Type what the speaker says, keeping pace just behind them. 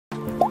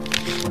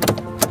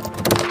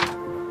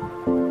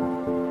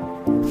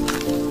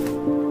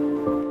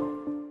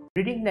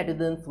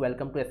netizens,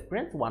 welcome to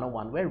Aspirants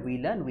 101, where we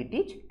learn, we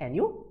teach, and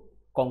you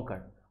conquer.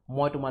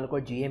 মই তোমালোকৰ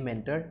GA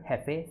mentor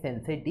হেফে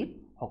সেন্সে দীপ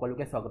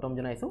সকলোকে স্বাগতম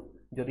জনাইছো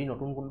যদি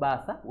নতুন কোনবা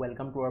আছা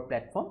welcome to our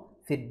platform.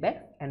 Sit back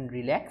and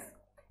relax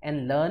and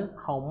learn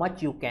how much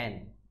you can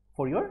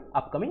for your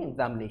upcoming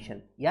examination.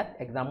 Yat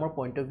examiner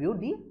point of view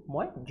di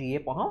moi GA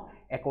pahau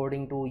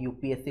according to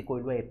UPSC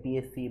koilu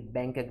APSC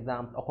bank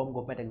exams Assam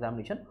government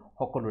examination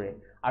hokolore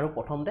aru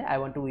prothom de I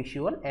want to wish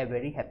you all a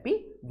very happy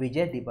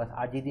Vijay Divas.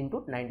 Aji din to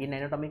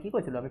 99 ot ami ki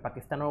koisilu ami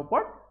Pakistaner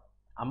upor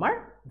amar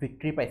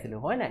victory paisilu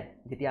hoy nai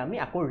jeti ami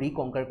ako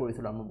reconquer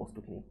korisilu amar bostu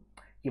khini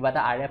kiba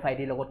ta RFID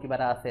logot kiba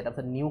ta ase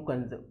ta new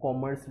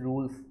commerce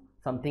rules,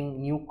 something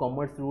new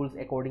commerce rules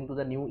according to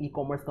the new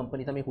e-commerce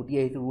companies ami huti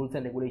ahisu rules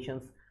and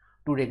regulations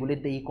to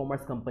regulate the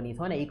e-commerce companies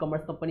hoy na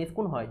e-commerce companies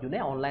kun hoy june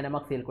online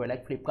amak sell kore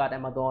like Flipkart,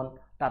 Amazon,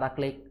 Tata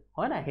Click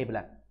hoy na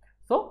hebla.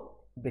 So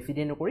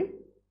basically nokori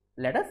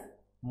let us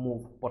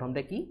move prothom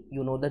de ki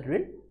you know the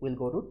drill, we'll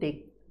go to take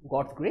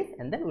God's grace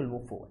and then we'll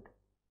move forward.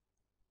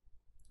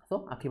 So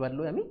akhibad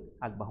loi ami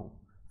agbahu.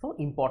 So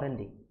important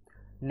day,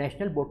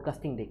 National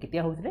Broadcasting Day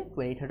ketia hoisile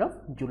 23rd of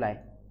July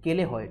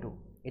kele hoy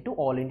etu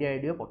all India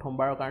radio prothom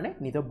barar karone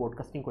nijor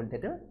broadcasting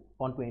korite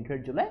on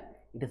 23rd July.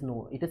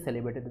 It is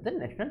celebrated as the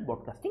National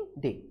Broadcasting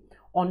Day.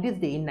 On this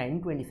day in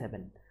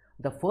 1927,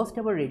 the first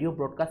ever radio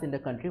broadcast in the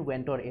country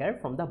went on air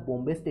from the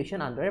Bombay station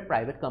under a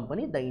private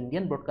company, the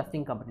Indian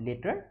Broadcasting Company.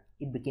 Later,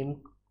 it became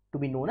to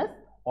be known as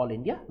All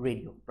India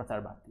Radio.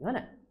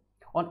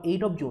 On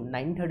 8th of June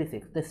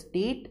 1936,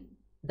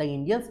 the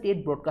Indian State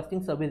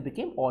Broadcasting Service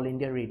became All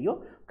India Radio.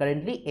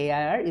 Currently,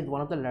 AIR is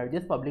one of the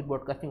largest public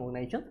broadcasting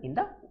organizations in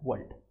the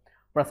world.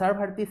 Prasar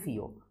Bharati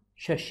CEO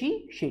Shashi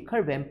Shekhar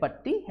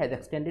Vempati has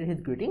extended his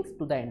greetings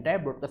to the entire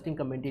broadcasting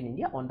community in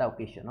India on the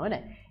occasion.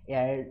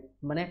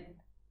 Mane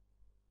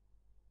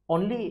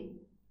only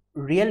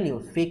real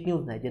news, fake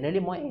news nahi.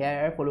 Generally, moi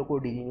AIR follow koro,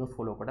 DG news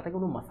follow koro. Tata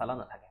kono masala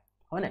na thake.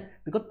 Hoy na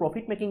because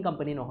profit making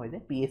company no hoy je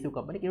PSU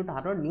company. Kintu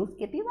tahator news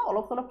ketiba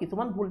olop solop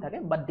kisuman bhul thake,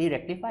 but they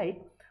rectify it.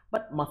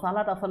 But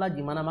masala tasala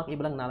jiman amak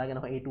ebilang nalage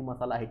no etu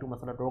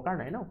masala dorkar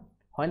nai no.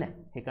 হয় না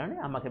হেকাৰণে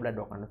আমাক এবলা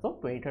দৰকাৰ নাই. So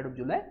 23rd of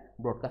July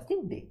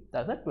broadcasting day.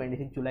 তাৰপিছত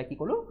 26th July কি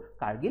কলো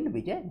কাৰ্গিল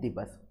বিজয়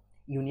দিৱস.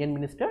 Union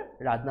Minister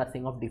Rajnath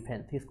Singh of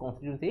Defense, his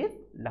constituency is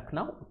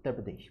Lucknow, Uttar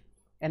Pradesh.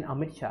 And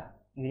Amit Shah,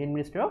 Union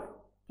Minister of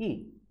কি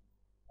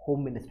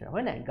Home Minister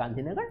হয় না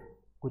Gandhinagar,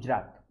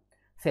 Gujarat,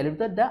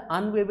 celebrated the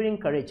unwavering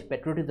courage,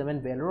 patriotism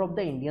and valor of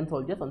the Indian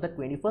soldiers on the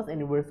 21st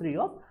anniversary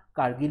of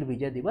Kargil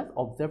Vijay Divas,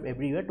 observed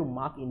every year to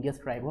mark India's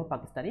triumph of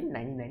Pakistan in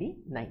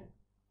 1999.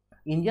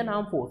 Indian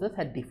Armed Forces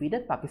had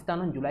defeated Pakistan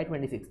on July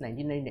 26,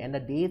 1990, and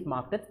the day is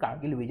marked as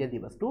Kargil Vijay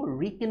Divas to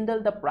rekindle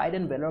the pride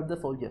and valor of the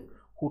soldiers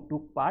who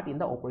took part in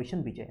the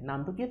Operation Vijay.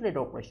 Naam to ki asil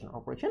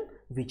Operation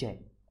Vijay.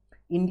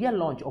 India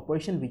launched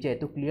Operation Vijay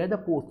to clear the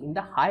post in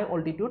the high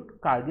altitude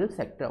Kargil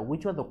sector,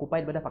 which was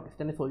occupied by the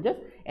Pakistani soldiers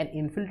and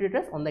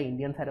infiltrators on the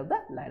Indian side of the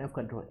line of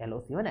control.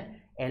 LOC mane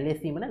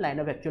LAC mane line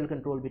of actual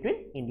control between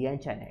India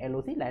and China.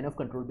 LOC line of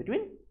control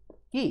between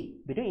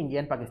India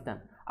and Pakistan.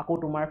 Ako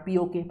tumar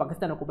POK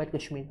Pakistan occupied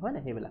Kashmir hoy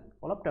na hebela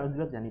olop terms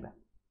bilak janiba.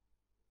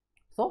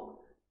 So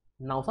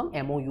now some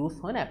MOUs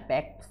hoy na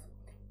pacts.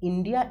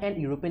 India and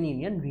European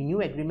Union renew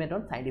agreement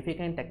on scientific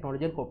and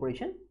technological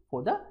cooperation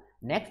for the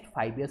next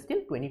 5 years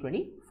till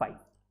 2025.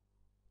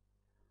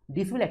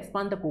 This will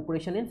expand the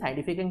cooperation in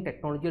scientific and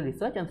technological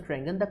research and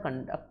strengthen the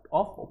conduct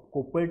of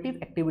cooperative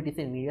activities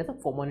in areas of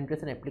common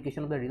interest and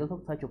application of the results of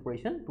such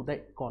operation to the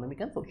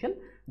economic and social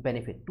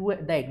benefit.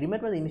 The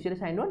agreement was initially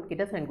signed on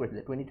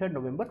 23rd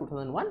November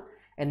 2001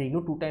 and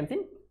renewed 2 times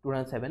in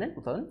 2007 and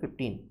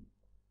 2015.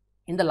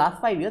 In the last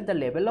 5 years, the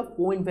level of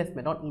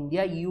co-investment on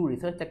India-EU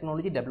research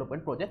technology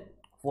development project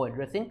for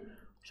addressing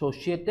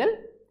societal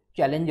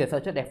challenges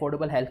such as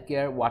affordable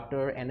healthcare,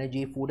 water,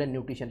 energy, food and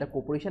nutrition. The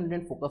cooperation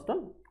remained focused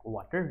on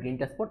water, green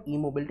transport,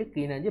 e-mobility,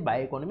 clean energy,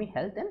 bioeconomy,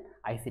 health and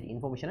ICT,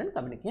 information and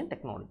communication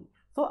technology.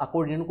 So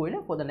according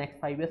to for the next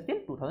 5 years till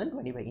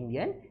 2025,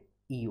 India and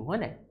EU hoy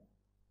na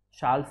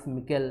Charles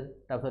Michel,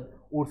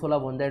 Ursula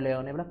von der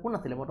Leyen, ebla kon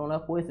asile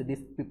motola koise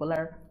these people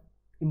are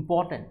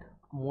important.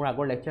 More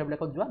agor lecture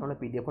blakot joa nole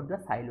PDF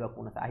ot sai loa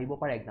kon ase ahibo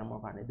par exam or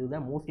karone. These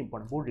are most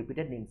important, both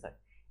repeated names are.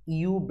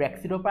 EU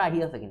Brexit or par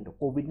ahi ase kintu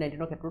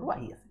COVID-19 or khetroto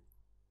ahi ase.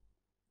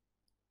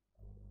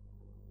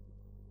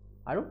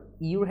 Aru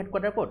EU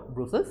headquarter code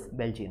Brussels,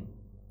 Belgium.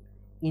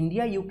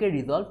 India UK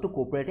resolved to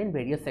cooperate in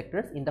various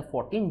sectors in the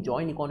 14th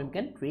Joint Economic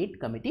and Trade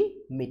Committee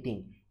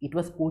meeting. It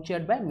was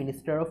co-chaired by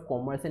Minister of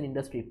Commerce and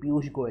Industry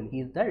Piyush Goyal.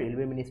 He is the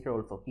Railway Minister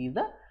also. He is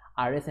the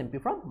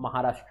RSMP from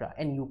Maharashtra,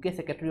 and UK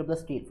Secretary of the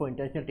State for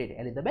International Trade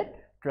Elizabeth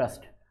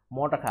Trust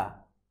Motaka.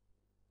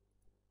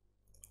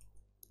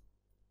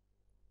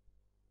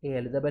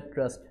 Elizabeth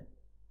Trust,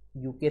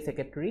 UK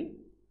Secretary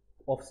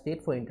of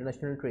State for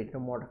International Trade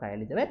Motaka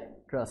Elizabeth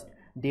Trust.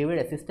 They were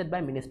assisted by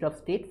Minister of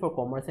State for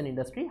Commerce and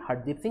Industry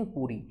Hardeep Singh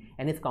Puri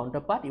and his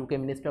counterpart UK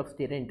Minister of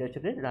State and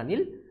International Trade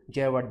Ranil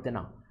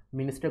Jayawardena.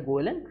 Minister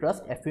Goyal and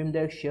Trust affirmed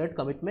their shared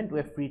commitment to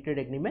a free trade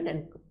agreement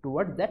and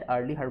towards that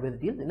early harvest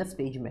deals in a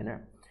staged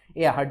manner.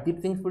 এয়া হৰদীপ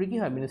সিং পুৰী কি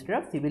হয় minister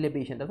of civil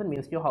aviation তাৰপিছত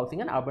ministry of housing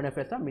and urban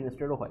এফেয়াৰ্ছৰ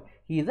মিনিষ্টাৰো হয়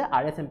he is a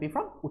RSMP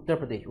from উত্তৰ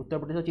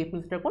প্ৰদেশৰ chief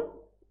minister কোন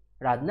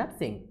ৰাজনাথ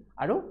সিং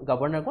আৰু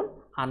governor কোন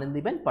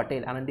Anandiben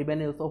Patel Anandiben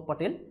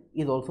Patel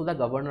is also the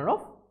governor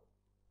of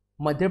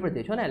Madhya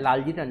Pradesh হয় না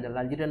লালজি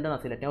টণ্ডন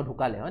আছিলে তেওঁ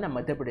ঢুকালে হয় না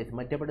মধ্য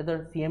প্ৰদেশৰ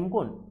CM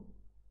কোন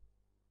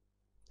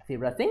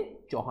শিৱৰাজ সিং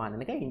চৌহান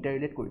এনেকৈ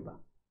ইণ্টাৰৰিলেট কৰিবা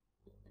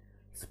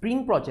Spring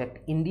project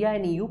India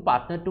and EU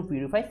partnered to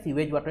purify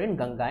sewage water in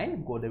Ganga and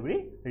Godavari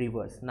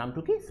rivers. Naam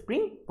to ki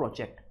Spring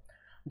project.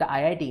 The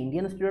IIT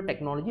Indian Institute of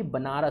Technology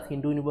Banaras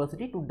Hindu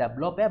University to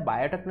develop a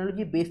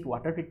biotechnology based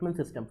water treatment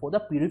system for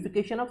the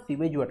purification of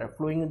sewage water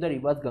flowing in the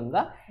rivers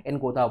Ganga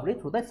and Godavari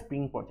through the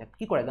Spring project.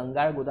 Ki kore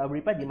Ganga and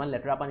Godavari pa jiman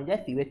letra pani jay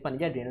sewage pani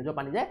jay drainage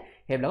pani jay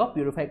heblako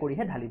purify kori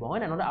he dhalibo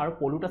hoy anoda aru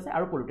pollute ase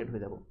aru polluted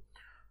hoy jabo.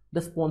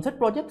 The sponsored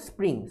project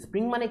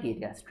Spring mane ki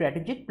etia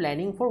strategic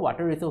planning for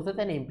water resources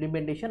and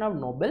implementation of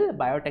novel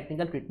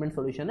biotechnical treatment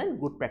solution and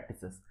good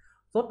practices.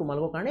 So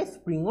tumaloko karone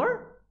Spring or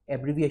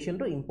abbreviation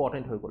to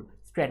important hoy gol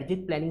strategic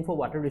planning for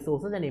water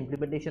resources and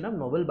implementation of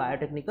novel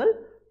biotechnical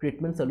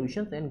treatment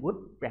solutions and good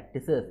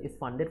practices is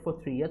funded for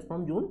 3 years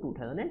from June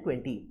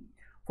 2020.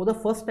 For the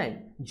first time,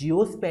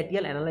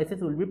 geospatial analysis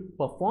will be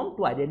performed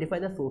to identify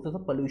the sources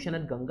of pollution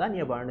at Ganga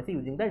near Varanasi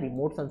using the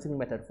remote sensing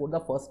method. For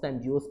the first time,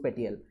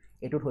 geospatial.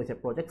 It was a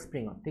project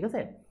Spring on.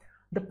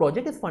 The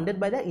project is funded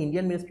by the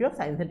Indian Ministry of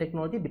Science and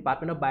Technology,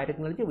 Department of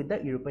Biotechnology with the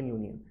European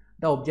Union.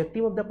 The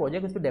objective of the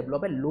project is to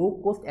develop a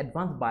low-cost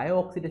advanced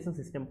bio-oxidation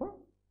system for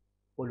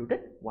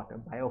polluted water.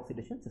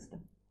 Bio-oxidation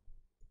system.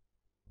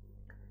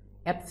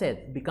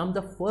 APSC becomes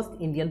the first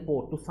Indian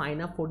port to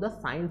sign up for the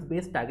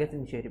Science-Based Targets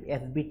Initiative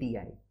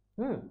 (SBTI).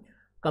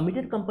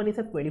 Committed companies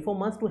have 24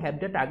 months to have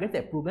their targets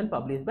approved and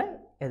published by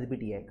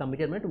SBTI.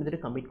 Committed means to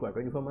commit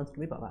 24 months to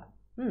be pava.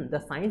 The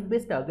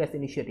Science-Based Targets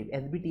Initiative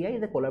 (SBTI)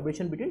 is a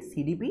collaboration between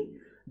CDP,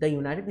 the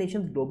United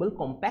Nations Global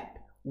Compact,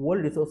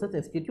 World Resources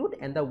Institute,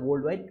 and the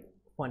Worldwide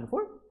Fund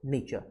for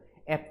Nature.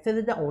 APSC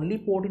is the only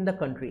port in the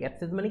country.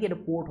 APSC means a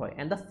port hoy,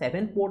 and the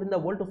 7th port in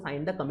the world to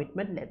sign the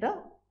commitment letter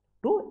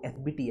to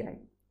SBTI.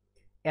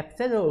 APSC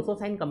has also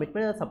signed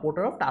commitment as a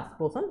supporter of Task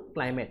Force on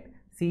Climate.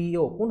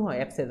 CEO kun hoy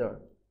APSC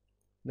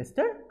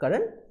Mr.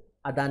 Karan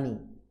Adani.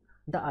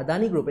 The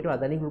Adani Group,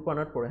 Adani Group are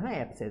not for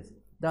APSC.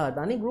 The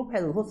Adani Group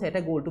has also set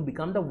a goal to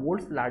become the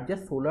world's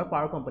largest solar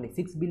power company.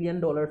 $6 billion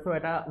for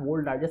a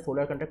world largest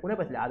solar contract.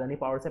 Adani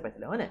Power se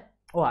paisile, hoy na?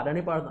 Oh,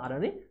 Adani Power,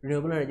 Adani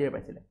Renewable Energy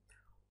paisile.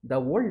 The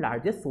world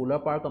largest solar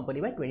power company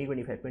by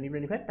 2025.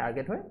 2025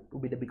 target hoy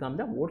to become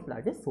the world's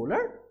largest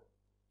solar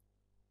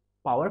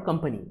power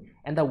company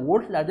and the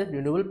world's largest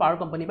renewable power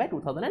company by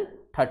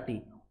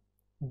 2030.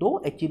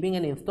 Though achieving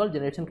an installed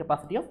generation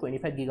capacity of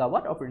 25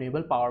 gigawatt of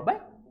renewable power by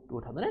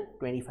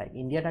 2025.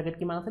 India target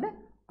kiman asile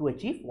to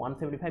achieve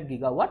 175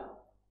 gigawatt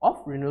of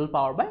renewable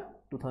power by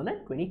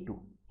 2022.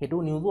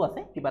 Hetu news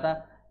ase kibata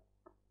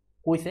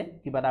koise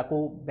kibata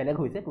ako beleg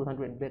hoise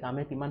 2020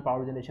 ame kiman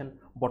power generation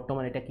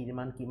bortoman eta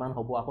kiman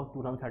hobo ako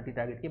 2030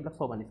 target ki blak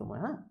sob anisu moi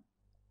ha.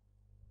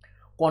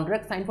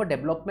 Contract signed for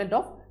development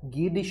of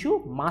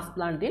Girdishu mass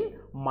plant in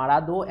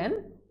Marado and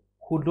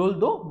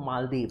Hudoldo,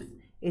 Maldives.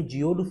 A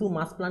Geodusu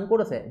mass plant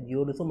code ase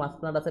Geodusu mass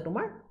plant ase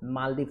tomar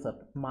Maldives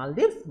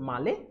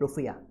Male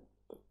Rufia.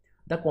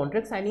 The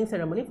contract signing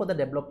ceremony for the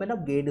development of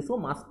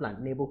Geodusu mass plant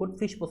neighborhood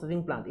fish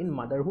processing plant in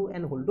Madarhu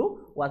and Huldu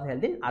was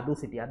held in Adu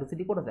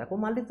City code ase ako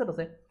Maldives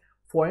ase.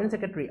 Foreign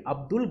Secretary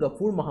Abdul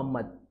Gafur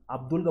Muhammad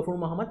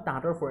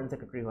tahator Foreign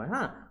Secretary hoy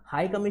ha.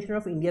 High Commissioner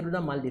of India to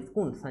the Maldives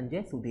kun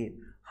Sanjay Sudhir.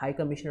 High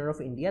Commissioner of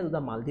India to the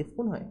Maldives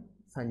kun hoy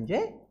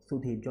Sanjay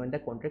Sudhir joined the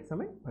contract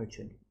summit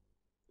virtually.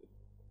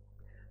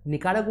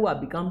 Nicaragua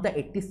becomes the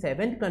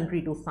 87th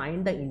country to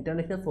sign the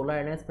International Solar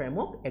Alliance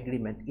Framework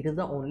Agreement. It is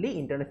the only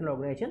international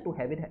organization to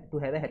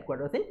have a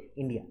headquarters in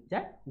India.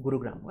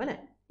 Gurugram.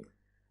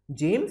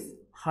 James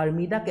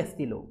Hermida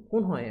Castillo,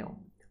 kun hoy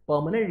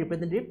permanent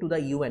representative to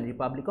the UN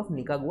Republic of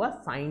Nicaragua,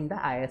 signed the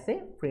ISA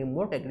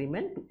Framework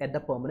Agreement at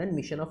the permanent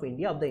mission of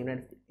India of the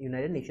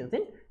United Nations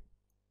in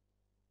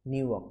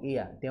New York.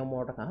 Yeah, teo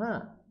morta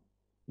ha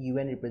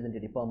UN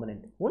representative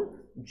permanent. Kun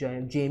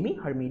Jamie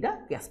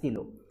Hermida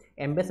Castillo.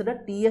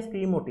 Ambassador T.S.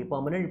 Trimoti,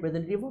 permanent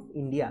representative of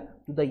India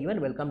to the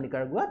UN, welcome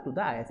Nicaragua to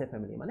the ISA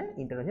family,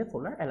 International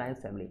Solar Alliance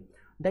family.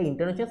 The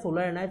International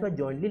Solar Alliance was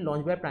jointly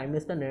launched by Prime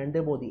Minister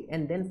Narendra Modi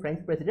and then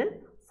French President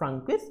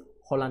Francois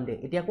Hollande.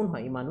 Etia kun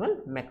hoy Emmanuel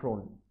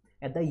Macron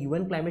at the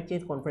UN Climate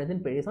Change Conference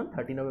in Paris on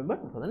 30 November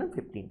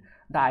 2015.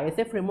 The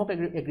ISA Framework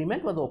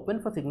Agreement was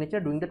opened for signature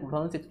during the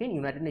 2016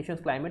 United Nations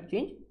Climate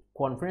Change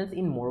Conference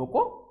in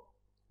Morocco.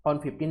 On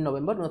 15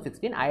 November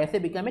 2016, ISA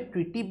became a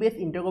treaty-based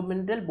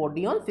intergovernmental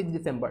body on 6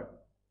 December.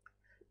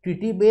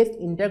 Treaty-based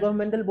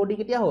intergovernmental body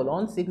ketia hol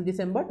on 6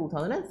 December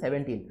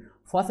 2017.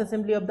 First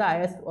assembly of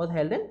the IS was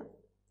held in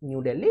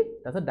New Delhi.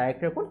 That's a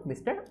director called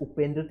Mr.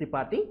 Upendra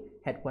Tripathi,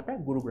 headquarter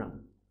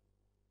Gurugram.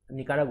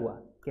 Nicaragua,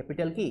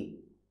 capital ki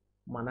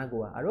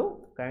Managua,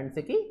 aro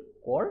currency ki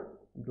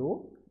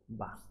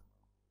Cordoba.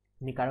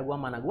 Nicaragua,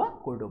 Managua,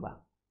 Cordoba.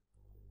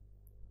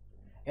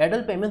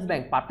 Airtel Payments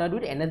Bank partnered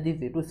with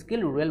NSDC to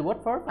scale rural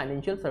world for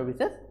financial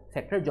services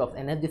sector jobs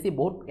NSDC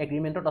বহুত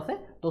এগ্ৰিমেন্টত আছে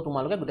তো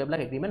তোমালোকে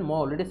গোটেইবিলাক agreement মই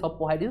already সব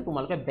পঢ়াই দিছো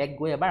তোমালোকে বেক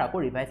গৈ এবাৰ আকৌ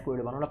ৰিভাইজ কৰি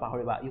লবা নহলে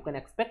পাহৰিবা you can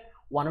expect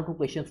 1 or 2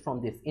 questions from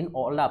this in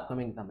all the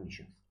upcoming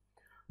examinations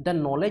the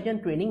knowledge and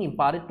training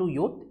imparted to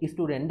youth is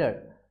to render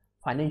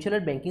financial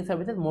and banking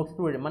services more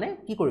to মানে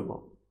কি কৰিব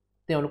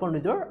তেওঁলোকৰ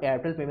নিজৰ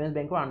এয়াৰটেল পেমেন্টস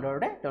বেংকৰ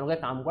আন্ডাৰতে তেওঁলোকে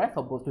কাম কৰে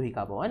সব বস্তু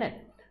শিকাব হয় না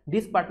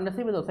This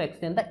partnership will also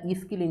extend the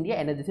e-skill India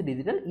NSDC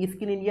digital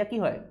e-skill India কি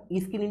হয়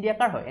e-skill India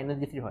কাৰ হয়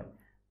NSDC হয়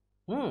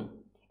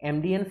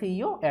MD and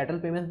CEO Airtel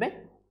Payments Bank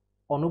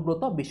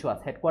Anubrata বিশ্বাস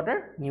headquarter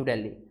new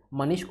Delhi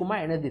Manish Kumar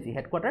NSDC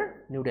headquarter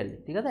new Delhi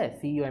ঠিক আছে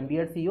CEO MD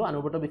আর CEO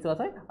অনুব্রত বিশ্বাস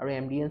হয় আর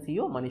MD and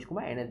CEO Manish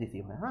Kumar NSDC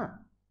হয় হ্যাঁ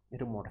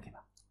এটো মনত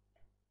রাখিবা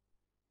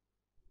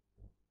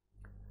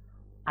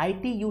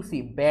ITUC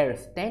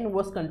bears 10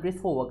 worst countries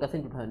for workers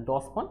in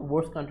 2010 খন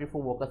worst country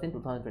for workers in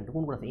 2020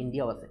 কোন কোন আছে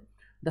ইন্ডিয়া আছে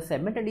The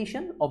 7th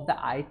edition of the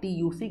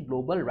ITUC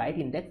Global Right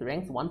Index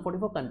ranks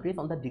 144 countries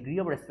on the degree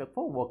of respect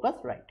for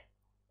workers' right.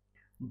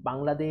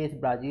 Bangladesh,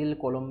 Brazil,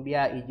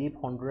 Colombia, Egypt,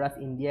 Honduras,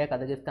 India,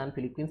 Kazakhstan,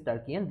 Philippines,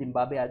 Turkey, and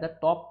Zimbabwe are the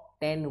top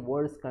 10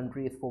 worst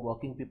countries for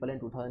working people in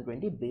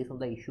 2020 based on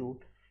the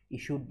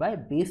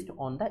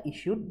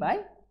issued by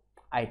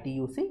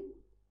ITUC.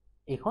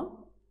 এখন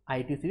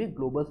ITUC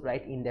Global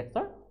Right Index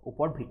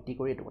ওপৰত ভিত্তি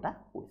কৰি এটা কথা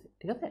কৈছে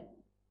ঠিক আছে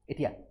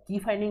এতিয়া কি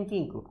ফাইন্ডিং কি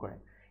ইনক্লুড কৰে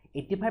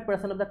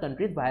 85% of the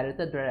countries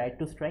violated the right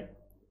to strike.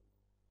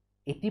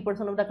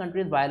 80% of the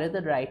countries violated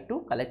the right to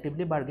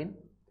collectively bargain.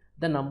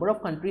 The number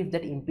of countries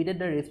that impeded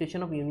the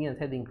registration of unions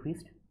has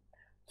increased.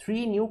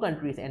 3 new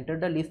countries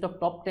entered the list of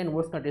top 10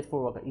 worst countries for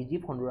workers.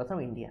 Egypt, Honduras,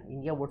 and India.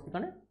 India worst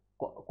karone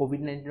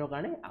COVID-19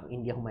 karone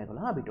India humai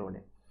gola ha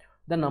bitorole.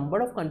 The number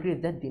of countries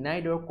that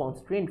denied or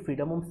constrained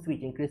freedom of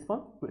speech increased from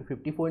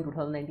 54 in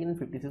 2019 and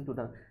 56 in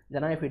 2000.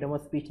 Janai freedom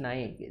of speech nai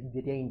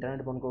jetia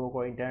internet bon koribo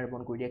internet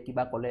bon kori dia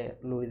kiba kole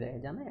loi jay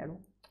janai aru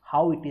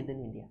how it is in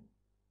India.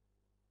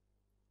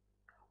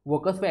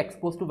 Workers were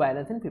exposed to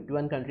violence in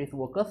 51 countries.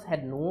 Workers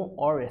had no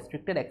or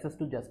restricted access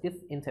to justice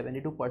in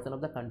 72%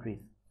 of the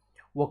countries.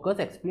 Workers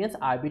experienced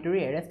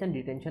arbitrary arrest and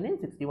detention in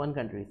 61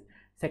 countries.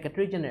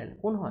 Secretary General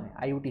কোন হয়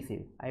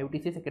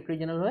IUTC Secretary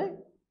General হয়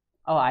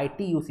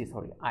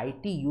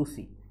ITUC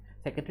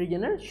Secretary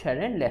General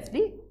Sharon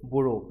Leslie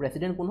Burrow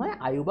President কোন হয়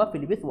আয়ুবা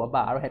ফিলিপিছ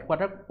ওয়াবা আৰু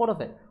headquarter ক'ত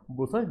আছে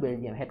ব্ৰুসেলছ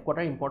Belgium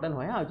headquarter important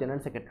হয় আৰু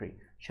general secretary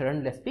Sharon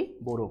Leslie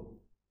Burrow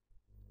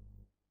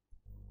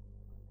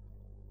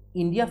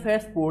India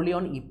fares poorly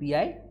on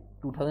EPI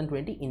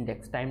 2020 index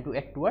time to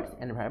act towards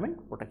environment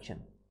protection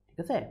ঠিক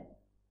আছে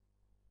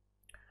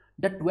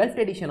The 12th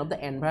edition of the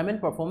Environment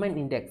Performance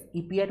Index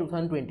EPI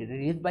 2020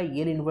 released by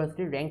Yale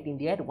University ranked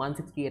India at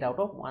 168 out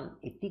of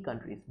 180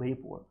 countries very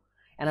poor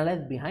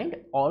analyzed behind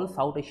all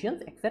South Asians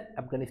except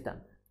Afghanistan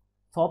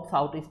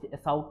Southeast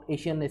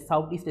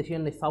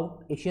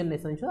Asian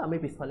nations আমি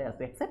পিছফালে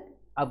আছে except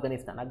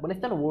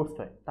Afghanistan worst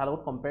হয় তাৰ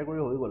লগত compare কৰি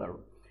হৈ গল আৰু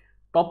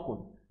top কোন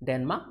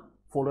Denmark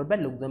followed by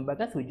Luxembourg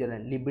and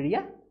Switzerland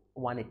Liberia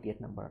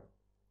 188 number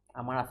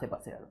amar ase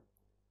passe aru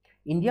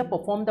India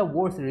performed the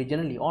worst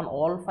regionally on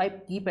all 5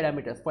 key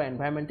parameters for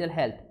environmental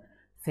health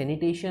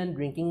sanitation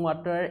drinking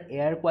water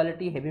air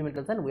quality heavy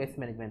metals and waste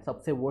management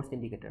sabse worst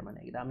indicator mane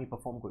eta ami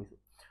perform korisu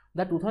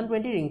the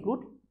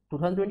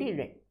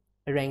 2020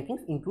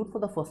 rankings include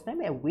for the first time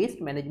a waste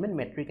management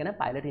metric and a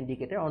pilot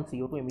indicator on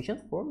CO2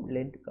 emissions from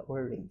land cover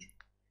range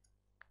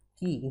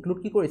কি include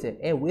কি কৰিছে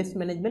a waste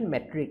management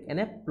metric and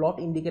a plot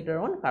indicator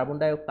on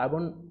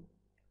carbon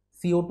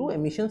CO2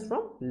 emissions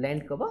from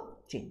land cover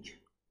change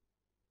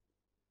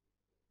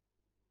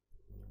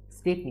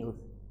state news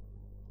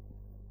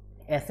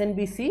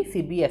SNBC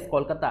CBS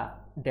Kolkata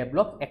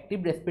develops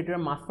active respirator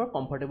mask for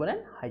comfortable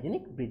and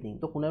hygienic breathing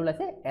to kone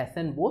bolase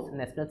SN Bose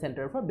National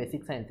Center for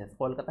Basic Sciences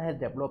Kolkata has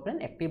developed an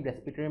active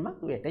respiratory mask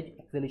to attach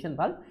exhalation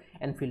valve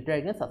and filter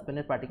against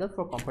suspended particles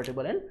for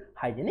comfortable and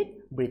hygienic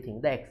breathing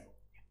the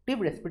active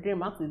respiratory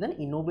mask is an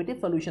innovative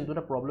solution to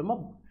the problem of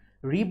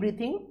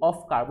rebreathing of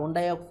carbon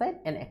dioxide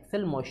and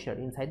exhale moisture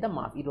inside the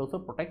mask. It also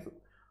protects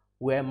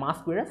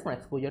mask wearers from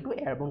exposure to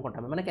airborne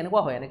contamination. মানে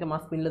কেনেকুৱা হয় এনেকে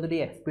mask পিনলে যদি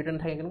experience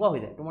থাকে কেনেকুৱা হৈ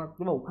যায় তোমাৰ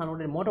কিবা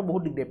উখানতে মইতো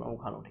বহুত দিগদাৰ পাওঁ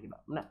উখানো থাকিবা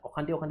মানে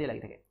অখান্তি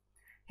লাগি থাকে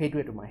সেইটো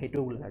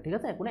ওলালে ঠিক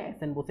আছে কোনে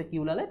এসএন বসে কি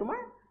ওলালে তোমাৰ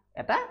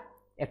এটা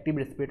এক্টিভ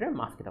ৰেস্পিৰেটৰ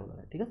মাস্ক এটা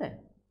ওলালে ঠিক আছে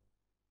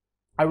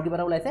আৰু কিবা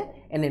এটা ওলাইছে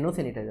এ nano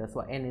sanitizer so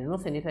A nano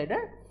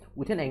sanitizer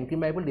with an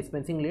antimicrobial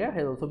dispensing layer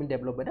has also been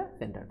developed by the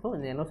center so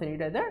nano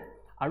sanitizer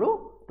aru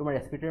tomar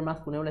respiratory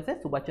mask kone olaise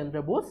Subhash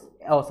Chandra Bose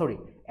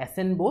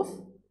SN Bose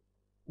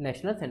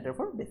National Center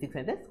for Basic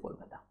Sciences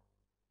Kolkata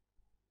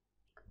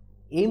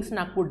aims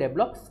Nagpur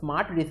develop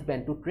smart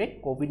wristband to track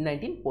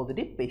COVID-19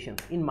 positive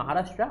patients in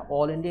Maharashtra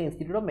All India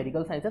Institute of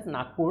Medical Sciences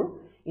Nagpur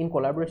in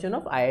collaboration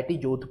of IIT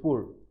Jodhpur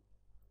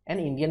and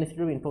Indian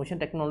Institute of Information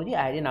Technology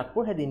IIT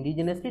Nagpur has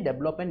indigenously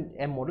developed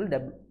a model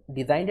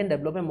designed and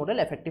developed a model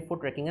effective for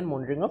tracking and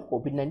monitoring of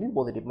COVID-19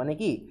 positive mane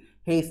ki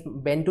hey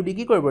band to di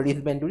ki koribo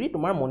wrist band to di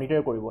tomar monitor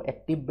koribo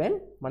active band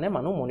mane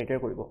manu monitor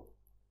koribo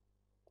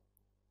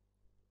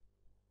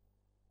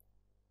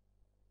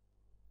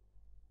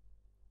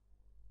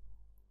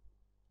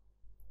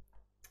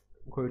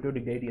ঘড়িটো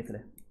দিগদাৰি দি আছিলে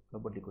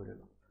বদলি কৰি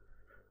দিলো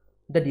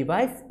The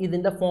device is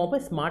in the form of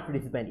a smart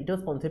wristband. It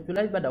was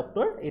conceptualized by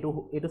Dr.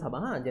 Eto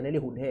Saba, generally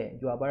Hudhe,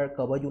 Joabar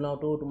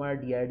Kavajulauto, Tumar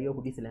DRDO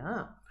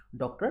Hudisile,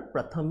 Dr.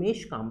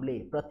 Prathamesh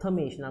Kamble,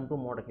 Prathamesh Namto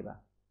Motakiba.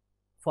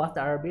 First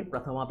RBI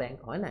Prathama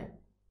Bank,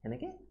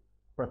 Heneke,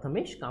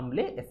 Prathamesh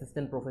Kamble,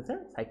 Assistant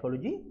Professor,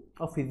 Psychology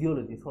or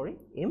Physiology, sorry,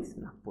 AIMS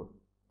Nagpur.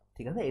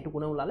 Tika Eto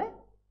Kunawale,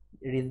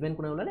 wristband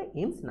Kunawale,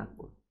 AIMS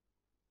Nagpur.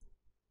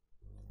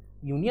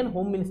 Union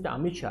Home Minister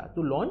Amit Shah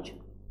to launch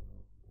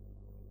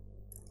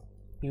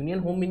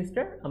Brick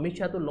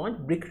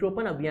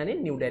Ropan Abhiyan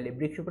in New Delhi.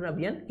 Brick Ropan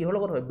Abhiyan ki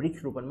holo kotha hoy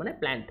Brick Ropan mane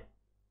plant.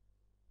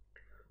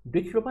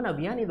 Brick Ropan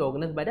Abhiyan is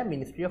organized by the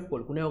Ministry of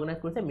Coal. Kune organize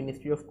korise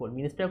Ministry of Coal.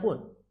 Minister kon?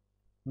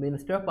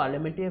 Minister of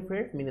Parliamentary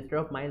Affairs, Minister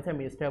of Mines and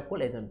Minister of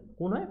Coal agent.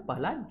 Kun hoy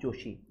Prahlad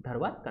Joshi,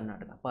 Dharwad,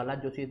 Karnataka.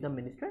 Prahlad Joshi is the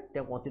minister.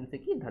 They constituency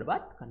ki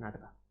Dharwad,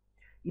 Karnataka.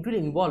 It will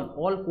involve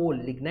all coal,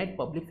 lignite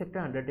public sector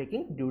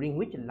undertakings during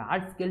which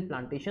large-scale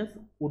plantations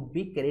would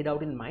be carried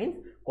out in mines,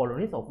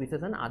 colonies,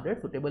 offices and other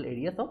suitable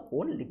areas of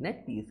coal,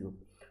 lignite PSUs.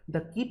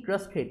 The key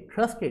thrust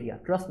area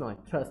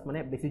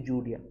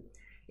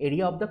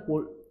of the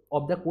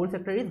coal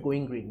sector is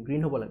going green.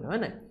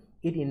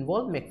 It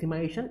involves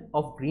maximization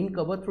of green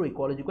cover through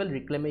ecological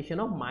reclamation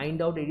of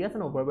mined out areas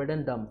and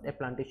overburdened dumps, a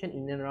plantation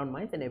in and around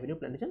mines and avenue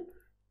plantation.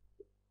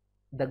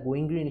 The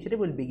Going Green initiative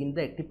will begin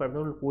the active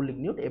permanent coal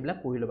lignite ebla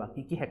kohiloba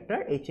ki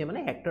hectare HM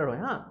mane hectare hoy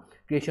ha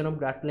creation of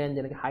grassland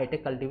jenake high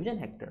tech cultivation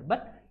hectare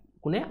but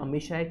kune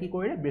Amit Shah ki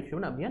korile Brick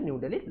Ropan Abhiyan New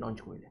Delhi launch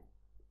korile.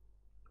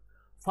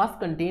 First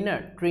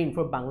container train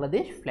for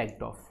Bangladesh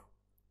flagged off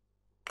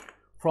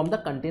from the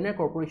Container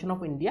Corporation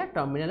of India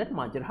terminal at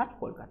Majarhat,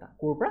 Kolkata.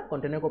 Korpra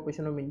Container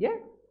Corporation of India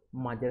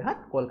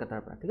Majarhat,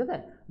 Kolkata.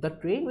 The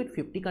train with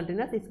 50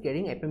 containers is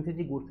carrying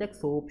FMCG goods like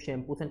soap,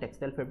 shampoos and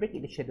textile fabric.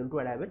 It is scheduled to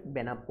arrive at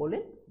BANKPO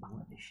in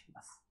Bangladesh.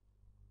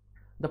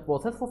 The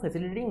process for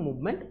facilitating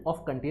movement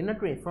of container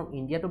trains from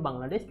India to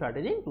Bangladesh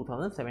started in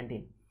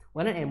 2017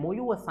 when an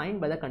MOU was signed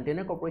by the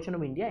Container Corporation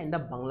of India and the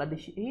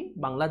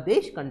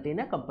Bangladesh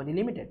Container Company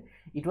Limited.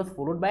 It was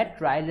followed by a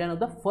trial run of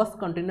the first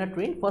container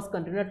train. First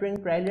container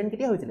train trial run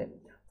ketia hoisile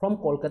from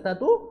Kolkata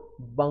to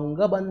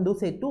Bangabandhu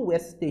Setu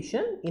West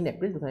Station in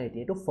April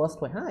 2018. It first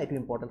hoy ha, it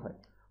important hoy.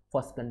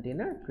 First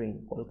container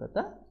train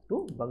Kolkata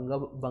to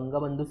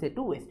Bangabandhu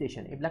Setu West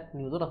Station. It like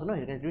news or no,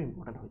 it is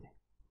important hoy.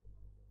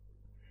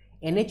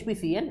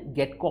 NHPC and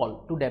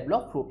Decode to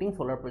develop floating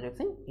solar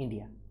projects in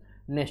India.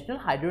 National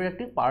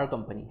Hydroelectric Power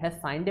Company has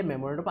signed a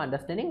memorandum of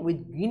understanding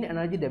with Green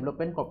Energy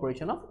Development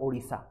Corporation of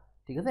Odisha.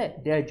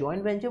 Their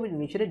joint venture will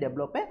initially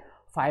develop a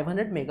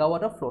 500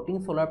 megawatt of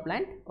floating solar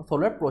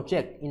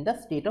project in the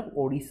state of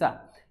Odisha.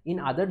 In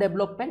other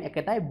development,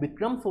 Eketai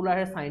Bikram Solar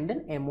has signed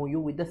an MOU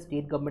with the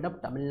state government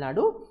of Tamil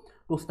Nadu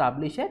to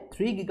establish a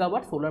 3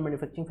 gigawatt solar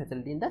manufacturing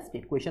facility in the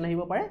state. Question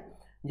ahibo pare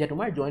je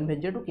tomar joint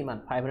venture to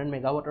kiman 500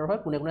 megawatt hoy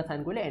kune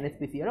sign korile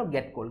NHPC aro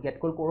Decode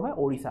kor hoy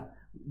Odisha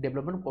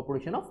Development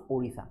Corporation of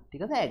Odisha.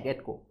 ঠিক আছে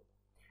Decode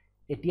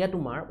etia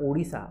tomar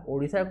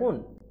Odisha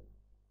kon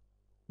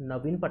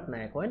Navin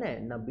Patnaik hoy na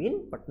Navin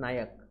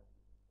Patnaik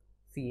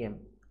CM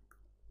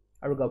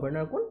aru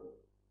governor kon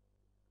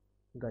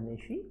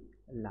Ganeshi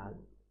Lal.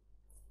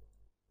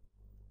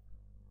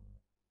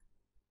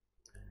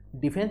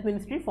 Defense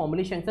Ministry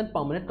formally sanctioned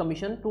permanent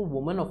commission to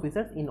women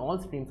officers in all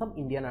streams of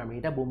Indian Army.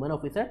 It a women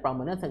officer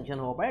permanent sanction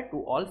hobo pare to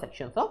all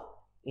sections of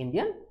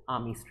Indian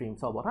Army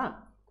streams hobo ha.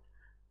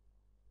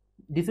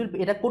 This will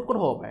eta code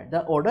hobo pare.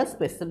 The order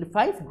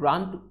specifies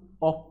grant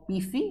of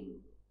PC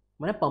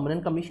মানে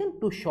permanent commission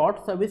to short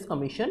service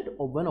commissioned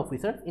women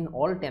officers in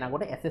all 10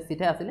 agote SSC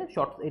the asile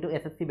short eto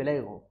SSC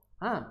belage ho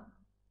ha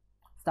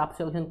staff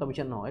selection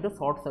commission no eto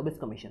short service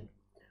commission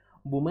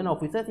women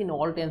officers in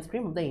all 10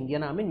 streams of the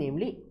Indian Army,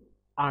 namely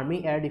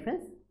Army Air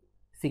Defense,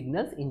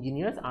 Signals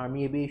Engineers,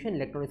 Army Aviation,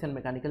 Electronics and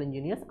Mechanical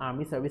Engineers,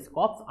 Army Service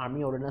Corps,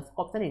 Army Ordnance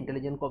Corps and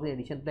Intelligence Corps in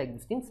addition to the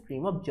existing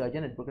stream of Judge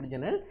and Advocate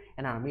General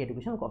and Army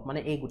Education Corps. মানে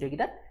এই গুটে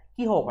গিটা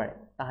কি হ'ব পাৰে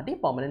তাহাঁতি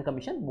permanent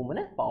commission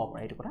বুমনে পাব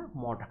পাৰে এটো কথা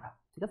মনত ৰাখা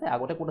ঠিক আছে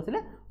আগতে কোট আছিল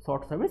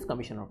শৰ্ট সাৰ্ভিস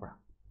কমিশনৰ পৰা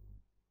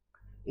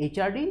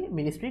HRD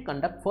Ministry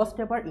conduct first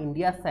ever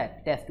India SAT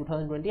test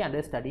 2020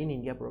 under study in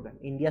India program.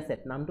 India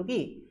SAT নামটো কি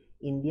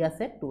India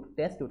SAT to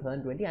test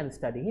 2020 and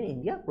study in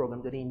India program.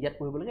 যদি ইন্ডিয়াত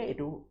পঢ়িব লাগে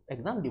এটো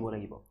এক্সাম দিব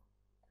লাগিব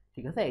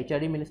ঠিক আছে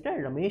HRD Minister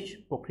Ramesh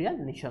Pokhriyal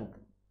Nishank,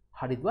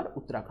 Haridwar,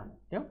 Uttarakhand,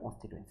 their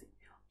constituency.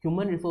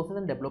 Human Resources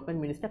and Development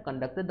Minister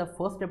conducted the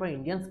first ever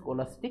Indian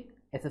Scholastic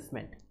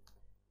Assessment.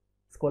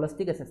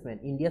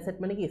 India SAT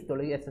mane ki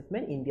Scholastic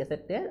Assessment, India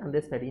SAT test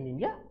under study in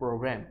India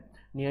program.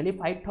 Nearly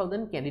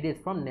 5,000 candidates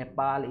from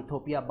Nepal,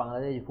 Ethiopia,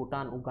 Bangladesh,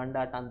 Bhutan,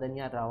 Uganda,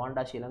 Tanzania,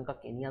 Rwanda, Sri Lanka,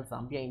 Kenya,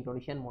 Zambia,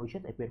 Indonesia, and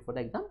Mauritius appeared for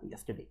the exam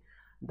yesterday.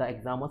 The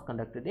exam was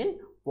conducted in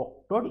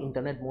proctored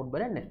internet mode by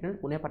the National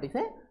Pune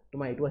Patise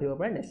tomar etu ahibo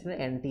pare National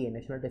NTA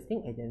National Testing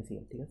Agency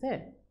thik ase.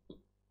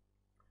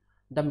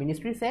 The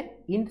ministry said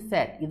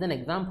INSAT is an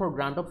exam for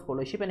grant of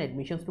scholarship and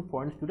admissions to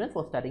foreign students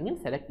for studying in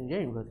select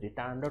Indian university.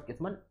 Tar under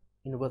kisman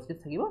ইউনিভাৰ্চিটিত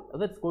থাকিব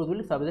তাৰপিছত score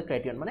বুলি চাব যে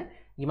criterion মানে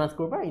যিমান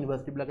score পায়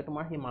ইউনিভাৰ্চিটিবিলাকে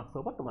তোমাৰ সেই মাৰ্কছৰ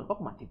ওপৰত তোমালোকক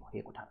মাতিব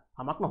সেই কথা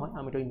আমাক নহয়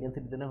আমিতো ইণ্ডিয়ান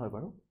চিটিজেনে হয়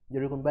বাৰু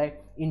যদি কোনোবাই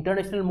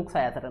ইণ্টাৰনেশ্যনেল মোক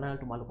চাই আছে তেনেহ'লে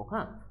তোমালোকক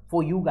হা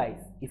for U guys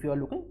if U R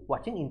looking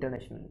ৱাচিং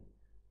ইণ্টাৰনেশ্যনেলি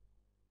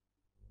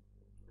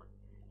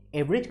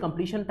average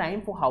completion time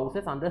for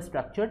houses under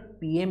ষ্ট্ৰাকচাৰ্ড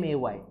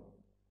PMAY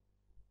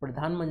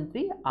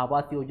প্ৰধানমন্ত্ৰী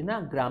আৱাস যোজনা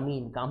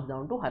গ্ৰামীণ কামছ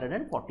ডাউন টু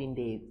 114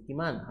 ডেজ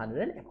কিমান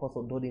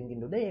 114 দিন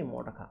কিন্তু দেই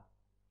মনত ৰাখা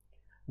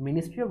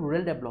ministry of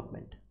rural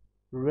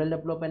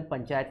development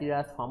Panchayati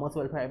Raj farmers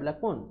welfare এইবিলাক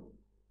কোন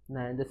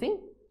নৰেন্দ্ৰ সিং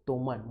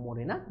তোমৰ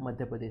মোৰেনা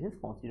মধ্য প্ৰদেশ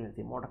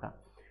কনষ্টিটুৱেঞ্চি মনত ৰাখা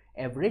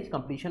average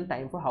completion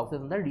time for houses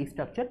under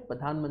ৰিষ্ট্ৰাকচাৰ্ড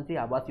প্ৰধানমন্ত্ৰী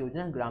আৱাস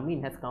যোজনা গ্ৰামীণ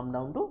হেজ কাম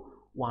down to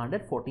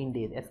 114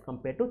 days as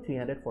compared to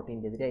 314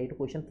 days এতিয়া এইটো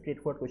কুৱেশ্যন ষ্ট্ৰেইট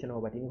ফৰৱাৰ্ড কুৱেশ্যন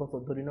হ'ব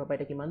 314 দিনৰ পৰা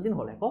এতিয়া কিমান দিন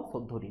হ'ল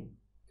 114 দিন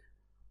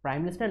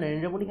Prime Minister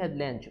Narendra Modi has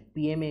launched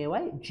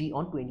PMAY G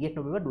on 28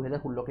 November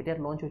 2016 কেতিয়া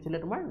লঞ্চ হৈছিলে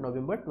তোমাৰ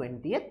November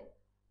 20th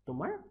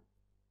তোমাৰ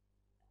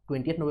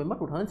 20th November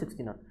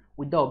 2016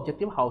 with the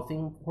objective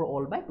housing for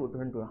all by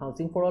 2022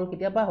 housing for all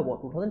কেতিয়া পা হ'ব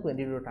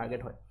 2022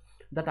 টাৰ্গেট হয়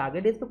the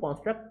target is to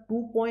construct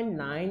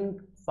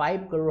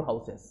 2.95 crore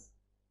houses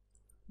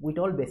with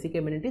all basic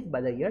amenities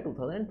by the year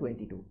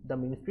 2022 the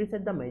ministry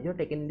said the measure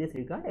taken in this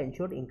regard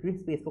ensured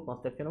increased space for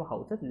construction of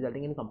houses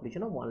resulting in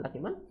completion of 1 lakh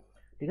iman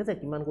ঠিক আছে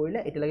কিমান কৰিলে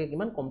এতিয়ালৈকে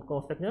কিমান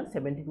construction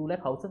 72 lakh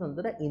houses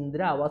under the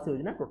Indira Awas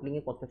Yojana totalling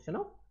A construction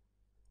of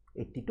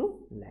 82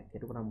 lakh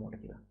এটো কথা মনত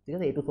ৰাখিবা ঠিক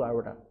আছে এটো চোৱাৰ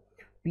কথা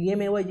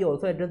PMAY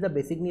also address the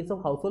basic needs of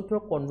household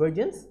through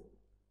convergence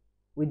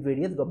with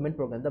various government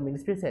programs the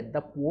ministry said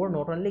the poor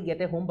not only get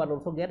a home but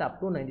also get up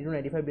to 90 to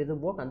 95 days of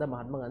work under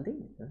Mahatma Gandhi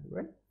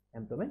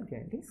employment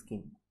guarantee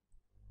scheme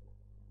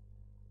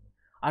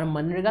আর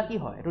মনৰেগা কি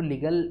হয় এটো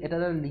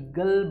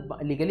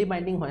legally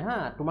binding হয় হা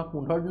তোমাক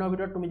 15 দিনৰ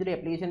ভিতৰত তুমি যদি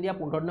এপ্লিকেশন দিয়া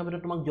 15 দিনৰ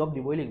ভিতৰত তোমাক জব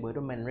দিবই লাগিব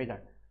এটো মনৰেগা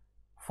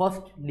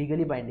ফাৰ্স্ট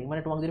লিগালি বাইন্ডিং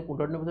মানে তোমাক যদি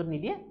 15 দিনৰ ভিতৰত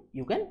নিদিয়ে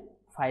U can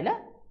file a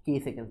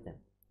case against them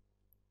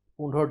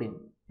 15 দিন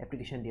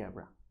এপ্লিকেশন দিয়াৰ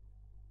পৰা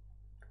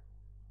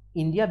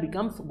India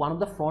becomes one of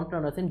the front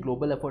runners in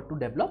global effort to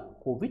develop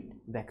COVID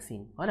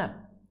vaccine হয় না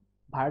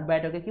ভাৰত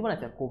বায়োটেকে কি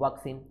বনাইছে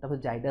কোভাক্সিন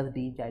তাৰপিছত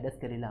জাইডাস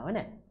কেৰিলা হয়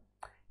না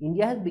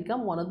India has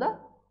become one of the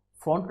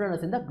front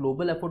runners in the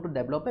global effort to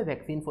develop a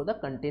vaccine for the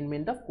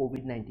containment of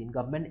COVID-19.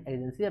 Government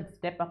agencies have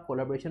stepped up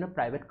collaboration with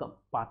private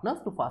partners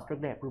to fast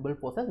track the approval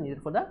process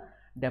needed for the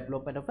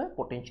development of a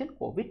potential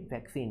COVID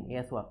vaccine.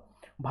 Yes,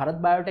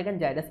 Bharat Biotech and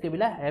Zydus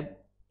Cadila have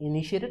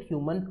initiated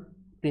human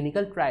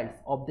clinical trials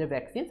of their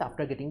vaccines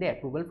after getting the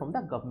approval from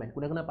the government.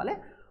 Kune kune pale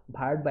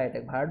Bharat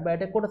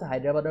Biotech kot ase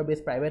Hyderabad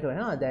based private hoy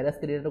ha Zydus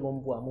Cadila to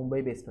gompua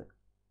Mumbai based hoy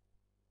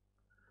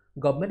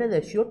Government has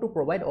assured to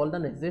provide all the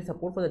necessary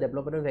support for the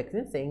development of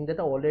vaccines, saying that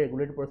all the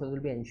regulatory process will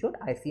be ensured.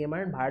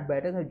 ICMR and Bharat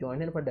Biotech have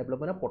joined in for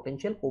development of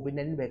potential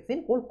COVID-19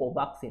 vaccine called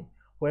Covaxin,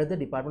 whereas the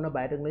Department of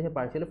Biotechnology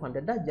partially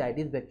funded the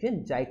Zydus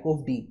vaccine,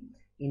 Decode.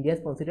 India is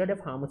considered a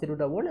pharmacy to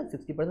the world, and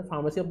 60%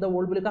 pharmacy of the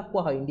world will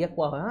be India.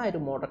 It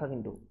is more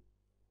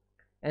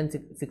and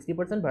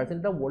 60%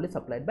 of the world is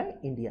supplied by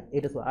India.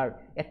 It is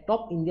a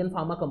top Indian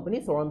pharma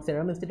company,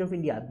 Serum Institute of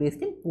India,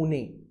 based in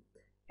Pune.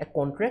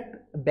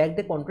 Backed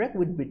a contract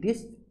with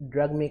British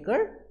drug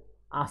maker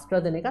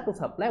AstraZeneca to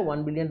supply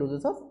 1 billion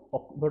doses of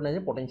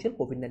potential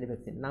COVID-19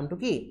 vaccine. Naam to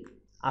ki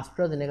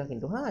AstraZeneca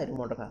kintu ha etu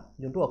motaka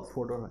juntu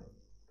Oxford or hoy.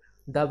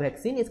 The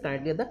vaccine is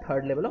currently at the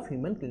 3rd level of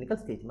human clinical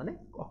stage mane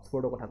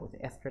Oxford kotha koise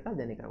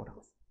AstraZeneca kotha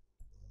koise.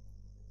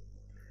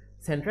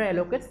 Central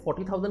allocates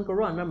 40,000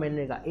 crore under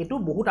Manrega etu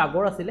bahut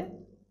agor asile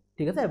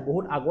ঠিক আছে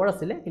বহুত আগৰ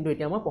আছিল কিন্তু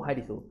এতিয়া মই পঢ়াই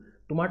দিছো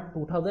তোমাৰ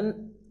 2000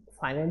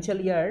 ফাইনান্সিয়াল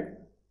ইয়াৰ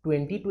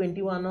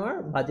 2021 or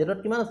budget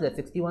কিমান আছিল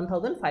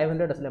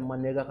 61500 আছিল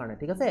মনৰেগা কাৰণে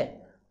ঠিক আছে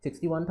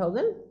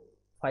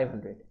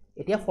 61500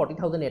 এতিয়া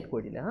 40000 এড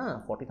কৰি দিলে হা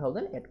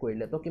 40000 এড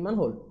কৰিলে তো কিমান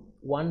হ'ল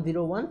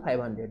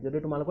 101500 যদি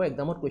তোমালোকৰ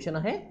এক্সামত কোৱেশ্চন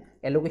আহে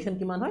এলোকেশন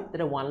কিমান হয়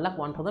তেতে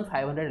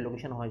 1,01,500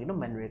 এলোকেশন হয় কিন্তু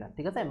মনৰেগা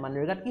ঠিক আছে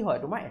মনৰেগাত কি হয়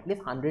তোমাৰ এট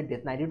লিষ্ট 100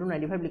 ডেজ 90 to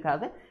 95 লিখা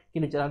আছে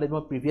কিন্তু যেনে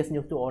তোমাৰ প্ৰিভিয়াস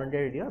নিউজটো অল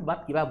ইণ্ডিয়া ৰেডিঅ বাট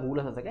কিবা ভুল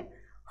আছে চাগে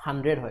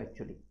 100 হয়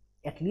একচুয়ালি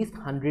এট লিষ্ট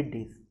 100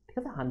 ডেজ ঠিক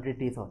আছে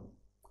 100 ডেজ হয়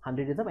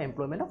 100 days of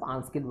employment of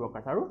unskilled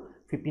workers আৰু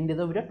 15 days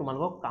ভিতৰত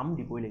তোমালোকক কাম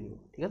দিবই লাগিব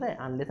ঠিক আছে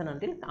আনলেস এন্ড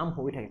আনটিল কাম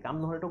হৈ থাকে কাম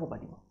নহলে তো কপা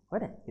দিব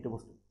হয় না এটো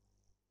বস্তু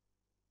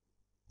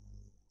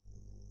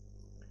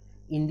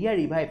India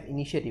revives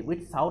initiative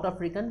with South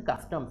African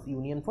Customs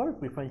Union for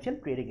preferential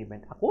trade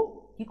agreement আকৌ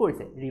কি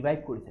কৰিছে ৰিভাইভ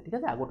কৰিছে ঠিক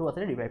আছে আগতো আছে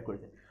ৰিভাইভ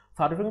কৰিছে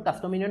South African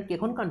Customs Union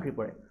কেখন country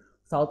পৰে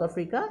South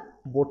Africa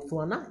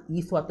Botswana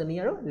Eswatini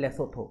আৰু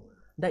Lesotho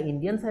The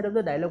Indian side of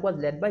the dialogue was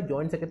led by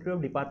Joint Secretary of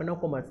Department of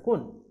Commerce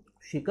Kun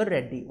Shikhar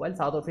Reddy, while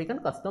South African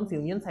Customs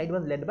Union side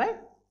was led by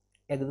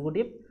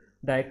Executive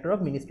Director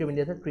of Ministry of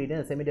India's Trade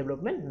and SME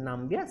Development,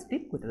 Nambia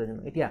Steve Kutrajan.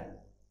 Etia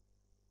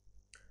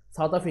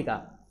South Africa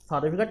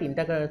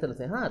তিনটা currency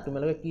আছে হা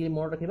তোমালোকে কি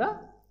মনত ৰাখিবা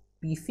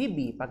PCB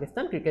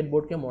Pakistan Cricket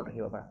Board কে মনত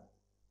ৰাখিবা পাৰা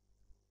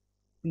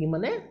P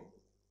মানে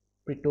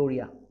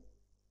প্ৰিটোৰিয়া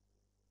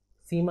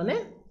C মানে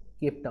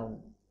কেপ টাউন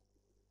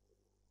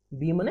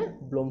B মানে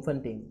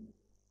ব্লমফন্টেইন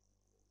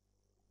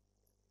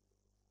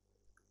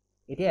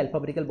এটা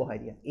অ্যালফাবেটিক্যাল বহাই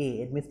দিয়া A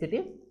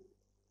administrative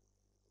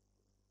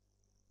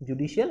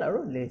জুডিশিয়াল আৰু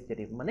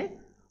লেজিসলেটিভ মানে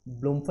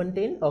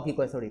ব্লুমফন্টেইন কি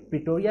কয় সৰি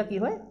প্ৰিটৰিয়া কি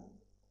হয়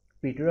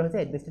প্ৰিটৰিয়া হৈছে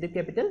এডমিনিষ্ট্ৰেটিভ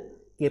ক্যাপিটেল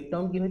কেপ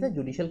টাউন কি হৈছে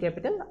জুডিশিয়াল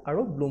ক্যাপিটেল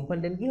আৰু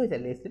ব্লুমফন্টেইন কি হৈছে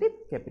লেজিসলেটিভ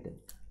ক্যাপিটেল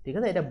ঠিক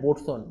আছে এটা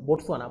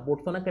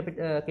বটছৱানা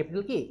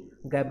ক্যাপিটেল কি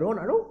গাব্ৰন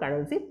আৰু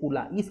কাৰেন্সি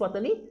পুলা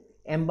ইছৱাটানি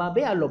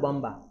এমবাবে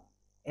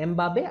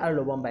আৰু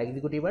লবাম্বা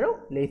এক্সিকিউটিভ আৰু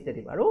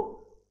লেজিসলেটিভ আৰু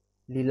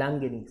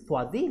লিলাংগেনি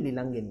স্বাজি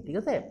লিলাংগেনি ঠিক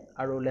আছে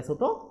আৰু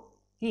লেসোটো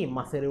কি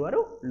মাছেৰু আৰু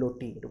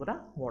লটি এটো কথা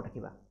মনত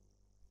ৰাখিবা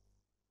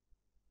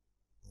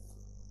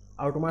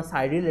আৰু তোমাৰ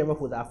সাইৰিল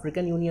ৰেমাফোসা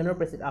আফ্ৰিকান ইউনিয়নৰ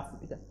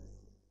প্ৰেসিডেন্ট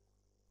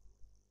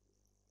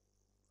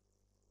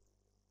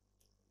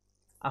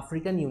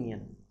African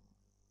Union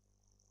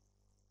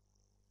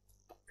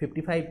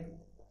 55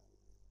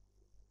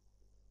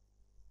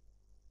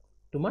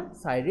 তোমাৰ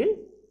সাইৰিল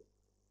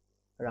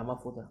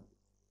ৰামাফোসা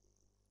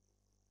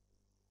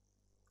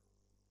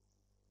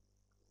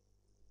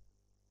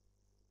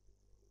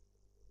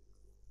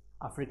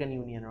আফ্ৰিকান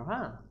ইউনিয়নৰ হা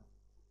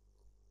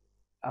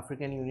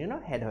আফ্ৰিকান ইউনিয়নৰ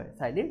হেড হয়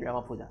সাইৰিল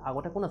ৰামাফোসা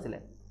আগতে কোন আছিল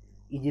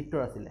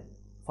ইজিপ্টৰ আছিল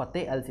ফতে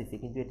এল সিসি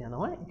কিন্তু এটা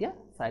নহয় এতিয়া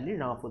সাইৰিল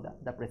ৰামাফোসা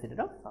দা president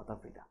of south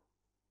Africa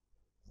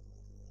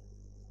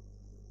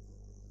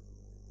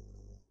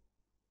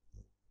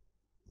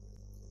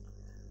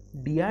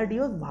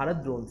DRDO's Bharat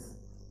drones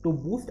to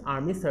boost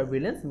army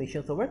surveillance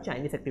missions over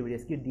Chinese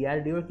activities. Ki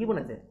DRDO ki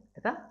bonaise?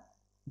 Eta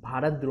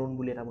Bharat drone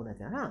boli eta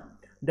bonaise ha.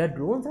 The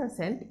drones are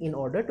sent in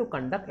order to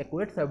conduct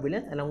accurate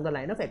surveillance along the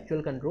line of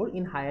actual control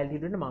in high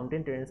altitude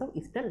mountain terrains of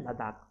eastern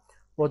Ladakh.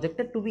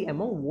 Projected to be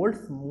among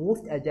world's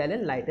most agile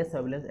and lightest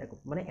surveillance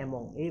aircraft. Mane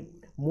among a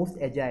most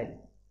agile,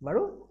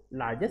 baru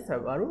largest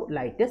baru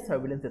lightest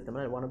surveillance system.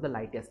 One of the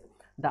lightest.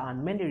 The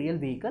unmanned aerial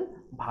vehicle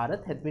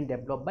Bharat has been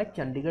developed by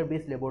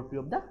Chandigarh-based laboratory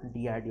of the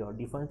DRDO,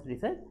 Defense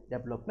Research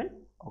Development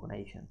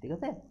Organization. ঠিক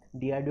আছে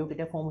DRDO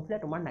কেতিয়া form হৈছিলে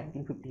তোমাৰ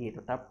 1958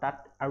 তাত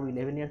আৰু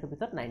 11 years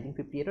পিছত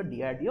 1958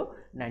 DRDO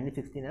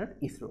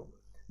 1969 ISRO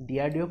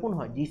DRDO কোন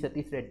হয় G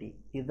Satish Reddy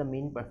is the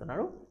main person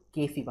আৰু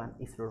কে শিৱান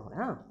ইছৰোৰ হয়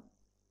হা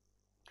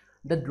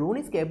The drone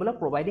is capable of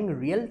providing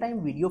real-time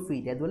video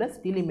feed as well as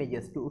still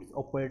images to its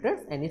operators,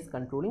 and its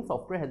controlling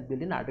software has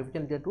built in artificial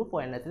intelligence tool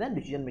for analysis and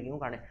decision making.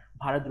 कारण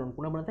Bharat drone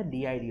पुनः बनाता है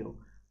DRDO,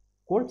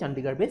 core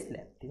Chandigarh based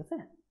lab, ठीक है?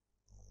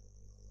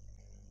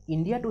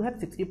 India to have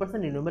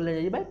 60% renewable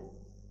energy by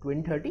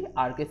 2030.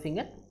 RK Singh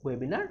at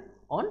webinar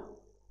on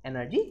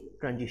energy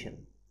transition.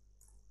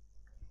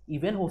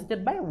 Event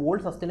hosted by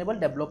World Sustainable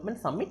Development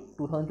Summit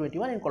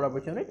 2021 in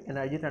collaboration with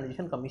Energy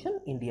Transition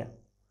Commission India.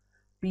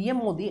 PM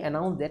Modi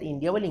announced that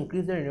India will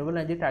increase the renewable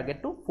energy target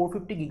to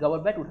 450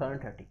 gigawatt by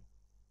 2030.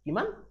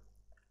 Kiman?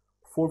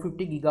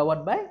 450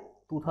 gigawatt by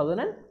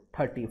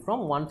 2030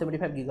 from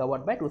 175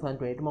 gigawatt by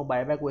 2020. Mo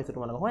bye bye koise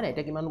tomala hoy na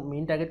eta kiman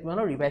main target kiman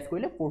revise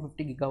korile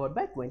 450 gigawatt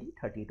by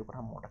 2030 to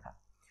kotha mota ka.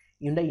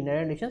 In the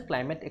United Nations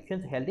Climate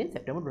Actions held in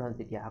September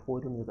 2020 ako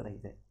etu news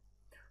ahise.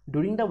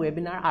 During the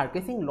webinar, RK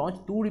Singh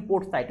launched 2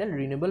 reports titled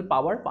Renewable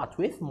Power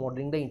Pathways,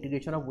 Modeling the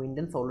Integration of Wind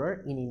and Solar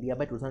in India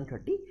by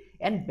 2030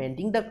 and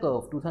Bending the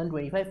Curve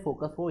 2025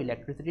 Focus for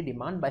Electricity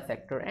Demand by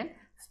Sector and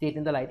State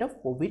in the Light of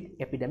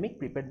COVID Epidemic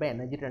prepared by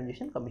Energy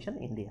Transition Commission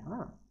India.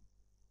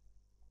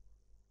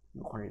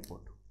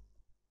 Report.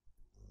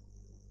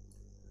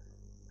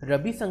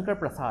 Ravi Shankar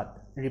Prasad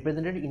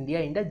represented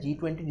India in the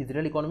G20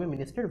 Digital Economy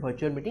Minister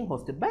virtual meeting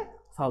hosted by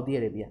Saudi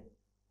Arabia.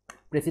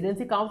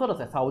 Presidency Council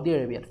of Saudi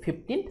Arabia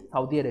 15th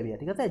Saudi Arabia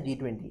ठीक है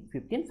G20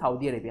 15th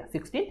Saudi Arabia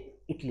 16th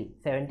Italy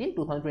 17th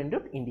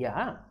 2022 India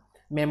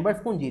members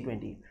कौन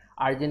G20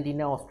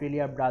 Argentina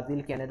Australia Brazil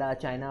Canada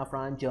China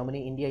France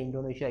Germany India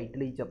Indonesia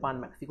Italy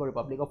Japan Mexico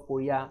Republic of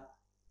Korea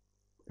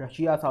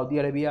Russia Saudi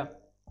Arabia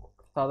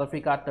South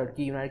Africa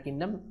Turkey United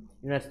Kingdom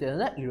United States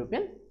and the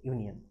European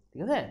Union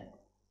ठीक है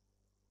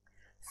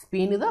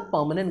Spain is a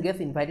permanent guest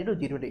invited to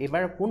G20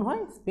 এবাৰ কোন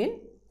হয় Spain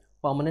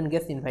permanent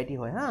guest invited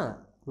হয়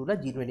দুটা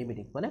G20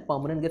 meeting মানে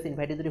permanent guest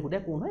invited যদি হুদে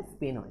কোন হয়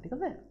স্পেন হয় ঠিক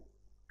আছে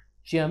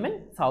chairman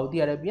Southee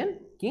Arabian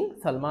king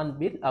Salman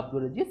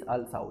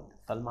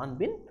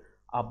bin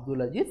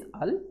Abdul Aziz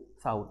আল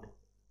সাউদ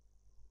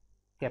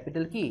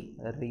ক্যাপিটাল কি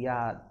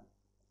রিয়াদ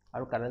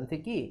আর কারেন্সি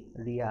কি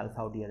রিয়াল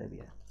সাউদি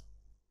আরবিয়া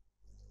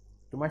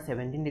তোমার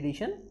 17th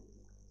এডিশন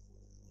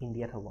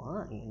ইন্ডিয়া হব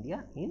ইন্ডিয়া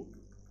ইন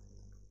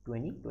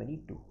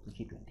 2022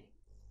 G20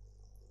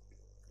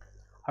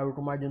 আর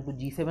তোমার যোনটো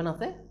G7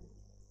 আছে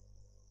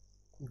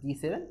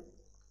G7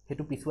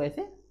 হেতু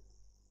পিছুৱাইছে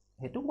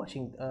হেতু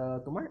ওয়াশিংটন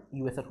তোমাৰ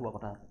ইউএসত হোৱা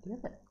কথা আছে ঠিক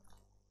আছে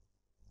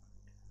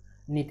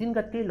Nitin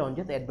Gadkari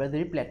লঞ্চেছ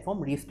advisory platform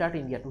restart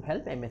India to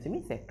help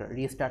MSME sector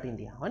restart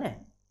India হয় না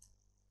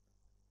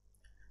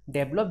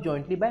developed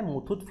jointly by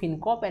Muthoot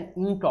FinCorp and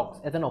Intox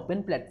as an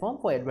open platform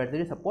for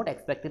advisory support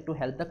expected to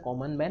help the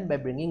common man by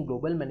bringing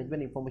global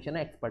management information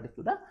and expertise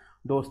to the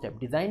doorstep.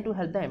 Designed to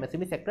help the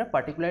MSME sector,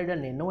 particularly the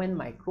nano and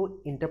micro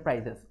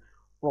enterprises,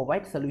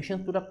 provide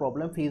solutions to the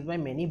problem faced by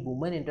many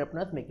women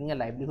entrepreneurs making a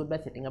livelihood by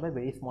setting up a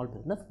very small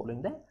business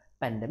following the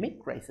pandemic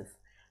crisis.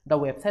 The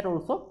website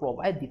also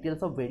provides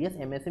details of various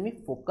MSME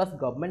focused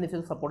government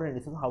initiatives support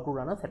and how to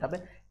run a setup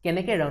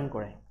keneke run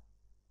kore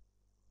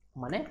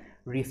মানে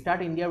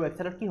restart ইণ্ডিয়াৰ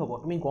ৱেবছাইটত কি হ'ব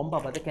তুমি গম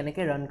পাবা যে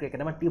কেনেকৈ ৰান কৰে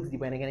কেইটামান টিপছ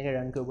দিবা কেনেকৈ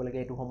ৰান কৰিব লাগে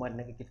এইটো সময়ত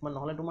এনেকৈ কিছুমান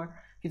নহ'লে তোমাৰ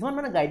কিছুমান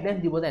মানে গাইডলাইনছ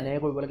দিব যে এনেকৈ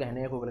কৰিব লাগে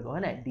সেনেকৈ কৰিব লাগে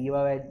হয় নাই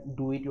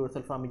ডু ইট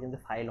ইউৰছেল্ফ আমি যেনেকৈ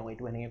চাই লওঁ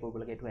এইটো এনেকৈ কৰিব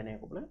লাগে এইটো এনেকৈ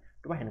কৰিব লাগে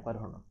তোমাৰ সেনেকুৱা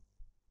ধৰণৰ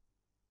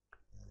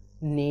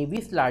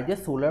Navy's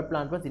largest solar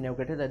plant was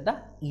inaugurated at the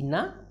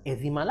Ina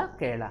Ezimala,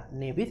 Kerala.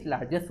 Navy's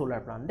largest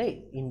solar plant.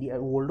 They India,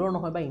 older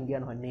no by India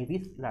no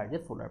Navy's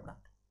largest solar plant.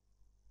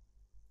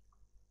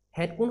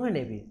 Head kun hoy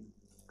Navy?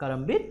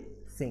 Karambir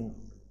Singh.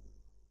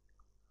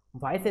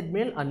 Vice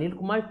Admiral Anil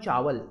Kumar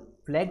Chawal,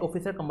 Flag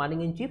Officer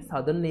Commanding in Chief,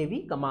 Southern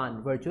Navy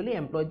Command, virtually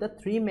employed the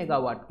 3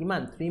 megawatt,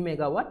 Kiman 3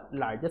 megawatt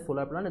largest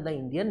solar plant at the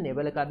Indian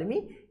Naval Academy,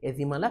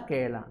 Ezimala,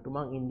 Kerala.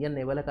 Tumang Indian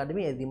Naval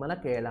Academy,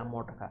 Ezimala, Kerala,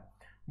 Motaka.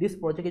 This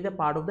project is a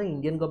part of the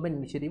Indian government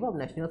initiative of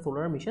National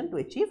Solar Mission to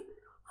achieve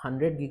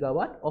 100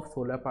 gigawatt of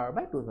solar power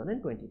by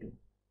 2022.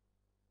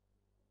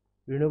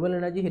 Renewable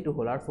energy hetu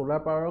hol ar solar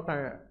power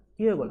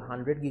ki hoy gol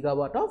 100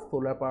 gigawatt of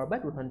solar power by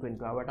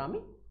 2022 hour ami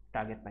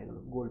target pai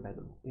golo goal pai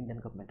golo Indian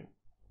government.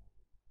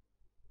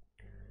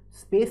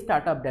 Space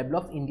startup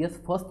develops India's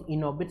first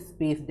in-orbit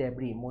space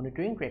debris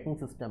monitoring tracking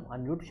system.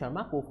 Anirudh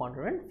Sharma,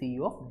 co-founder and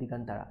CEO of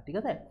Digantara. ঠিক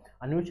আছে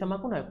Anirudh Sharma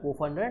কোন হয়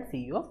co-founder and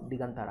CEO of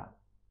Digantara.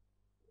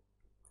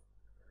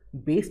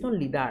 Based on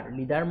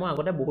leader মই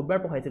আগতে বহুতবাৰ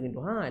পঢ়াইছো কিন্তু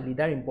হা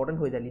leader important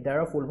হৈ যায় leader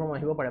full form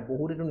আহিব পাৰে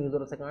বহুত এটো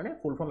নিউজত আছে কাৰণে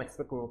full form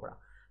expect কৰিব পৰা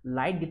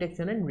light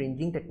detection and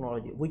ranging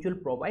technology which will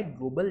provide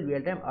global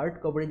real time earth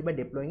coverage by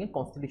deploying a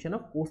constellation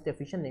of cost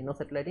efficient nano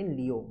satellite in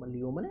LEO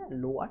মানে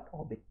low earth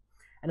orbit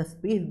and a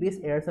space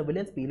based air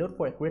surveillance payload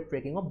for accurate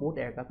tracking of both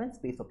aircraft and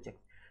space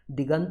objects.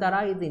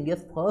 Digantara is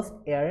India's first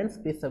air and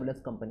space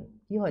surveillance company.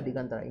 কি হয়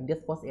Digantara?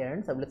 India's first air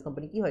and surveillance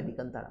company কি হয়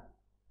Digantara?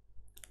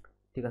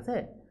 ঠিক আছে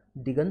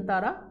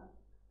Digantara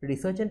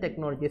Research and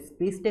Technology, a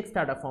space tech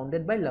startup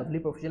founded by lovely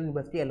professional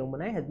university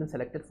alumni, has been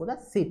selected for the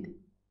SEED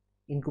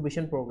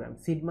incubation program.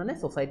 SEED means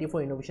Society for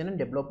Innovation and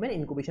Development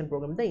incubation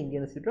program, the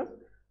Indian Institute of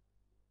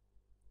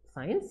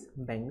Science,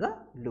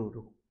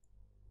 Bengaluru.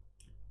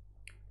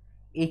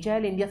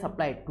 HIL India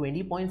supplied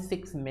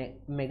 20.6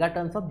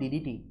 megatons of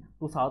DDT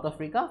to South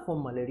Africa for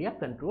malaria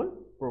control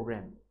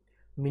program.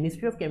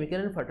 Ministry of Chemical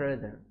and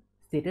Fertilizer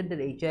stated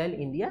that HIL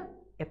India,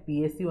 a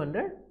PSU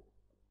under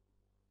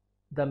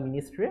the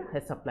ministry,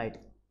 has supplied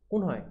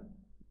কোন হয়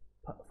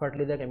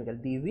fertilizer chemical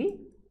DV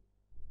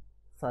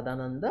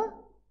Sadananda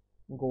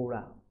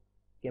Goura,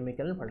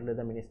 chemical and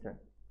fertilizer minister,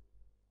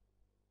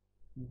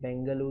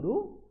 Bengaluru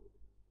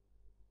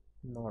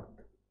North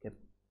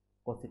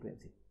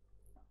constituency.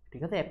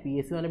 ঠিক আছে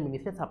PSU and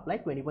minister supply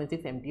 20.6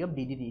 MT of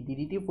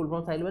DDT full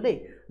form চাই লবা দেই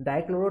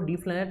dichloro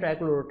difluoride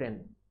trichloroten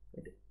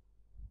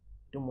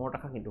এটো মোৰ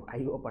টাকা কিন্তু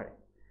আহিব পাৰে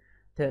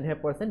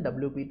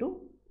 10% WP2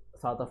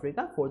 South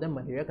Africa for the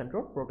malaria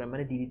control program.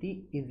 And DDT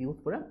is used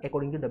for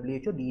according to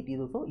WHO DDT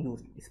is also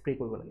used spray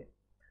koribo lage.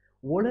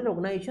 World Health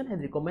Organization has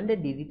recommended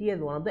DDT as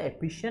one of the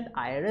efficient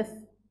IRS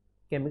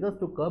chemicals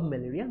to curb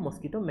malaria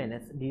mosquito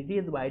menace. DDT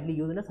is widely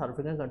used in South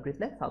African countries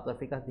like South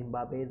Africa,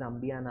 Zimbabwe,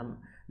 Zambia,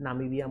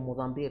 Namibia,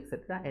 Mozambique, etc.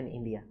 and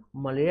India.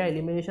 Malaria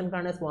elimination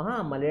karne swaha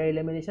malaria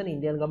elimination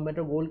Indian government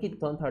goal ki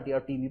 2030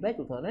 or TB by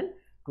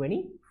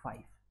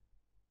 2025.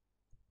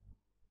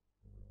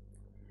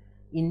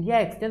 India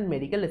extends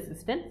medical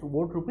assistance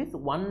worth rupees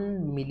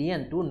 1 million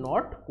to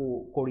North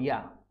Korea.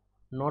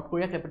 North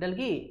Korea capital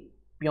ki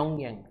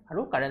Pyongyang.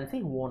 Aru currency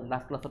won.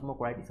 Last class at mo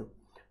korai disu.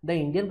 The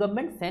Indian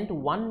government sent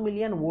 1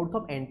 million worth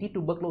of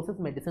anti-tuberculosis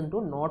medicine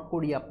to North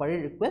Korea per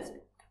request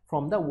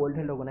from the World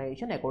Health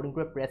Organization, according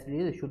to a press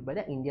release issued by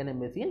the Indian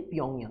Embassy in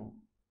Pyongyang.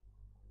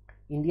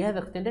 India has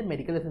extended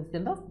medical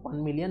assistance of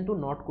 1 million to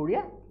North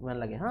Korea. Iman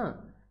lage ha.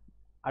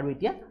 Aru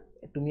etia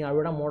তুমি আৰু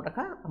এটা মোৰ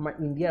টাকা আমাৰ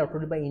India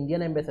authority বা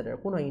Indian এম্বেছাডাৰ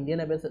কোন হয় Indian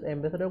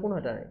এম্বেছাডাৰ কোন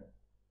হয় তাৰে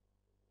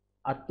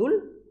আতুল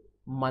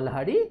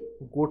মালহাৰি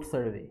গোট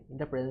survey in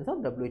the presence of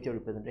WHO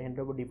representative hand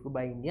of Diplu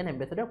by Indian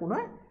এম্বেছাডাৰ কোন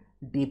হয়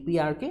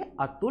DPRK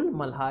আতুল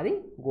মালহাৰি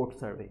গোট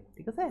সাৰ্ভে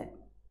ঠিক আছে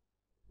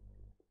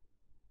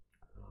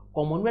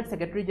Commonwealth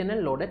secretary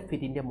general লৰ্ডেড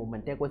fit India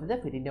movement তে কৈছে যে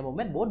ফিট ইণ্ডিয়া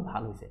মুভমেণ্ট বহুত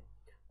ভাল হৈছে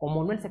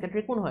কমনৱেলথ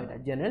সেক্ৰেটাৰী কোন হয় এটা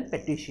general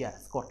Patricia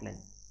Scotland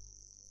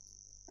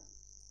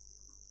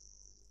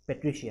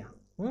Patricia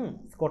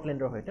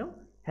Scotland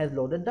has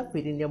lauded the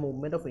Fit India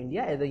movement of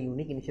India as a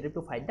unique initiative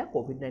to fight the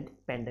COVID-19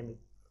 pandemic.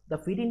 The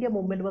Fit India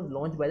movement was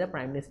launched by the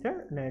Prime Minister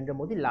Narendra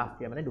Modi last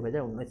year,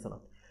 2019.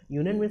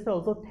 Union Minister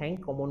also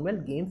thanked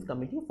Commonwealth Games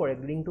Committee for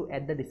agreeing to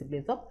add the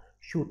disciplines of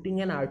shooting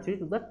and archery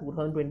to the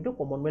 2022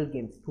 Commonwealth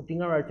Games. Shooting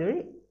and archery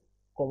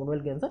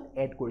Commonwealth Games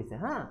add korise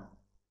ha.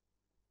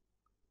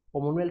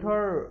 Commonwealth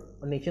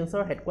nations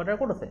headquarter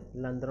ক'ত আছে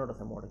লণ্ডনত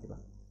আছে মোৰ কিবা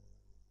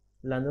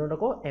লণ্ডনত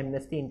আকৌ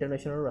Amnesty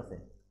International আছে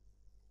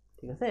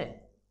ঠিক আছে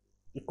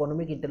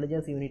ইকোনমিক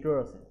ইন্টেলিজেন্স ইউনিটৰ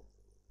আছে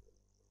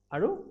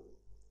আৰু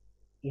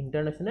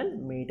ইন্টাৰনেশ্যনেল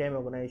মেৰিটাইম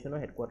অৰ্গানাইজেশ্যনৰ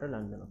হেডকোৱাৰ্টাৰ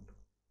লণ্ডনত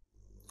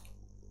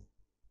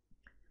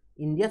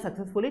India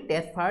successfully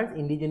test fires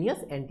indigenous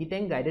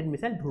anti-tank guided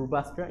missile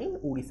Dhurvastra in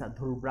Odisha.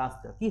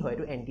 Dhurvastra ki hoy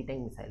to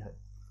anti-tank missile hoy.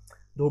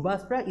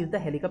 Dhurvastra is the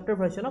helicopter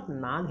version of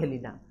Nag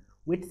Helina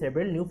with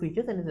several new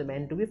features and is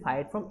meant to be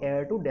fired from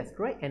air to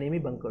destroy enemy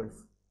bunkers.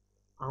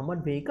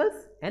 armored vehicles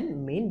and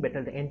main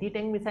battle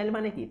anti-tank missile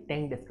মানে কি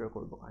tank destroy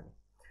কৰিব কাৰণে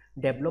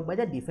developed by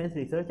the Defense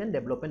Research and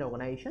Development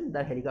Organization.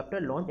 The helicopter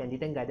launched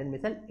anti-tank guided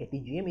missile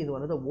ATGM is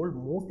one of the world's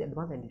most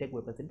advanced anti-tank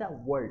weapons in the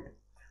world.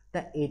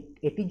 The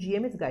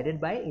ATGM is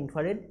guided by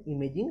infrared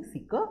imaging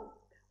seeker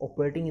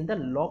operating in the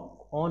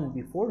lock-on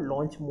before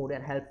launch mode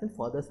and helps in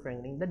further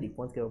strengthening the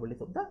defense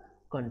capabilities of the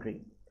country.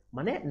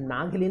 মানে না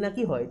ঘিলিনা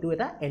কি হয় এটো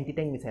এটা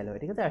anti-tank missile হয়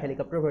ঠিক আছে আর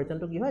helicopter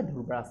ভাৰ্জনটো কি হয়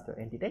ধ্ৰুৱাস্ত্ৰ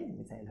anti-tank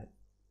missile হয়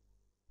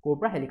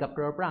কোৰপৰা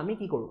হেলিকপ্টাৰৰ পৰা আমি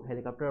কি কৰো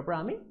হেলিকপ্টাৰৰ পৰা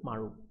আমি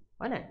মাৰো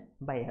হয় না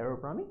বা এয়াৰৰ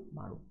পৰা আমি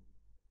মাৰো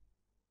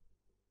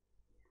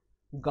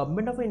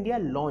Government of India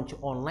launched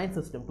online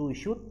system to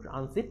issue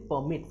transit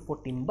permit for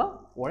timber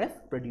forest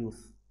produce.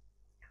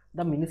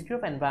 The Ministry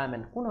of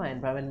Environment, who know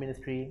Environment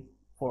Ministry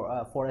for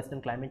Forest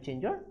and Climate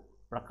Change,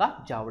 Prakash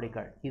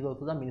Javadekar. He is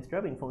also the Minister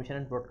of Information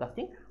and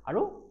Broadcasting,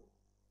 Aru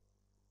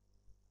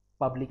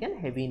Public and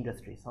Heavy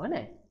Industries.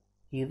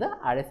 He is the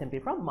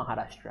RSMP from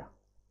Maharashtra,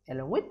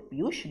 along with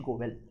Piyush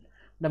Goyal.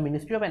 The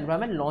Ministry of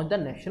Environment launched the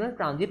National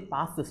Transit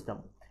Pass System,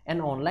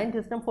 an online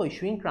system for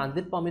issuing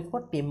transit permits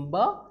for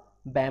timber,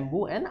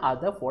 bamboo and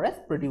other forest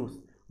produce.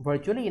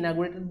 Virtually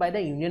inaugurated by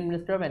the Union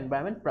Minister of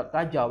Environment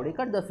Prakash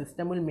Javadekar, the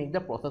system will make the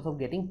process of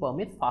getting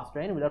permits faster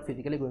and without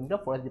physically going to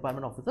forest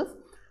department offices.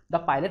 The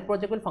pilot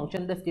project will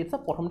function in the states of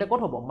Prathomte kot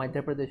hobo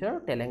Madhya Pradesh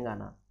and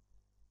Telangana.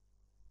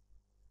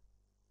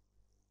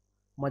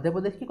 Madhya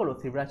Pradesh ki kolo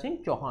Shivraj Singh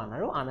Chauhan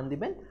aru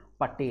Anandiben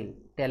Patel.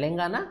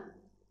 Telangana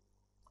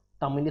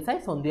Tamilisai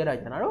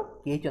Soundararajan aru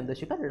K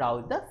Chandrasekhar Rao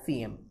is the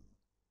CM.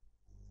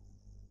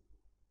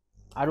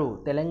 আৰু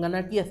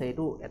তেলেঙ্গানাৰ কি আছে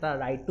এটো এটা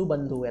right to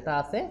বন্ধু এটা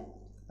আছে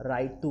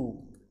right to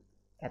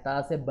এটা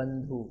আছে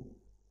বন্ধু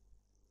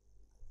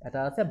এটা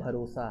আছে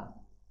ভৰসা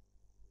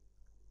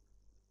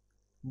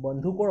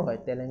বন্ধু কোৰ হয়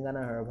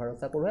তেলেঙ্গানাৰ হয়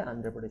ভৰসা কোৰ হয়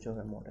আন্ধ্ৰ প্ৰদেশৰ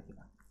হয় মোটা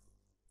কিবা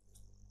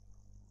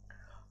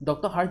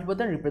ডক্টৰ হৰ্ষ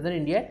বৰ্ধন ৰিপ্ৰেজেন্ট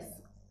ইণ্ডিয়াৰ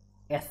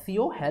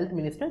SCO health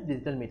minister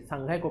digital meat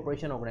Shanghai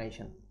কোঅপাৰেচন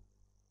organisation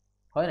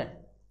হয় না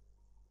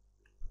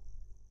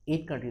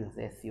 8 কান্ট্ৰিজ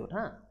আছে SCO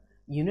হা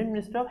union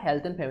minister of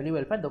health and family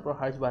welfare doctor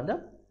Harsh Vardhan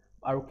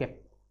আৰু কেপ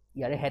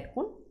ইয়াৰে হেড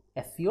কোন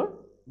SCO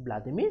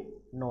ভ্লাদিমিৰ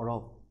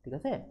নৰভ ঠিক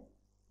আছে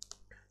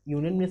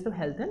Union Minister of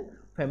Health and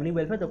Family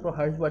Welfare Dr.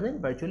 Harsh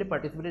Vardhan virtually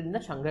participated in the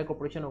Shanghai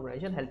Cooperation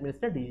Organization Health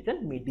Minister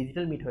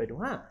digital meet hoy to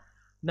ha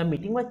the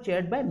meeting was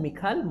chaired by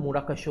Mikhail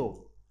Murakashev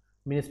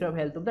Minister of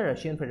Health of the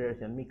Russian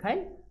Federation Mikhail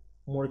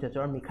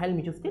Murakashev Mikhail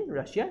Mishustin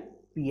Russia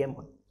PM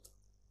hoy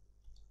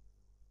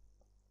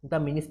the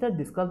minister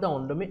discussed the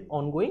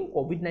ongoing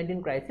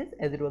COVID-19 crisis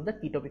as it was the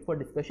key topic for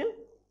discussion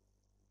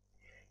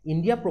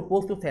India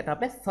proposed to set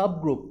up a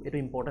subgroup it is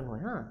important hoy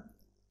ha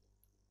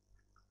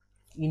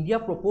India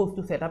proposed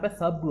to set up a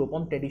subgroup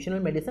on traditional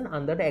medicine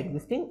under the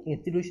existing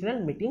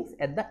institutional meetings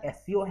at the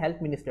SCO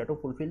Health Minister to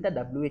fulfill the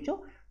WHO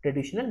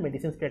Traditional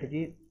Medicine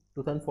Strategy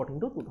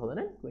 2014 to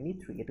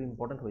 2023. It is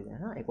important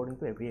according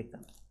to every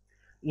exam.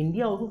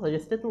 India also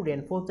suggested to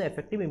reinforce the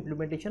effective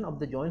implementation of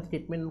the joint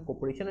statement on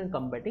cooperation and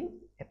combating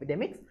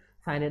epidemics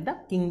signed at the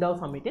Qingdao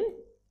Summit in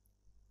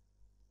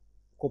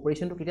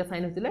cooperation to ketia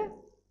sign hoisile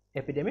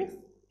epidemics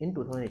in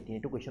 2018.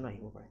 It question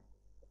ahibo pare.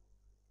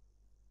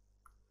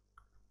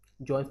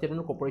 Joint Statement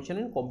of Cooperation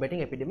in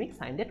Combating Epidemics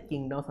signed at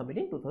Qingdao Summit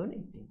in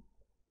 2018.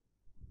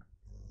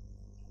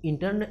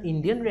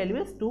 Indian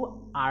Railways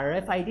to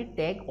RFID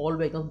tag all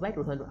vehicles by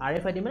 2020.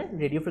 RFID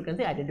means Radio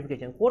Frequency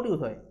Identification. Code use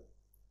hoy.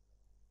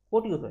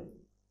 Code use hoy.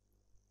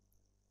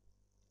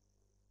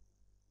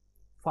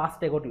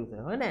 Fast tag use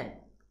hoy na.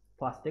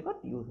 Fast tag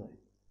use hoy.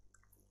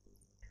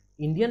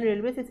 Indian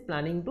Railways is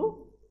planning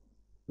to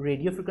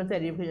Radio Frequency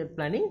Identification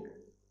planning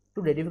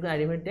to Radio Frequency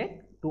Identification tag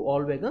to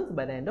all vehicles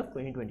by the end of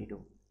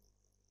 2022.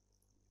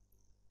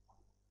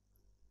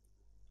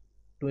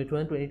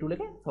 2022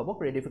 leke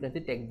sabok radio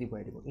frequency tag di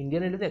boy dibo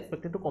Indian Railways is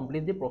expected to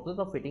complete the process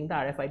of fitting the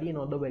RFID in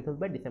all the vehicles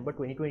by December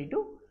 2022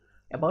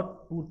 about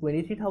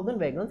 23,000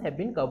 wagons have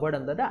been covered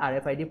under the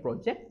RFID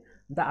project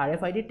the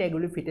RFID tag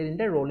will be fitted in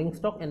the rolling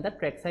stock and the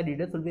trackside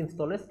readers will be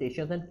installed at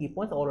stations and key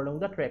points all along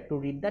the track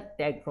to read the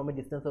tag from a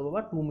distance of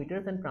about 2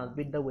 meters and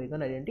transmit the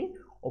wagon identity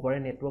over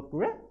a network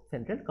to a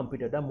central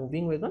computer the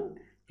moving wagon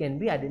can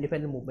be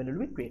identified and movement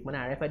will be tracked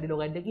mane RFID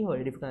logai de ki hoy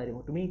identify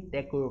karibo tumi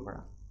tag koribo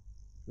para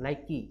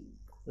like ki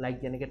like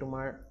jeneke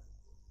tomar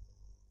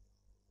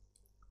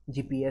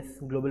GPS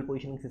global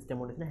positioning system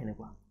odisna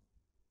henekwa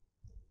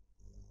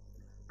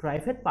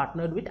TriFed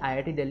partnered with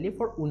IIT Delhi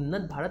for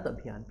Unnat Bharat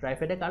Abhiyan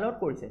TriFed kalot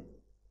korise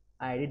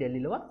IIT Delhi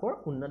logot for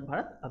Unnat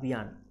Bharat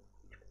Abhiyan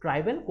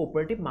Tribal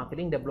Cooperative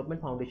Marketing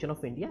Development Foundation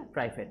of India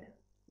TriFed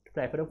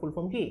full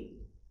form ki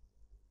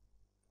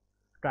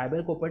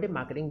Tribal Cooperative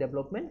Marketing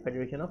Development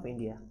Federation of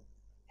India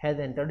has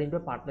entered into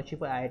a partnership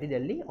with IIT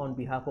Delhi on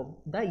behalf of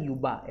the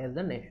UBA as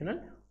the National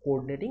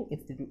Coordinating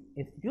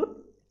Institute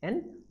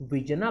and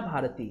Vijana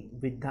Bharati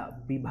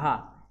Vibha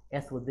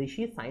as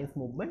Swadeshi Science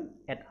Movement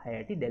at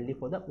IIT Delhi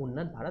for the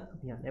Unnat Bharat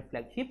Abhiyan, a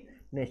flagship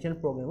national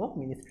program of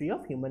Ministry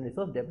of Human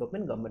Resource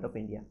Development Government of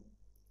India.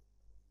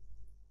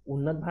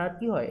 Unnat Bharat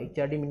ki hoy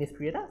HRD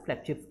Ministry eta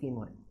flagship scheme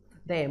hoy.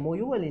 The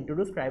MOU will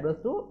introduce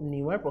tribals to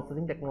newer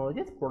processing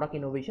technologies, product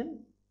innovation,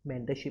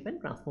 mentorship and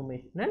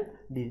transformational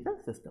digital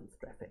systems.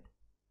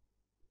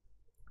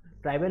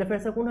 Tribal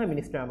Affairs কোন হয়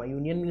minister আমাৰ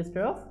union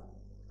minister of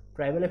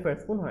tribal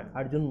affairs কোন হয়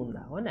अर्जुन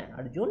मुंडा হয় না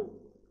Arjun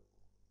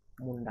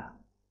Munda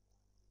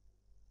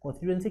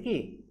constituency কি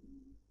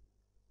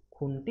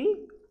খুন্তি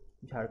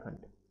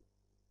Jharkhand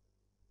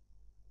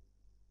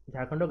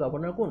झारखंडৰ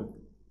governor কোন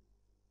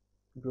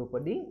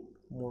দ্ৰৌপদী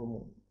মুৰ্মু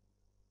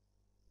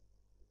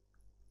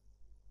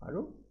আৰু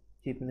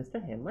চিফ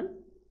মিনিস্টাৰ হেমন্ত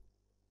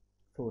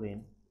সোৰেন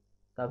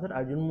তাৰপিছত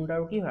अर्जुन मुंडा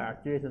কি হয়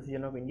আৰ্চাৰী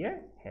এছ'চিয়েশ্যন অফ ইণ্ডিয়াৰ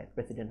হেড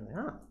প্ৰেসিডেন্ট হয়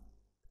হা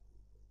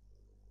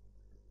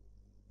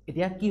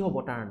এতিয়া কি হ'ব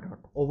তাৰ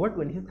আন্ডাৰত over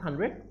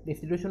 2600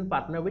 institution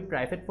partner with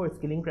private for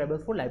skilling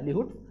tribals for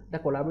livelihoods. The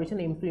collaboration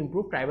aims to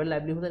improve tribal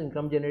livelihoods and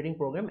income generating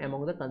program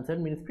among the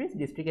concerned ministries,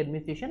 district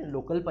administration,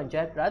 local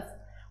panchayat raj,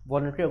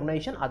 voluntary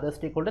organization, other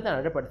stakeholders and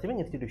other participating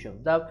institutions.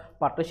 The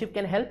partnership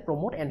can help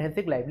promote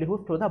enhancing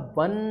livelihoods through the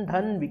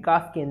Bandhan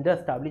Vikas Kendra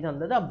established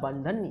under the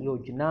Bandhan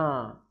Yojana.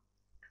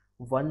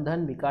 Bandhan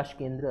Vikas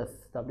Kendra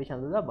established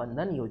under the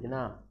Bandhan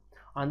Yojana.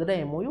 Under the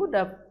MOU,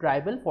 the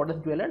tribal forest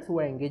dwellers who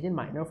are engaged in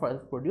minor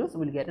forest produce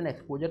will get an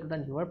exposure to the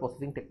newer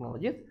processing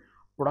technologies,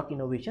 product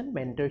innovation,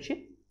 mentorship,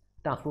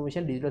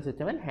 transformation, digital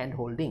system, and hand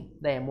holding.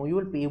 The MOU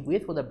will pave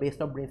ways for the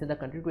best of brains in the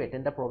country to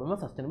attend the problem of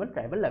sustainable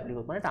tribal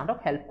livelihoods. মানে তাহাঁতক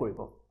help কৰিব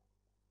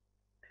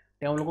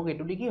তেওঁলোকক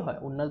এইটো দি কি হয়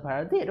উন্নত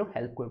ভাৰত দি এইটো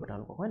help কৰিব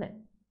তেওঁলোকক হয় নাই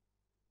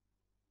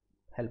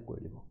হেল্প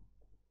কৰি দিব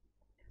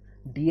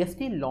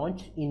DST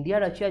launched India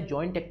Russia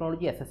Joint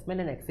Technology Assessment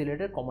and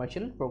Accelerated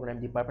Commercial Program,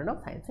 Department of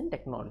Science and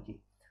Technology.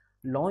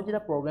 Launched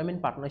the program in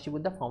partnership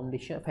with the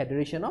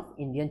Federation of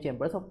Indian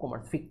Chambers of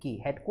Commerce (FICCI),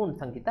 head Kun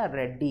Sankita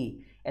Reddy,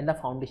 and the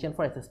Foundation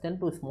for Assistance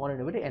to Small and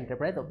Innovative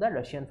Enterprise of the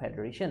Russian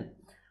Federation.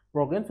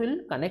 Programs will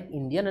connect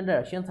Indian and the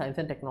Russian science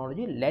and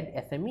technology led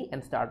SME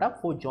and startup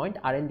for joint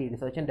R&D,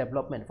 research and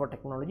development, for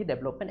technology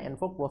development and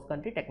for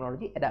cross-country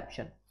technology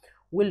adoption.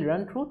 Will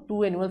run through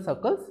 2 annual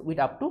cycles with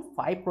up to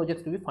 5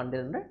 projects to be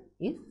funded under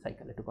each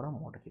cycle.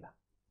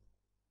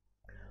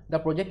 The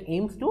project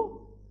aims to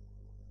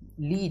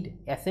lead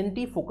S&T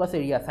focus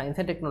area science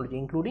and technology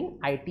including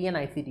IT and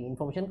ICT,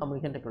 information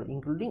communication technology,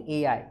 including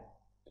AI,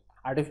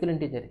 artificial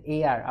intelligence,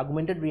 AR,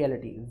 augmented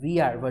reality,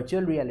 VR,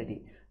 virtual reality,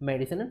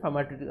 medicine and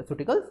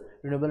pharmaceuticals,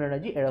 renewable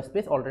energy,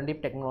 aerospace, alternative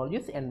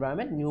technologies,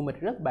 environment, new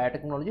materials,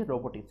 biotechnology,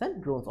 robotics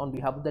and drones. On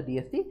behalf of the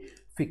DST,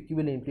 FICCI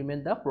will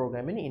implement the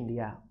program in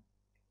India.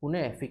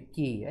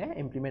 FICCI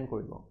implement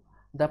koribo.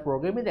 The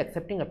program is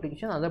accepting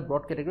application under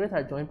broad categories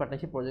are joint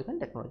partnership projects and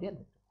technology.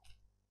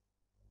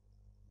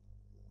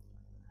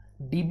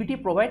 DBT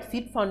provides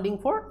seed funding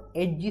for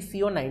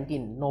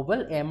HGCO19 novel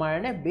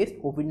mRNA based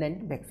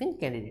COVID-19 vaccine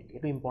candidate.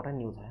 It is important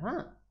news hai ha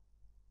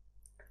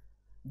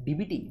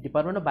DBT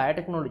Department of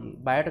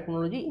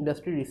Biotechnology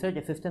Industry Research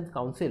Assistance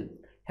Council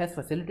has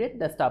facilitated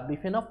the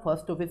establishment of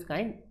first of its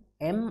kind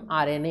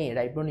mRNA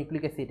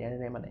ribonucleic acid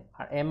RNA mane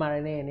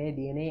mRNA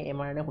DNA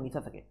mRNA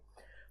hunisa sake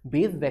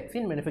based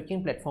vaccine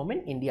manufacturing platform in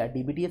India.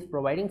 DBT is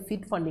providing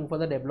seed funding for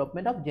the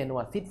development of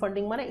Genoa. Seed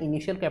funding mane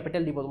initial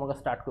capital dibo tomoka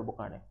start koribo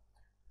karone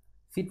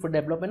seed for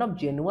development of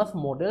Genoa's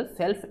model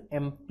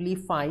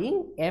self-amplifying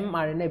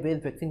mRNA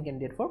based vaccine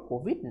candidate for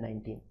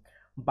COVID-19.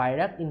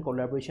 BIRAC in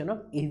collaboration of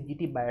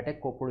HGT Biotech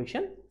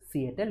Corporation,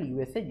 Seattle,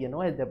 USA,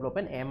 Genoa has developed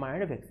an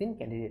mRNA vaccine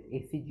candidate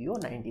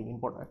HCGO19.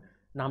 Important.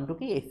 Naam to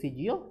ki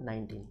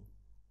HCGO19.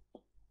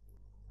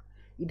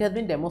 It has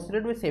been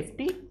demonstrated with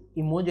safety,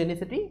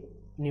 immunogenicity,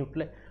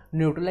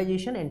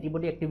 neutralization,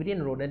 antibody activity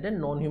in rodent and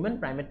non-human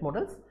primate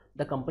models.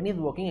 The company is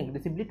working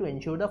aggressively to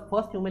ensure the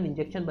first human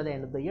injection by the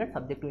end of the year,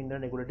 subject to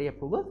Indian regulatory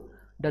approvals.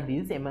 The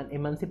disease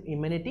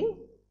emanating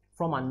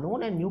from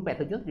unknown and new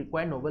pathogens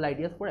require novel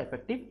ideas for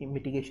effective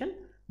mitigation.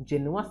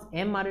 Genoa's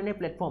mRNA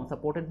platform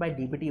supported by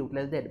DBT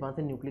utilizes the advanced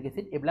in nucleic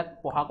acid.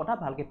 Eblak poha kotha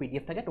bhalke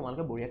PDF thake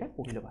tomalke boriake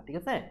pohi loba thik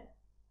ase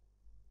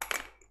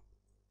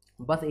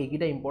बस एक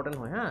इटा important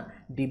হয় হা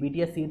DBT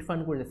seed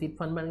fund কৰিলে seed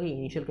fund মানে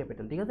initial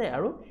capital ঠিক আছে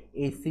আৰু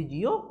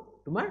HCGO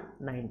তোমাৰ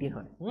 19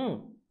 হয়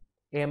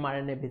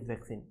mRNA based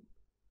vaccine.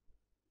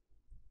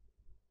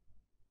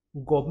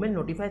 Government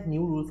notifies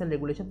new rules and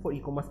regulations for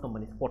e-commerce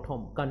companies. প্ৰথম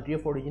country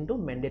of origin to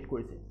mandate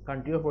কৰিছে.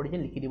 country of origin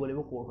লিখি দিব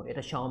লাগিব কৰ হয়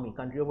এটা Xiaomi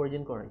country of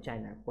origin কৰ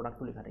চাইনা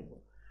প্ৰডাক্টটো লিখা থাকিব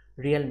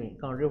Realme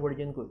country of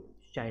origin কৈ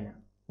চাইনা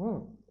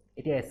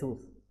এটা Asus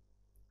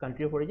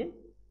country of origin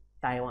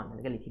Taiwan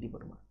এনেকৈ লিখি দিব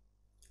তোমাৰ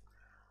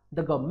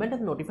The government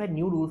has notified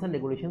new rules and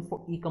regulations for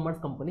e-commerce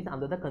companies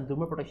under the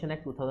Consumer Protection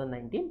Act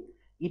 2019.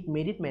 It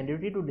made it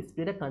mandatory to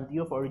display the country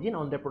of origin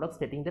on their products,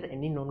 stating that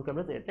any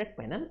non-compliance will attract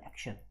penal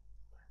action.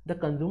 The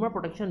Consumer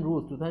Protection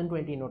Rules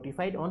 2020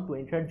 notified on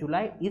 23rd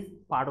July is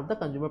part of the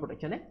Consumer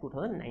Protection Act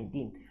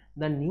 2019.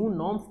 The new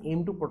norms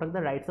aim to protect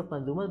the rights of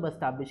consumers by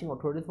establishing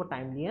authorities for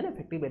timely and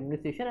effective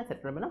administration and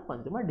settlement of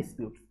consumer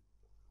disputes.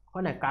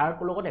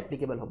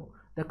 Applicable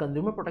the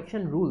Consumer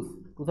Protection Rules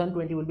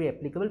 2020 will be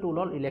applicable to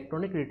all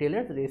electronic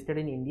retailers registered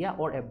in India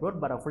or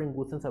abroad but offering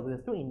goods and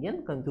services to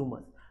Indian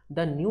consumers.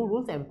 The new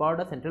rules empower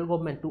the central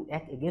government to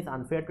act against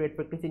unfair trade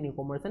practice in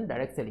e-commerce and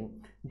direct selling.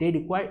 They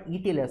require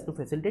e-tailers to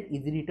facilitate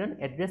easy return,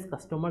 address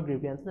customer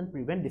grievances, and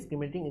prevent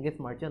discriminating against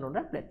merchants on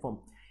their platform.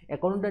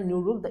 According to the new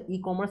rules, the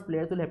e-commerce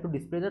players will have to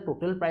display the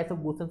total price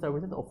of goods and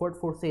services offered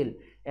for sale,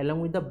 along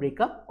with the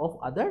breakup of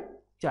other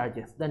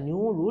charges. The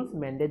new rules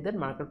mandate that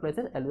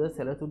marketplaces as well as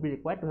sellers will be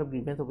required to have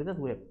grievance officers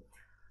who have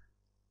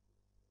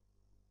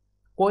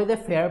কয় যে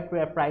fair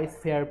price,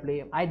 fair play.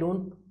 I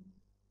don't.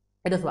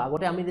 এটা চোৱা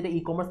আগতে আমি যেতিয়া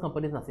e-commerce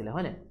companies নাছিলে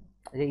হয় নাই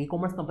যে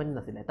ই-কমাৰ্চ কোম্পানী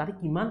নাছিলে তাতে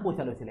কিমান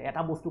পইচা লৈছিলে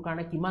এটা বস্তুৰ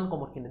কাৰণে কিমান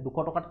কমত কিনে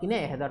 200 টকাত কিনে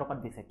 1000 টকাত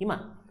দিছে কিমান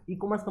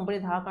ই-কমাৰ্চ কোম্পানী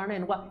থকাৰ কাৰণে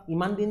এনেকুৱা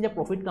ইমান দিন যে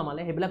প্ৰফিট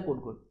কামালে হেবিলাক ক'ত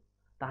গ'ল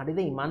তাহাঁতি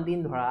যে ইমান দিন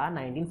ধৰা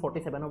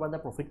 1947 পৰা যে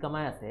প্ৰফিট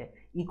কামাই আছে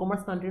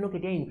ই-কমাৰ্চ কাণ্ট্ৰিনো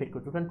কেতিয়া ইনভেষ্ট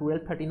কৰিছে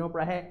 2012-13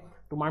 পৰাহে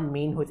তোমাৰ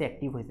মেইন হৈছে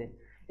এক্টিভ হৈছে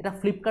এটা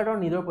ফ্লিপকাৰ্টৰ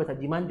নিজৰ পইচা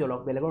যিমান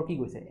জলক বেলেগৰ কি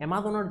গৈছে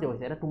এমাজনৰ যে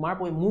হৈছে এটা তোমাৰ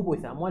মোৰ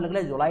পইচা মই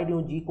লাগিলে জ্বলাই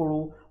দিওঁ যি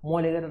কৰোঁ মই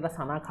লাগিলে এটা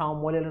চানা খাওঁ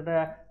মই লাগিলে এটা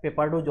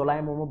পেপাৰটো জ্বলাই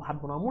মই ভাত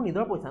বনাওঁ মোৰ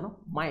নিজৰ পইচা ন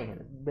মাই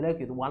বেলেগ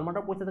কি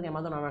ৱালমাৰ্টৰ পইচা থাকে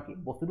এমাজন আনাৰ কি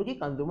বস্তুটো কি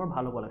কনজিউমাৰ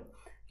ভাল হ'ব লাগে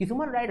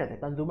কিছুমান ৰাইট আছে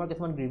কনজিউমাৰ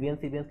কিছুমান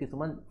গ্ৰিভিয়েন্স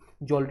কিছুমান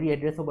জলদি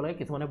এড্ৰেছ হ'ব লাগে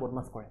কিছুমানে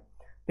বদমাছ কৰে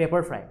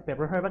পেপাৰ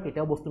ফ্ৰাই বা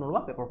কেতিয়াও বস্তু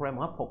নলোৱা পেপাৰ ফ্ৰাই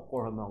মই ফক্কৰ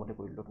হয় মই আগতে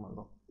কৰিলোঁ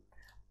তোমালোকক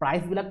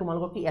প্ৰাইচবিলাক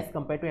তোমালোকক কি as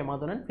compare to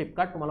Amazon and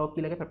Flipkart তোমালোকক কি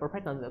লাগে পেপাৰ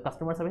ফ্ৰাই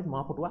কাষ্টমাৰ চাৰ্ভিচ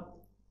মহা ফটোৱা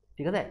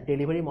ঠিক আছে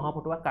ডেলিভাৰী মহা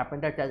ফটোৱা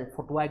কাৰ্পেণ্টাৰ চাৰ্জ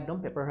ফটোৱা একদম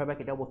পেপাৰ ফ্ৰাই বা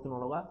কেতিয়াও বস্তু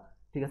নলগা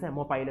ঠিক আছে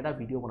মই পাৰিলে এটা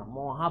ভিডিঅ' বনাম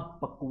মহা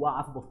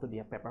বকৱাছ বস্তু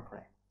দিয়া পেপাৰ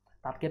ফ্ৰাই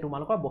তাতকৈ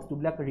তোমালোকৰ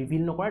বস্তুবিলাক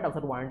ৰিভিল নকৰে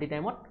তাৰপিছত ৱাৰেণ্টি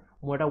টাইমত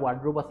মোৰ এটা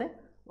ৱাৰ্ড্ৰ'ব আছে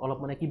অলপ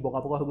মানে কি বগা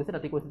হৈ গৈছে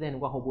তাতে কৈছে যে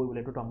এনেকুৱা হ'বই বোলে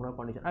এইটো টাৰ্মৰ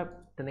কণ্ডিশ্যন আৰু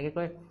তেনেকৈ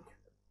কয়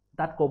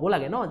তাত ক'ব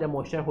লাগে ন যে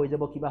মইশ্চাৰ হৈ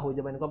যাব কিবা হৈ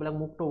যাব এনেকুৱাবিলাক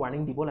মোকতো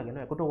ৱাৰ্ণিং দিব লাগে ন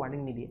একোতো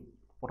ৱাৰ্ণিং নিদিয়ে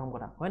প্ৰথম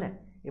কথা হয় নাই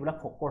এইবিলাক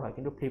ফক্কৰ হয়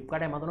কিন্তু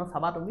ফ্লিপকাৰ্ট এমাজনত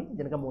চাবা তুমি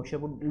যেনেকৈ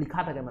মইশ্চাৰবোৰ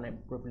লিখা থাকে মানে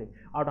প্ৰপাৰলি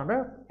আৰু তাহাঁতৰ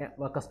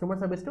কাষ্টমাৰ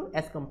ছাৰ্ভিচটো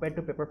as compare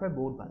to paper fry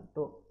বহুত ভাল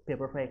তো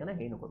পেপাৰ ফ্ৰাই সেইকাৰণে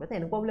হেৰি নকৰিবা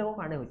এনেকুৱাবিলাকৰ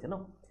কাৰণে হৈছে ন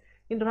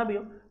কিন্তু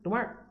তথাপিও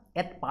তোমাৰ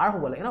পাৰ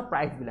হ'ব লাগে ন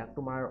প্ৰাইচবিলাক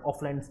তোমাৰ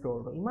অফলাইন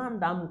ষ্ট'ৰটো ইমান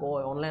দাম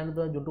কয় অনলাইনত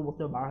যোনটো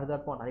বস্তু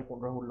 12,000 পোৱা তাৰি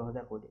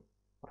 15-16,000 কৰি দিয়ে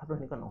কথাটো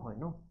সেনেকুৱা নহয়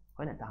ন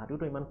হয় নাই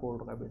তাহাঁতিওতো ইমান কৰোৰ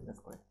টকাৰ বিজনেছ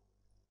কৰে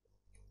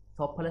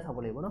চবফালে চাব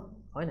লাগিব ন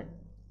হয় নাই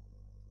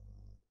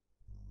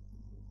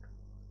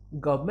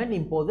Government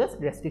imposes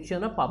restriction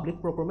of public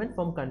procurement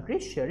from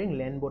countries sharing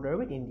land border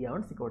with India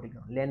on security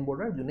ground. Land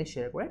border june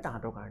share kore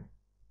tahator karone.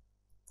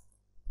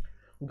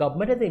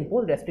 Government has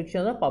imposed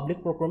restrictions of public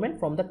procurement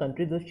from the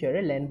countries who share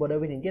a land border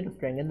with India to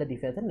strengthen the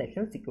defense and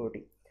national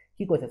security.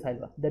 Ki koise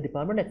sailwa. The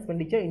Department of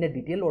Expenditure in a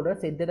detailed order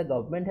said that the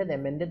government has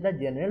amended the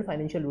General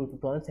Financial Rules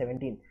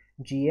 2017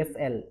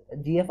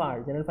 GFR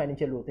General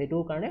Financial Rules. Etu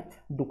karone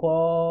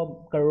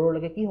 200 crore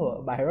lage ki ho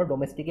bahiror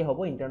domestic e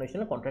hobo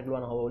international contract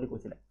loan hobo boli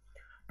koisile.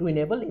 To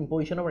enable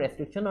imposition of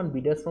restriction on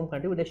bidders from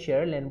country with a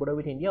shared land border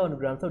with India on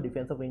grounds of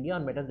defense of India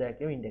on matters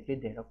directly or indirectly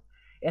thereof.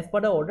 As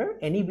per the order,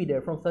 any bidder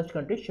from such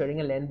countries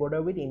sharing a land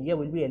border with India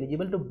will be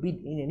eligible to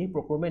bid in any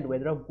procurement,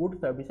 whether of goods,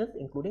 services,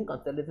 including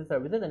consultancy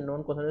services and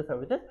non-consultancy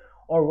services,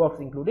 or works,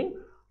 including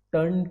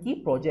turnkey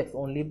projects,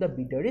 only if the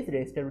bidder is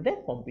registered with a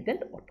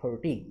competent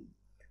authority.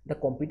 The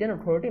competent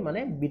authority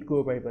mane bid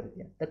koribo pariba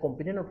etia. The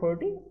competent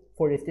authority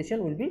for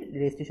registration will be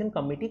registration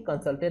committee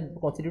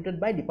constituted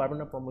by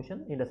Department of Promotion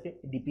Industry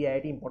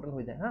DPIIT important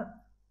hoy jay ha.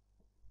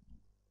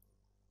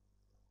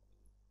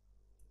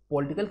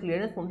 Political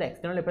clearance from the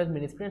External Affairs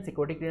Ministry and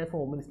security clearance from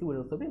Home Ministry will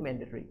also be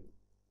mandatory.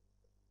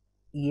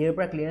 EA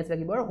pra clearance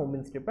lagibo aru Home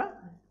Ministry pra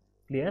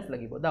clearance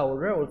lagibo. The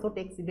order also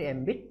takes into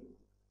ambit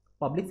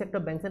public sector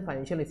banks and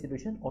financial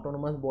institutions,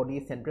 autonomous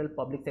bodies, central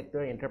public sector,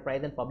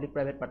 enterprise and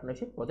public-private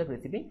partnership project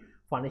receiving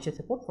financial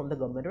support from the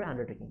government or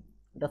undertaking.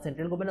 The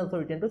central government also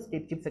returned to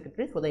state chief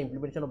secretaries for the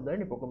implementation of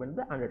the procurement of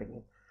the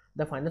undertaking.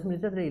 The finance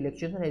minister's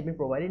relaxation has been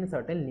provided in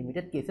certain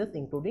limited cases,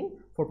 including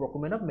for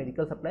procurement of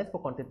medical supplies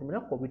for containment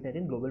of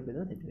COVID-19 global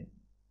business situation.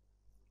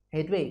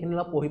 Heitwe ekhine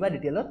la pohiba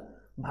detail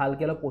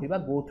bhalke la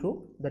pohiba go through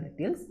the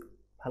details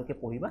bhalke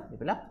pohiba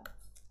ebela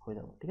hoy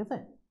jabo thik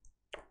ase.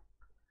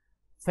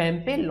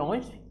 FAMPay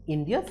launched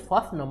India's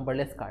first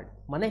numberless card.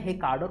 Mane he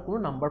cardot kono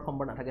number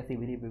number na thake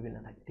CVV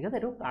na thake thik ase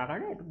etu kar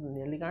karone etu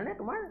nearly karone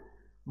tomar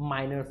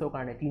minors or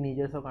karone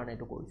teenagers or karone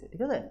etu korise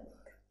thik ase.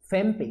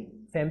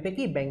 FAMPay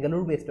ki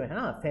Bangalore based hoy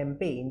ha.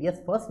 FAMPay India's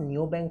first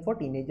neo bank for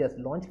teenagers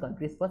launched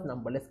country's first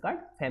numberless card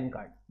FAM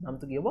card. Naam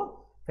to ki hobo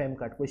FAM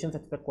card. Questions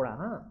expect kora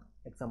ha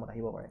exam ot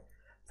ahibo pare.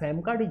 FAM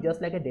card is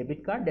just like a debit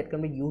card that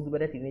can be used by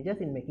the teenagers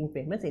in making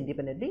payments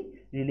independently,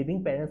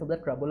 relieving parents of the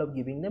trouble of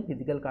giving them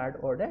physical card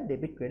or the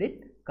debit credit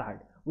card.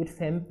 With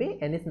FAMPay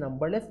and its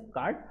numberless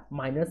card,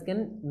 minors can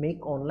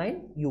make online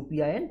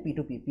UPI and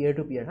P2P,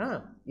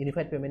 peer-to-peer,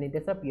 unified payment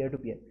interface or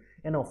peer-to-peer,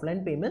 and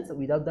offline payments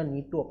without the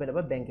need to open up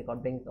a bank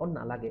account. Bank account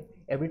nalage.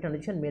 Every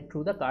transaction made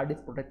through the card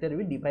is protected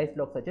with device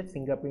lock such as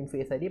fingerprint,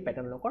 Face ID,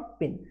 pattern lock or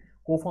PIN.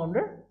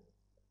 Co-founder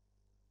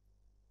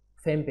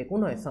FAMPay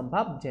কোন হয়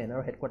সম্ভৱ জেন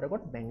আৰু headquarter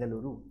ক'ত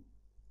Bengaluru.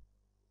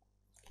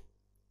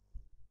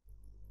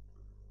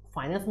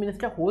 Finance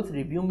Minister holds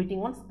review meeting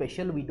on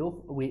special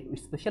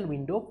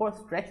window for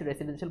stretched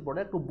residential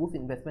product to boost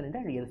investment in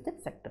the real estate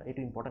sector. It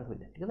is important হৈ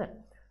যায় ঠিক আছে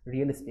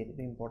real estate it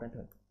is important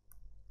হয়.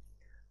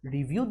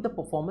 reviewed the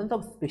performance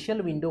of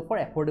special window for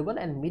affordable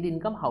and mid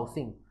income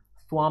housing.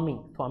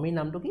 Swami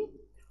নামটো কি?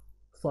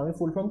 Swami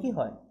full form কি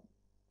হয়?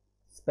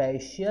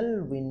 Special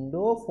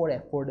window for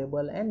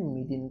affordable and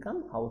mid income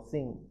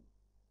housing,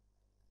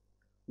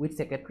 with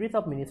secretaries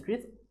of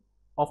ministries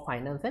of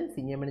finance and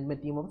senior management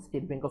team of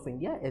State Bank of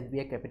India,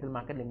 SBI Capital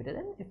Market Limited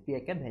and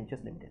FPI Cap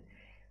Ventures Limited.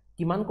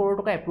 কিমান কৰোৰ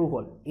টকা approve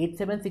হ'ল?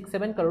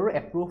 8767 crore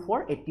approve for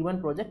 81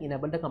 project,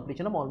 enable the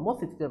completion of almost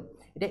 60।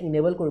 এটা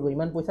enable কৰিব,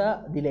 ইমান পইচা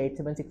দিলে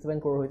 8767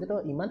 কৰোৰ হৈছে, তো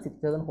ইমান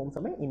 60,000 হোমছ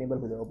আমি ইনেবল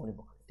হৈ যাব পাৰিব,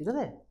 ঠিক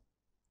আছে।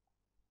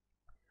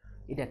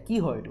 এটা কি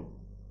হয় এইটো?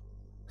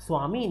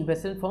 Swami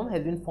Investment Firm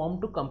has been formed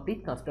to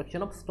complete construction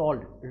of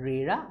stalled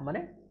RERA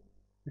মানে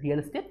Real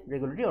Estate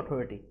Regulatory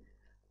Authority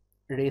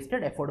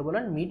registered affordable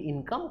and mid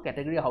income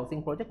category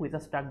housing project which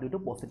are stuck due to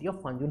paucity of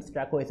funds. যোন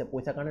stuck হৈছে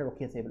পইচা কাৰণে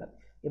ৰখি আছে,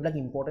 এইবিলাক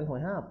important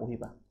হয় হা,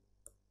 পঢ়িবা।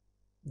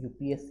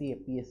 UPSC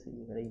APSC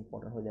very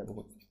important হৈ যায়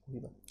বহুত,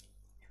 পঢ়িবা।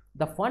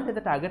 The fund has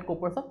a target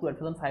corpus of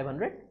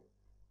 12,500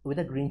 with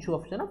a green shoe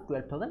option of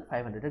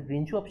 12,500. The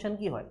green shoe option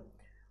কি হয়?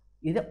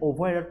 is a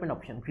over allotment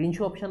option. Green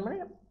shoe option মানে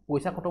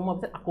পইচা খতম হোৱাৰ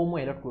পিছত আকৌ মই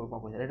এলট কৰিব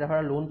পাৰোঁ পইচা। এটা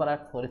ধৰা লোন পালা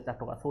 40 লাখ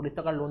টকা, 40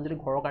 টকাৰ লোন যদি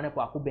ঘৰৰ কাৰণে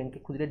পোৱা, আকৌ বেংকে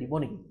খুজিলে দিব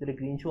নেকি? যদি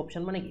গ্ৰীণ শ্বু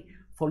অপশ্যন মানে কি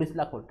 40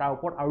 লাখ হ'ল, তাৰ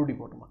ওপৰত আৰু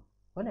দিব তোমাক,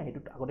 হয় নাই? সেইটো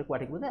আগতে কোৱা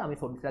থাকিব যে আমি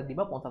 40 লাখ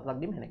দিবা, 50 লাখ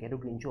দিম, সেনেকৈ সেইটো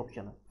গ্ৰীণ শ্বু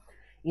অপশ্যন হয়।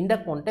 In the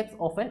context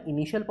of N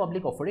initial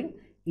public offering,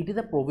 it is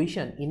a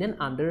প্ৰভিশ্যন in an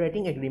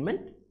underwriting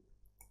agreement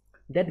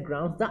that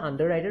grants the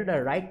underwriter the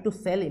right to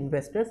sell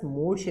investors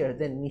more shares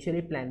than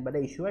initially planned by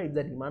the issuer if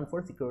the demand for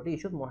security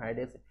issues more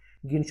higher.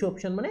 Green shoe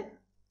option মানে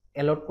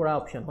allot কৰা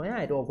option হয়,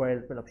 এইটো over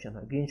allotment option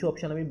হয়। Green shoe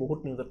option আমি বহুত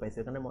নিউজত পাইছোঁ,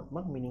 সেইকাৰণে মই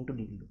তোমাক মিনিংটো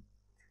দি দিলোঁ।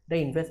 The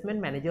investment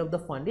manager of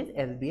the fund is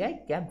SBI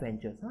Cap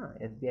Ventures,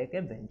 SBI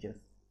Cap Ventures,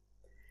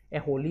 a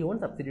wholly owned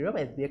subsidiary of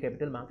SBI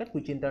Capital Market,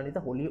 which in turn is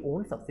a wholly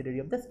owned subsidiary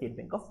of the State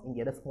Bank of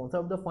India. The sponsor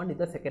of the fund is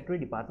the Secretary,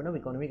 Department of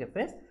Economic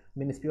Affairs,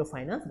 Ministry of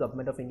Finance,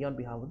 Government of India on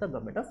behalf of the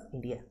Government of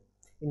India.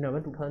 In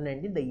November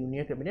 2019, the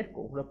Union Cabinet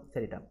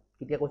set it up.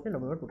 কেতিয়া কৈছে?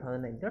 November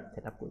 2019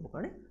 set up কৰিবৰ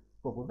কাৰণে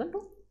প্ৰপ'জেলটো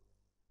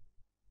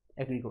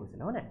agri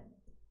কৰিছিলে, হয় নাই?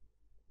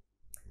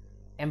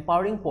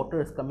 Empowering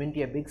porters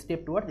community, a big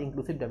step towards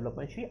inclusive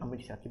development. Shri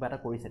Amit Shah kiba eta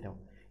korise teo.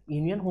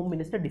 Union Home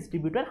Minister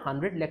distributed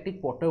 100 electric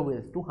porter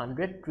wheels to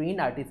 100 trained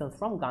artisans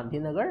from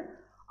Gandhinagar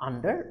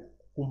under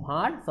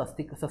Kumhar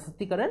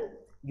Sashastikaran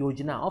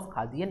Yojana of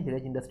Khadi and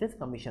Village Industries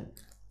Commission.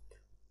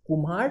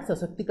 Kumhar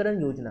Sashastikaran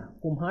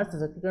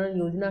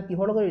Yojana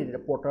kihor logot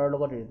related? Porter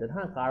logot related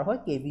ha, kar hoy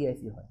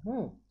KVIC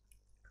hoy.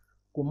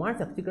 Kumhar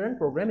Sashastikaran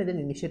program is an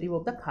initiative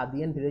of the Khadi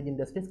and Village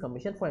Industries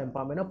Commission for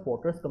empowerment of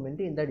porters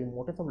community in the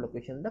remotest of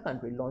locations in the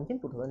country. Launched in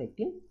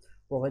 2018,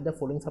 provide the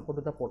following support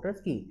to the porters: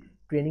 key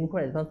training for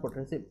advanced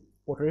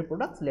pottery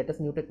products, latest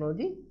new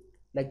technology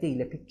like the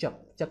electric chuck.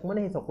 Chuck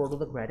mane he support to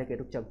the grade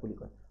to chuck boli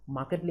koy.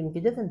 Market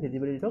linkages and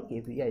visibility of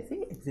KVIC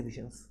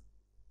exhibitions.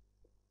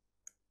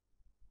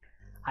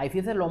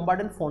 ICICI Lombard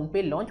and PhonePe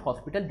launch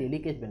hospital daily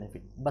cash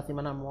benefit. बस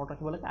इमान amount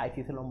रखी बोले कि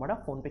ICICI Lombard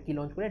PhonePe की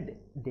launch करे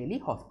daily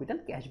hospital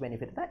cash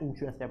benefit था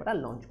insurance type का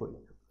launch करे,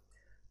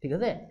 ठीक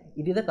है?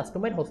 It is a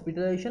customized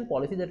hospitalization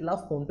policy that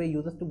allows PhonePe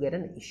users to get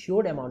an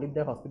assured amount if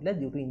they are hospitalized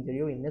due to injury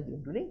or illness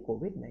during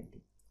COVID-19.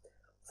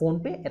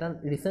 PhonePe এটা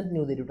recent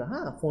news এইটো হা,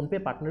 PhonePe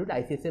partner with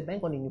ICICI Bank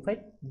on unified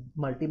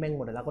multi bank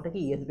model. আগতে কি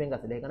Yes Bank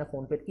আছিল, সেইকাৰণে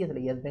PhonePe কি আছিল,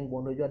 Yes Bank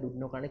বন্ধ হৈ যোৱা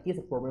দুদিনৰ কাৰণে কি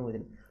আছিল প্ৰবলেম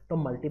হৈছিল, তো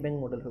multi bank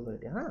model হৈ গ'ল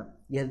এতিয়া হা।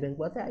 Yes Bank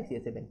আছে,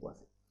 ICICI Bank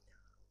আছে।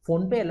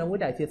 PhonePe along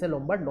with ICICI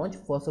Lombard launch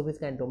first of its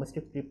kind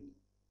domestic trip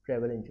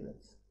travel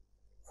insurance.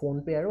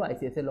 PhonePe আৰু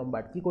ICICI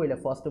Lombard কি কৰিলে?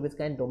 first of its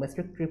kind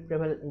domestic trip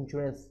travel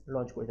insurance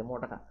launch কৰিছে। মোৰ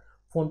টকা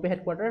PhonePe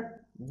headquarter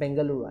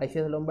Bengaluru,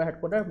 ICICI Lombard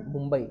headquarter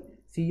Mumbai.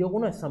 CEO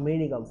কোন হয়? সমীৰ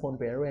নিগম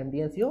PhonePe আৰু MD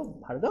and CEO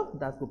Bhargav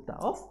Dasgupta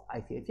of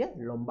ICICI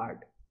Lombard.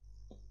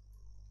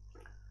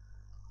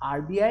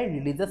 RBI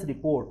releases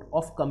report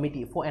of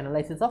committee for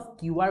analysis of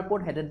QR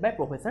code headed by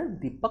Professor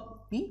Deepak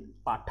B.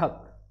 Pathak.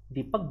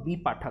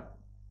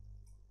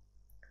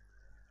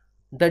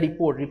 The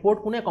report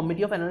কোনে?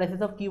 Committee of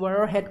Analysis of QR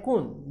or head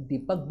কোন?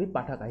 Deepak B.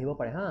 Pathak আহিব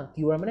পাৰে হা।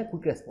 QR মানে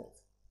quick response.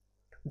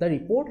 The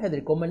report has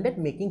recommended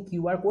making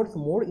QR codes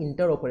more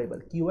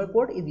interoperable. QR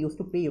code is used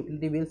to pay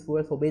utility bills for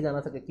সবেই জানা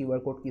থাকে QR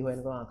code কি হয়,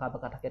 এনেকুৱা আঁকা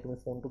বাঁকা থাকে, তুমি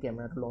ফোনটো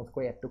কেমেৰাটো লঞ্চ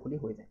কৰি এপটো খুলি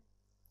হৈ যায়।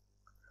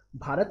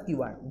 Bharat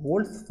QR,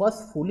 world's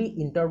first fully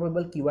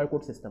interoperable QR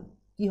code system.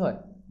 কি হয়?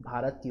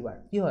 ভাৰত QR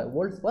কি হয়?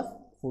 World's first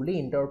fully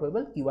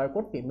interoperable QR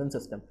code payment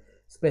system.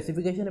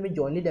 Specification have been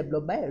jointly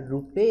developed by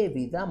RuPay,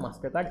 Visa,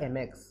 Mastercard,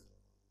 MX.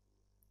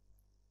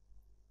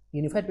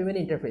 Unified Payment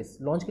Interface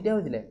launch কেতিয়া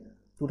হৈছিলে?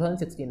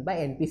 2016 by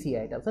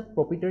NPCI. তাৰপিছত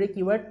proprietary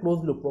QR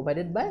closed loop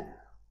provided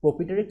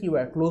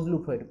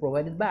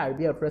by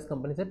RBI authorized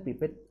companies at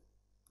prepaid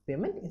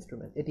payment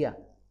instruments. এতিয়া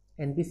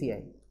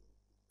NPCI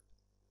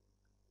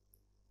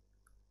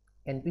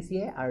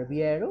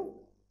RBI আৰু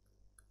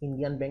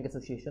Indian Bank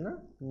Association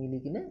মিলি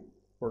কিনে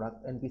product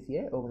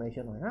NPCI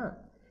organization হয় হা।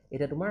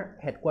 এটা তোমাৰ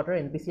হেডকোৱাৰ্টাৰ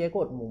NPCI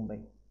ক'ত? মুম্বাই।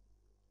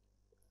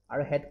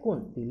 আৰু হেড কোন?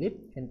 Dilip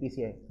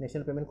NPCI,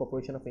 National Payment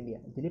Corporation of India,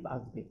 Dilip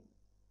আগবে।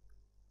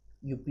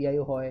 UPI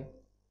হয়,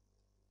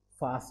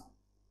 ফাষ্ট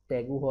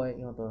টেগো হয়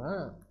ইহঁতৰ হা,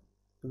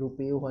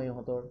 ৰুপেও হয়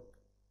ইহঁতৰ,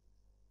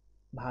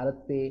 भारत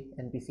पे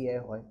NPCI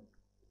হয়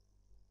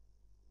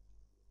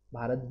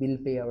भारत बिल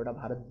पे और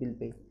Bharat bill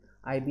pay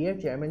IBI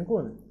chairman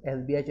कौन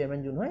SBI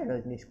चेयरमैन जो है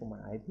Rajneesh Kumar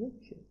IBI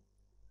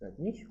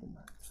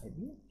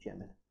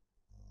chairman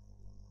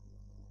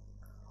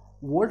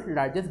World's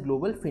largest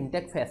global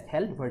fintech fest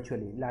held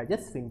virtually.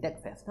 Largest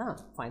fintech fest,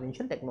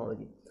 financial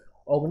technology.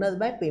 Organized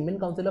by Payment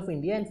Council of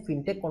India and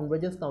Fintech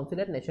Convergence Council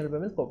at National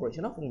Payments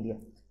Corporation of India.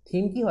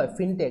 Theme ki hoy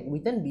fintech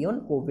with and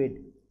beyond COVID.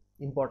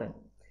 Important.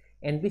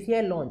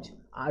 NPCI launch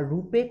a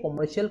RuPay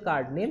commercial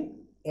card named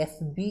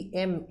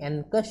SBM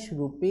Encash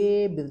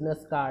RuPay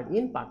business card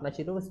in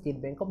partnership with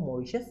State Bank of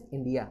Mauritius,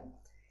 India.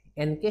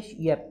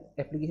 Encash app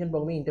application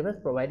programming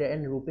interface provider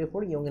and RuPay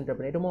for young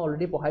entrepreneur. Eto moi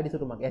already pohai disu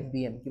tomak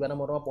SBM kiba na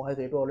moi tomak pohai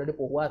so eto already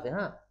pohua ase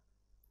ha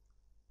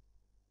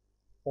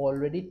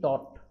already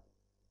taught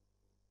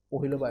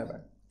pohilo ba ebar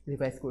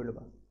revise korilo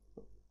ba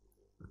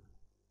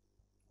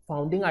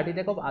founding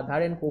architect of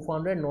Aadhaar and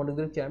co-founder and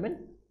non-executive chairman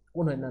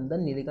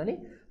Nandan Nilikani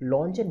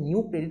launched a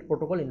new credit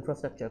protocol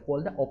infrastructure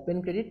called the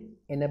Open Credit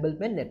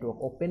Enablement Network.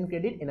 Open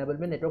Credit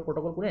Enablement Network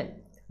protocol kune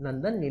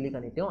Nandan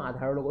Nilikani teo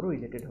Aadhaar logo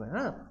related hoy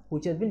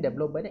which has been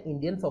developed by the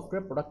Indian Software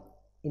Product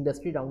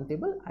Industry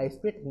Roundtable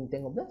Aspirants think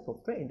tank of the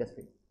software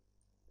industry.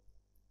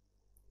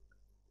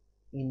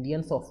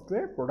 Indian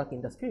Software Product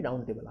Industry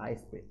Roundtable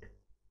Aspirants.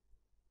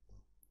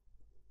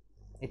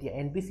 এতিয়া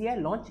NPCI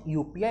launch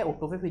UPI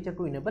autopay feature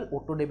to enable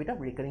auto debit of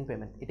recurring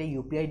payment. এতিয়া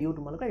UPI দিও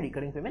তোমালোকে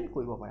recurring payment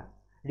কৰিব পাৰা.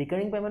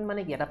 Recurring payment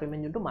মানে কি এটা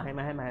payment যোনটো মাহে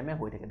মাহে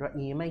হৈ থাকে ধৰা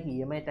EMI কি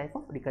EMI type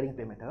of recurring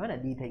payment হয় না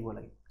দি থাকিব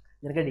লাগে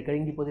যেনেকৈ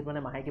recurring deposit মানে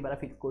মাহে কিবা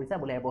ফিক্স কৰিছা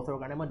বলে এবছৰৰ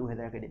কাৰণে মই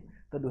 2000 কে দিম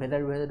তো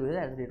 2000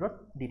 ৰেটত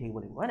দি থাকিব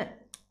লাগিব হয় না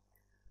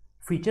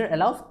Feature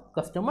allows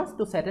customers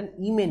to set an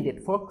e-mandate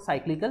for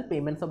cyclical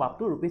payments of up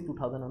to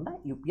 ₹2000 on the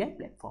UPI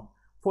platform.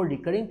 For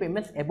recurring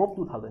payments above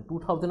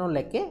 2000 or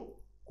leke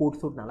code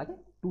suit na lage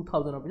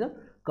 2000 of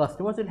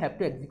customers will have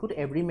to execute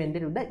every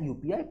mandate with the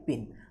UPI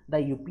pin. The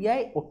UPI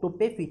auto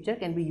pay feature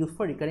can be used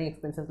for recurring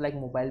expenses like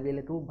mobile bill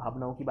to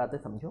bhavnao ki baat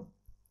hai samjho.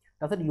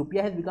 Thus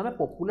UPI has become a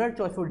popular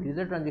choice for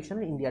digital transaction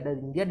in India. The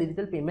India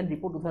Digital Payment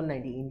Report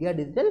 2019 India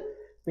Digital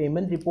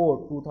Payment Report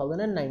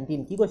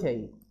 2019 ki koise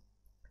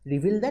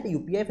revealed that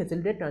UPI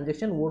facilitated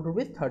transaction worth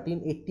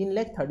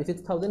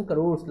 ₹18,36,000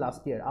 crores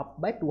last year, up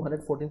by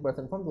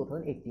 214% from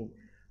 2018.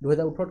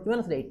 2018 kiman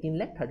asile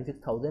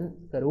 18,36,000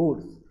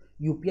 crores.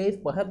 UPI is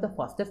perhaps the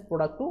fastest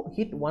product to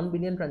hit 1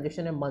 billion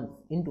transaction a month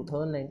in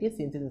 2019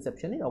 since its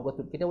inception in August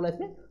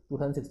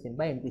 2016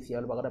 by NPCI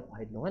or bagara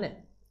pahid no hai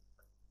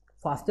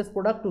fastest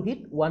product to hit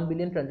 1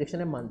 billion transaction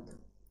a month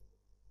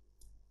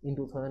in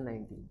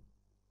 2019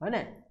 hai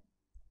na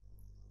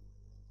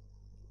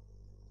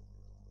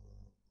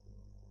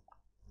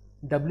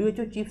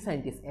WHO Chief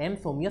Scientist M.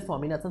 Soumya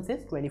Swaminathan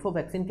says 24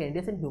 vaccine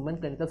candidates in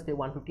human clinical stage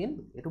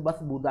 115 eto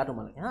bas buda to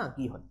mane ha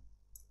ki hoy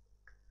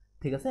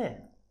thik ase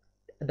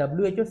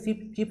WHO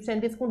Chief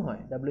Scientist কোন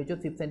হয় WHO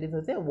Chief Scientist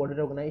হৈছে World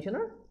Health Organization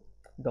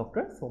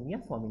Dr. Soumya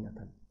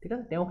Swaminathan ঠিক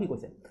আছে তেওঁ কি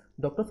কৈছে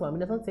Dr.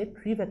 Swaminathan said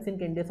 3 vaccine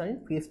candidates are in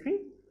phase 3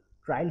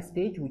 trial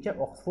stage which are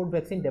Oxford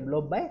vaccine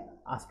developed by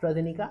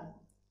AstraZeneca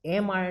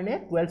mRNA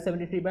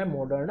 1273 by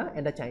Moderna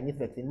and a Chinese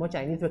vaccine মই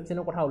Chinese vaccine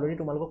কথা already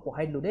তোমালোকক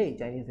পঢ়াই দিলো দেই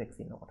Chinese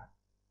vaccine কথা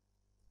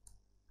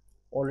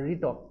already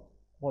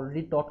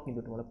taught কিন্তু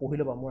তোমালোক পঢ়ি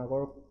লবা মোৰ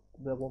আগৰ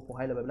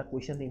পঢ়াই লবা এইবিলাক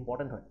কোৱেশ্চন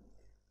ইম্পৰ্টেন্ট হয়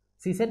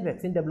She said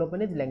vaccine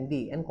development is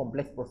lengthy and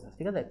complex process.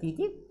 ঠিক আছে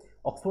কি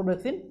Oxford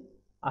vaccine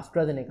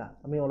AstraZeneca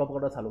আমি অলপ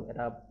কথা চালো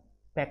এটা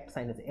fact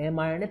sign আছে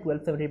mRNA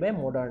 1270 by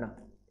Moderna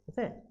ঠিক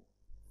আছে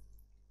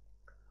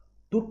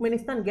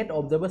Turkmenistan get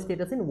observer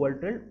status in World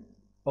Trade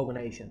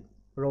Organization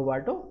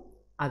Roberto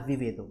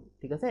Azevedo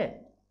ঠিক আছে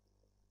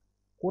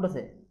কোড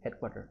আছে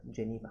headquarter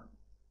Geneva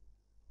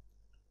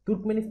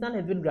Turkmenistan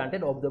has been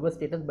granted observer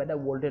status by the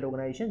World Trade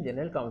Organization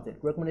General Council.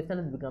 Turkmenistan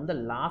has become the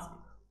last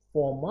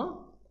former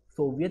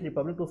Soviet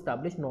republic to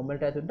establish normal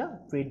ties with the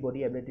trade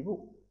body ability to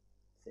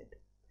set.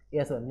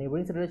 Yes, sir.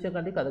 Neighboring federation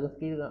country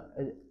Kazakhstan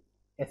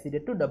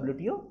acceded to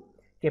WTO.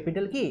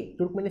 Capital ki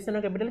Turkmenistan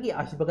capital ki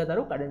Ashgabat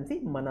aru currency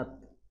Manat.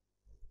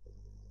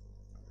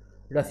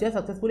 Russia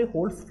successfully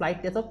holds flight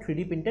test of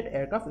 3D printed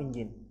aircraft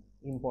engine.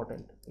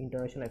 Important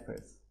international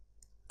affairs.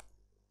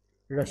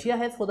 Russia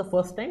has for the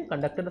first time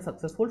conducted a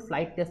successful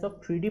flight test of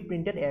 3D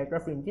printed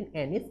aircraft engine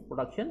and its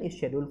production is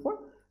scheduled for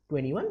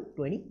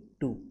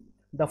 21-22.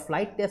 The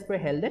flight tests were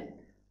held at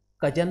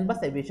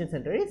Kajanbas Aviation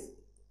Center is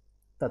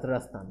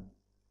Tatarstan.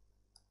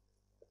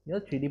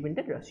 This 3D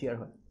printed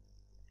Russia.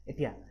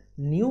 Etia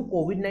new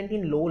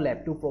COVID-19 law lab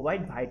to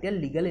provide vital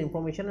legal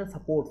information and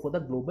support for the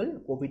global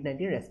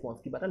COVID-19 response.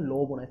 Ki bata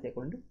law bonaise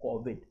according to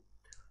COVID.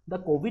 The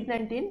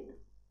COVID-19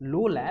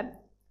 law lab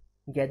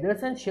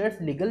gathers and shares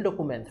legal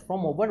documents from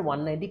over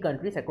 190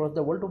 countries across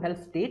the world to help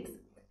states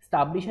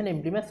establish and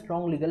implement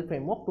strong legal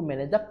framework to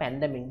manage the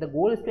pandemic. The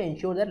goal is to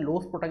ensure that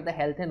laws protect the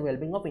health and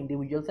well-being of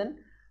individuals and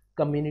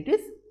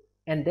communities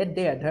and that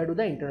they adhere to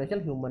the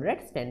international human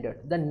rights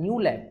standards. The new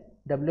lab,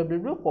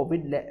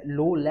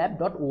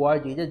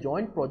 www.covidlawlab.org, is a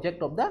joint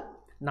project of the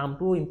naam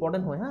to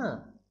important hoy ha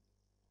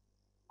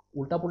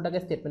উল্টা পুল্টাকে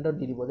ষ্টেটমেণ্টত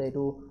দি দিব যে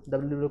এইটো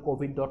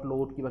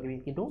www.covid.load কিবা কিবি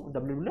কিন্তু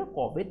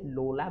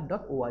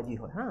www.covidlowlab.org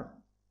হয় হা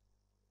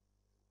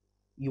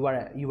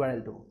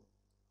URL to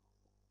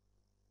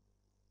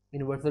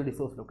Universal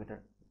Resource Locator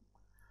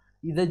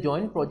is a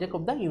joint project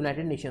of the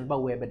United Nations by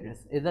web address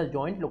is a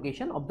joint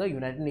location of the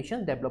United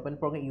Nations Development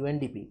Program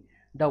UNDP,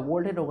 the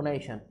World Health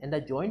Organization and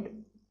the joint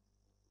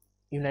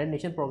United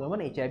Nations Program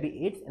on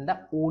HIV/AIDS and the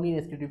ONU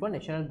Institute for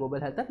National Global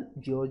Health at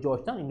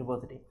Georgetown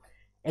University.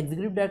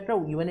 Executive Director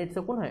UNAIDS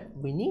কোন হয়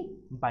Winnie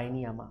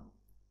Banyama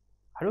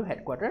আৰু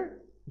headquarter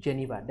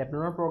Geneva.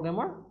 Development Program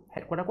or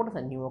headquarter coat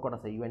আছে নিউয়ৰ্কত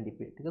আছে UNDP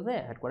ঠিক আছে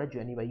headquarter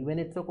Geneva.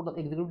 UNAIDS coat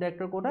executive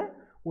director coat হয়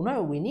কোন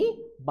হয় Winnie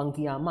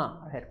Banyama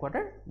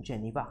headquarter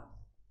Geneva.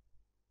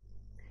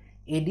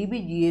 ADB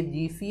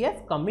GCF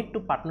commit to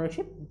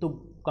partnership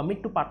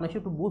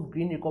to boost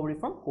green recovery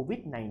from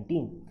COVID-19.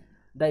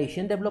 The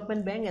Asian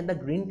Development Bank and the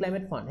Green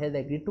Climate Fund has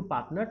agreed to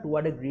partner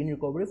toward a green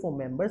recovery for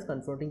members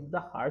confronting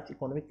the harsh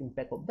economic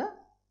impact of the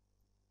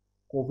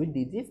COVID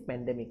disease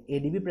pandemic.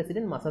 ADB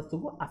President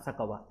Masatsugu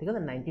Asakawa. ঠিক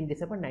আছে 19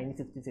 December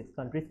 1966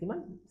 countries কিমান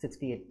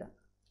 68 টা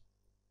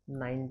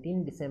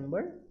 19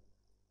 December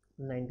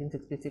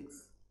 1966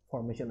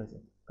 formation হৈছে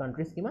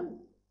countries কিমান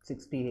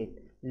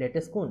 68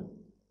 latest কোন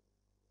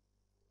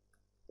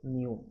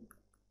new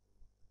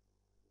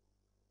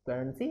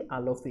currency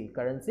alofi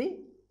currency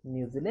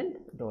New Zealand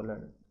dollar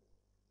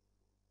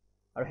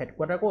और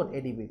headquarter code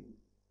ADB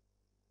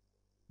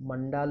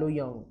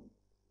Mandaluyong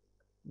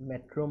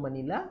Metro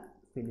Manila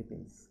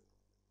Philippines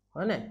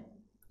है ना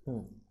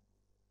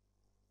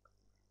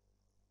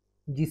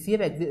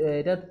GCF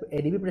এটা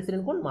ADB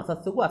president কোন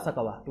Masatsugu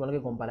Asakawa তোমালোকে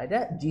গম পালা এটা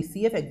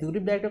GCF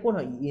executive director কোন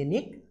হয়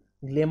Yannick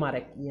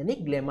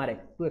Glemarek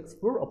to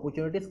explore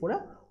opportunities for a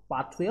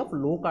pathway of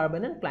low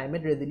carbon and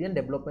climate resilient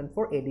development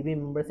for ADB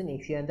members in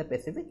Asia and the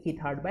Pacific hit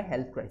hard by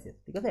health crisis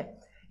ঠিক আছে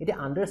এটা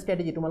under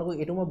strategy তোমালোকক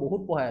এটো মই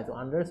বহুত পঢ়াই আছো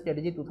under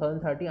strategy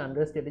 2030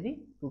 under strategy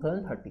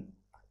 2030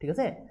 ঠিক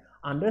আছে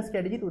under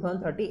strategy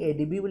 2030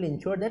 ADB will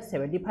ensure that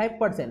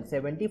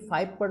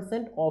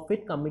 75% of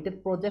its committed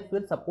projects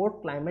will support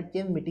climate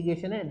change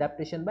mitigation and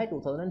adaptation by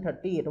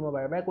 2030 এটো মই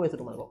বাৰে কৈ আছো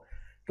তোমালোকক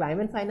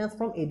climate finance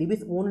from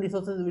ADB's own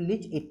resources will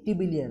reach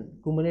 80 billion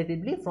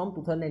cumulatively from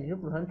 2019 to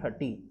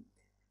 2030.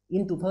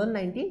 In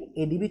 2019,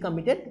 ADB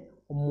committed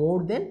more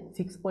than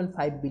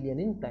 6.5 billion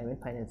in climate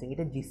financing. It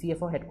is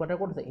GCF headquarter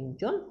code is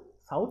Incheon,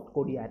 South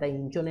Korea. It is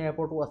Incheon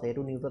airport was there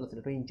to news. It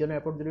is Incheon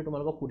airport. Jodi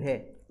tumalko kudhe.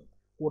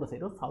 Code is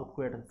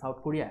South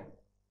Korea.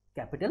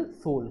 Capital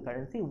Seoul.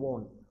 Currency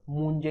won.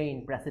 Moon Jae-in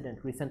president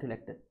recent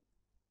elected.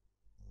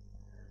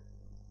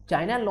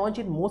 China launched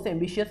its most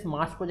ambitious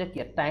Mars project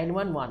yet.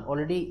 Tianwen-1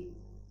 already.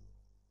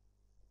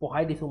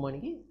 Pohai disu moi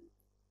niki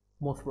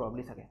most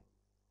probably sake.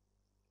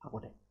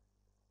 Agote.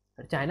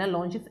 China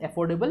launches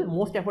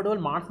most affordable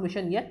Mars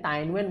mission yet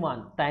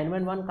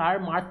Tianwen-1 car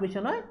Mars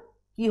mission hoy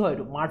ki hoy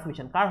to Mars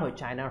mission car hoy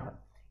China hoy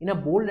in a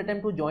bold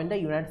attempt to join the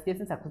United States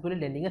in successfully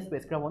landing a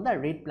spacecraft on the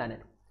red planet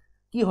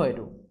ki hoy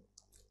to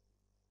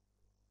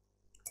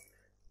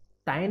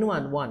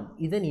Tianwen-1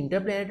 is an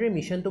interplanetary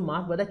mission to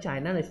Mars by the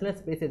China National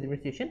Space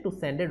Administration to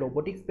send a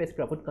robotic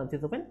spacecraft which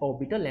consists of an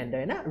orbital lander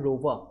and a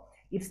rover.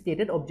 Its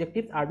stated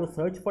objectives are to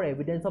search for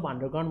evidence of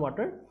underground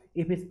water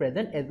if it's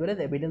present as well as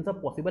evidence of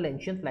possible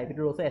ancient life. It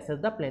will also assess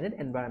the planet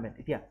environment.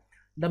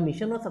 The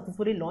mission was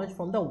successfully launched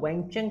from the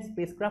Wangcheng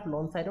spacecraft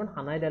launch site on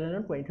Hanai Island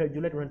on 23rd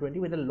July 2020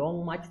 with a Long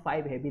March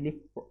 5 heavy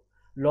lift.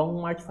 Long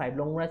March 5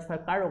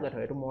 car rocket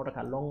hoy.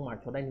 Long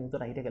March. Hoda news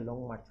ahi thake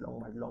Long March.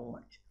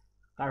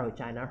 Car hoy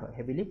China hoy.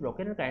 Heavy lift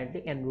rocket and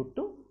currently en route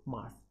to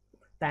Mars.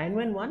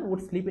 Tianwen-1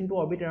 would slip into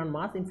orbit around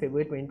Mars in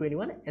February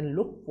 2021 and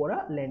look for a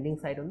landing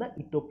site on the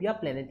Utopia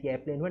planet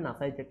airplane where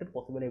NASA detected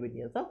possible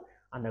evidence of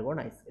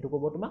underground ice. It will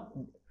go to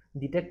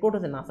Decode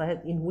as NASA has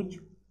in which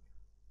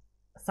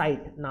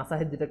site NASA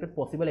has detected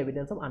possible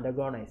evidence of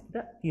underground ice.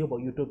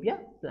 Utopia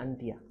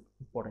planetia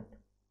important.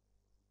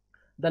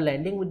 The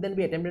landing would then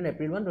be attempted in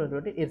April 1,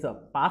 2020. It's a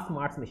past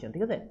Mars mission.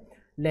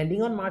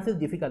 Landing on Mars is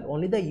difficult.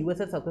 Only the US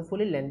has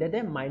successfully landed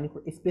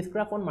a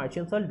spacecraft on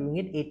Martian soil, doing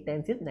it 8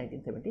 times since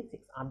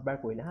 1976. 8 bar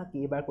koile ha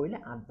ke bar koile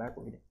 8 bar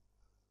koile.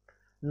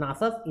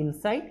 NASA's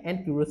InSight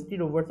and Curiosity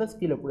rovers are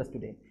still operating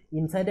today.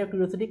 InSight and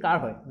Curiosity car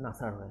hoy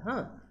NASA hoy ha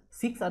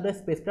 6 other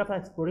spacecraft are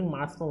exploring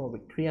Mars from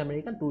orbit. 3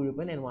 American, 2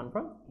 European and 1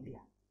 from India.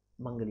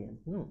 Mongolian.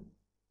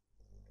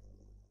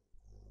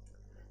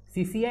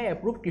 CCI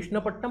approved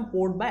Krishnapatnam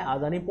port by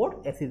Adani Port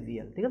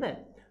SECL. ठीक है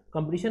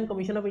Competition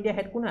Commission of India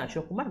head কোন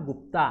অশোক কুমার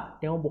গুপ্তা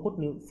তেও বহুত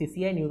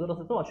CCI নিউজত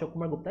আছে তো Ashok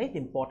Kumar Gupta is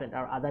important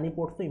are Adani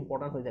ports তো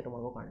important হৈ যায়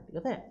তোমালোকৰ কাৰণে ঠিক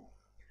আছে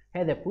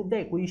has approved the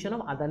acquisition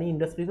of Adani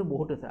Industries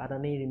বহুত আছে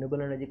Adani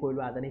Renewable Energy কইলো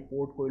Adani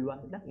Port কইলো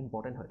এটা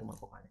ইম্পর্টেন্ট হয়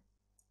তোমালোকৰ কাৰণে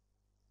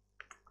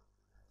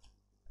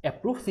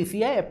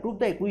CCI approved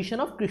the acquisition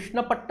of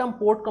Krishnapatnam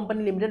Port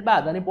Company Limited by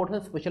Adani Ports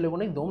and Special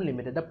Economic Zone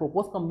Limited. The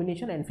proposed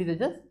combination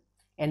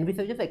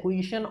envisages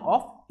acquisition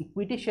of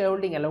equity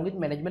shareholding along with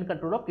management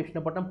control of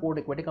Krishnapatnam Port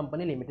Equity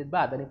Company Limited by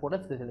Adani Port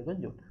and Special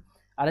Economic Zone.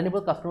 At any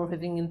port customer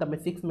facing in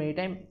 6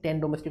 maritime 10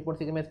 domestic ports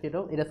state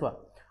of it as well.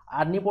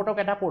 At any port of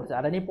Kata ports,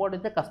 at any port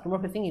is the customer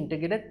facing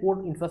integrated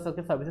port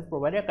infrastructure services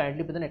provider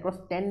currently present across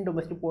 10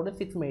 domestic ports and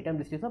 6 maritime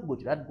districts of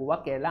Gujarat,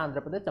 Goa, Kerala,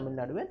 Andhra Pradesh, Tamil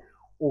Nadu and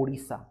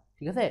Odisha.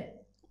 ठीक है?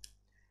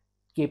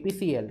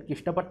 KPCL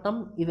Krishnapatnam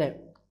is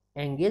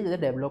engaged with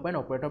the developer and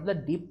operator of the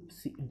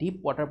deep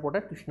water port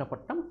at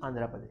Krishnapatnam,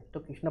 Andhra Pradesh. So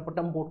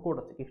Krishnapatnam port code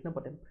আছে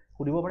Krishnapatnam.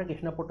 Kudibo pare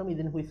Krishnapatnam is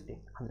in which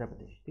state? Andhra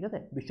Pradesh. ठीक है?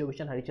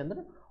 Vishwabhushan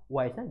Harichandra,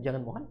 Y is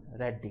Jagan Mohan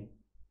Reddy.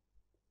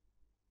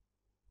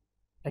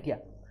 এতিয়া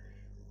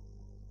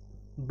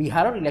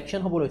বিহাৰৰ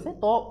election হ'ব লৈছে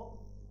তো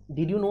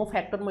did you know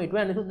factor মই এইটো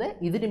আনিছো যে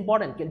ইজ ইট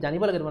ইম্পৰ্টেণ্ট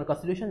জানিব লাগে তোমাৰ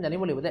কনস্টিটিউশন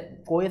জানিব লাগিব যে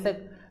কৈ আছে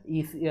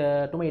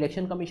তোমাৰ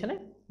ইলেকশ্যন কমিশনে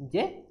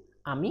যে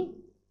আমি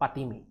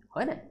পাতিমি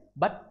হয় না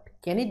বাট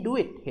ক্যান ইট ডু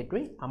ইট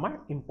হেতুই আমাৰ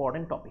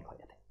ইম্পৰ্টেণ্ট টপিক হয়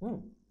ইয়াতে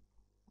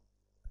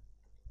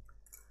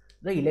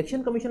The Election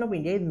Commission of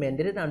India is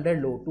mandated under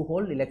law to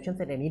hold elections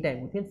at any time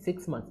within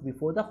 6 months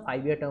before the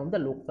 5-year term of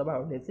the Lok Sabha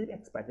or legislative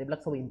expires.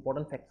 এইবিলাক সব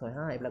important facts হয়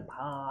হা এইবিলাক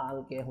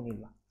ভালকে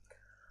শুনিবা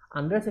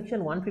Under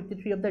Section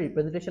 153 of the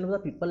Representation of the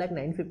People Act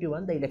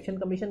 1951, the Election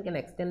Commission can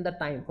extend the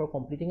time for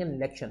completing an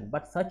election,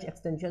 but such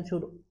extension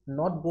should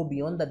not go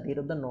beyond the date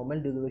of the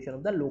normal dissolution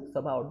of the Lok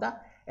Sabha or the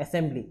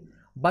Assembly.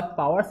 But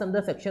powers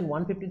under Section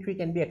 153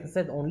 can be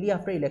exercised only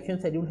after election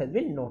schedule has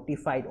been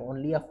notified.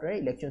 Only after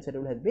election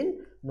schedule has been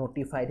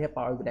notified, here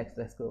powers will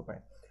exercise.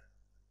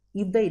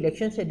 If the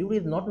election schedule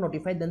is not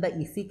notified, then the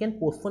EC can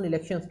postpone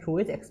elections through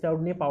its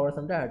extraordinary powers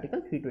under Article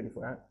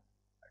 324.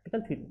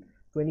 Article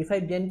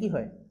 325 Jan ki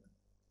hoy?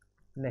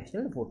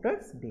 National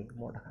Voters Day.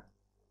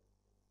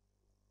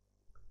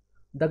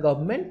 The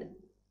government,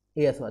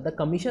 yes, the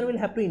commission will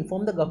have to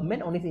inform the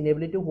government on its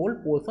inability to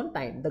hold polls on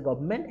time. The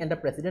government and the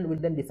president will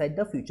then decide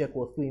the future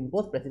course to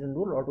impose president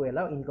rule or to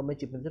allow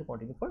incumbent chief minister to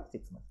continue for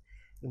 6 months.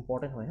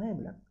 Important hoy ha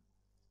ebla.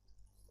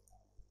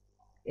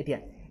 Etia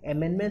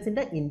amendments in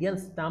the Indian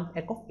Stamp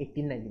Act of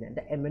 1899.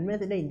 The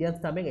amendments in the Indian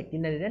Stamp Act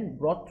 1899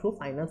 brought through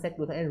Finance Act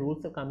 2000 and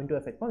rules have come into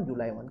effect on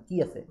July 1.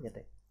 Ki ase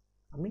yate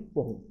ami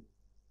pohum.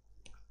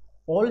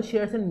 All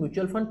shares in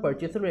mutual fund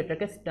purchase will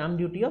attract a stamp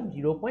duty of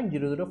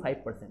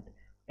 0.005%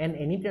 and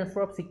any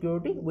transfer of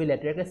security will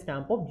attract a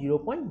stamp of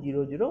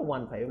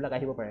 0.0015. এইবিলাক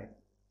আহিব পাৰে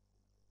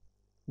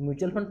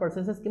mutual fund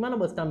purchases কিমান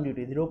হ'ব stamp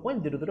duty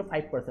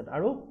 0.005%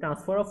 আৰু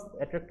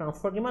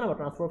transfer কিমান হ'ব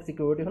transfer of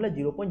security হলে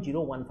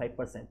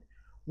 0.015%.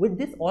 With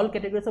this, all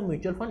categories of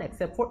mutual fund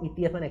except for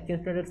ETF and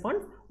exchange traded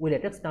funds will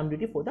attract stamp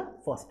duty for the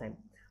first time.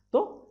 So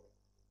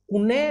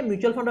কোনে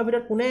mutual ফান্ডৰ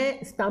ভিতৰত কোনে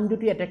stump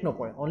duty attack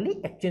নকৰে only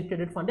exchange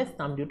traded ফান্ডে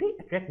stump duty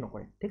attack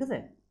নকৰে ঠিক আছে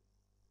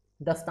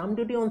The stamp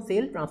duty on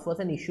sale, transfers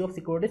and issue of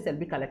securities shall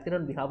be collected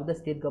on behalf of the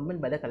state government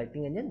by the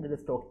collecting agent, the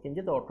stock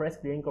exchanges, the authorized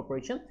clearing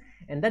corporation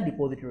and the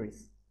depositories.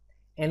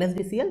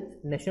 NSDCL,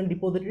 National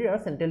Depository or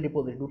Central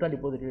Depository, duta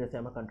depository ase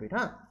amar country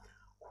ha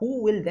who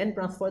will then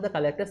transfer the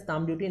collected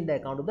stamp duty in the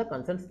account of the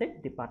concerned state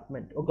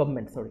department or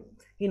government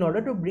in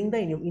order to bring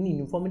the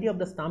uniformity of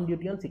the stamp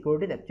duty on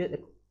securities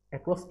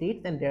across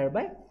states and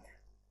thereby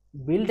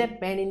build that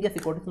pan-India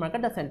securities market,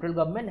 the central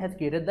government has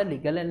created the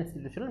legal and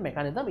institutional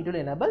mechanism. It will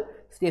enable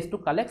states to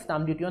collect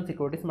stamp duty on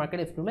securities market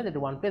instruments at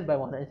one place by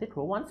one agency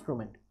through one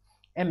instrument.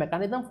 A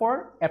mechanism for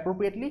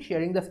appropriately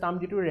sharing the stamp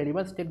duty with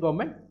relevant state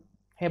government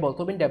have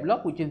also been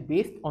developed, which is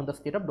based on the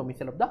state of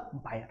domicile of the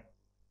buyer.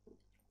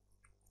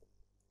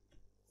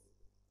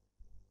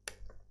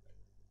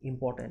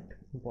 Important.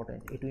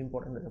 It is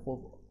important.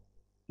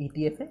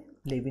 ETF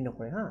levy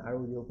nokore ha aru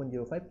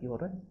 0.05 ki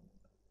hoy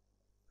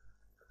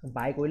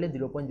buy koile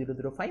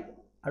 0.005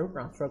 aru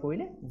transfer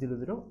koile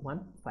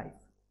 0015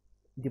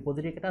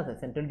 depository keta ase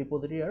central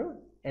depository aru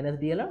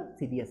NSDL aru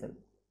CDSL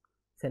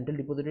central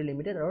depository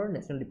limited aru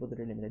national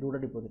depository limited duta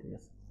depository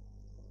ase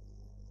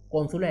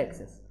consular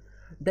access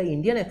the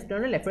Indian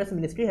External Affairs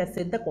Ministry has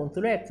said the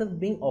consular access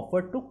being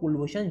offered to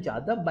Kulbhushan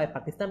Jadhav by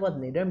Pakistan was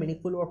neither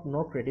meaningful or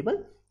nor credible,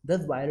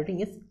 thus violating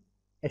its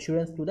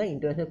assurance to the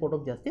International Court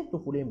of Justice to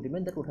fully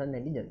implement the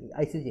 2019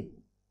 ICJ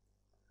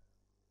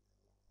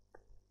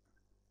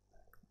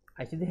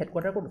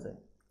headquarter ক'ত আছে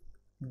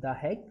The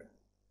Hague,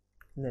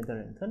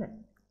 Netherlands হয় না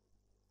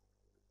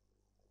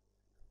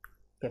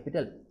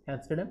capital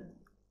Amsterdam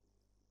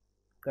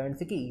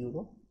currency কি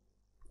euro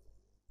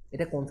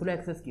এটা consular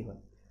access কি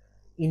হয়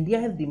India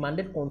has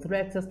demanded consular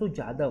access to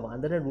Jadhav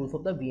under the rules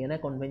of the Vienna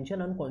Convention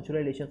on Consular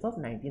Relations of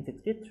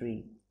 1963.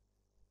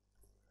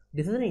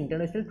 This is an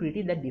international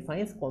treaty that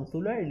defines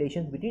consular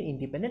relations between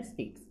independent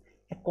states.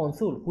 A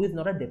consul, who is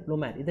not a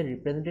diplomat, is a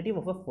representative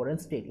of a foreign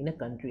state in a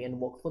country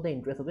and works for the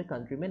interests of the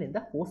countrymen in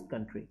the host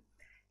country.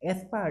 As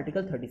per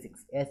Article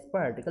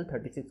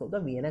 36 of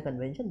the Vienna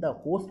Convention, the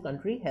host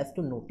country has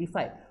to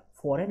notify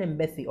foreign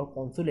embassy or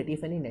consulate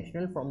if any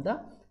national from the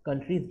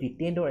country is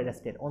detained or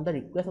arrested. On the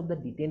request of the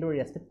detained or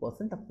arrested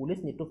person, the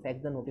police need to fax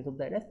the notice of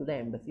the arrest to the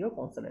embassy or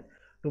consulate.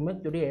 To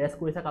make jodi arrest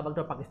korisa kabak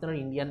to Pakistan or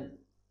Indian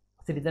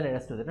citizen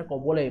arrest hoise na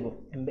kobo laibo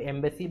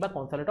embassy ba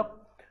consulate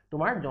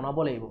tumar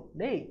jonabo laibo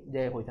dei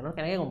je hoise na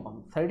kenake gom pam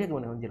sari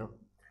thekibone on jero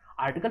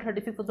Article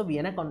 36 of the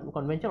Vienna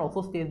Convention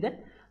also states that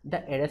the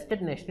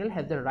arrested national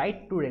has the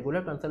right to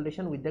regular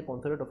consultation with the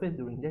consulate office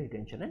during their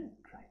detention and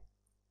trial.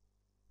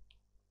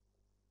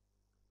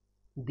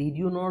 Did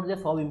you know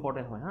that all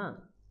important hoy ha?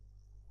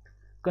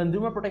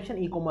 Consumer protection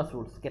e-commerce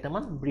rules.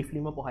 Ketaman briefly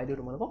ma pohai diu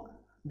tumalok.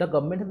 The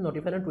government has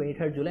notified on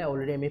 23rd July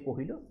already ame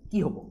pohilo.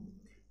 Ki hobo?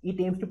 It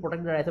aims to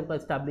protect the rights of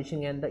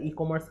establishing and the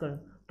e-commerce.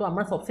 To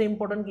amar sabse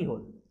important ki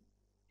hol?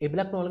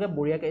 Ebilak tumaloke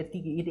boria ke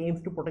it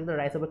aims to protect the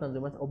rights of the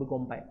consumers obi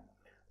gom pai.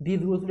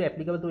 These rules will be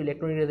applicable to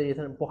electronic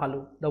registration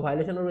pohalu. The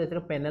violation of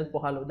the panel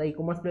pohalu. The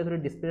e-commerce players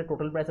will display the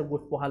total price of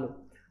goods pohalu.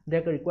 They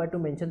are required to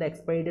mention the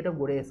expiry date of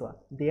goods.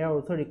 They are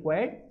also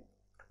required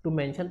to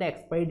mention the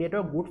expiry date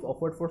of goods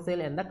offered for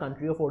sale and the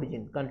country of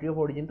origin. Country of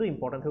origin to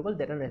important articles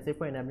that are necessary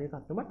for enabling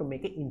customer to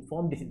make an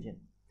informed decision.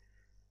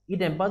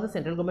 It empowers the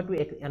central government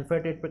to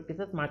unfair trade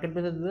practices.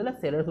 Marketplaces as well as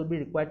sellers would be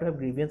required to have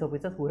grievance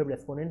officers who have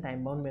responded in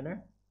time-bound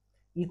manner.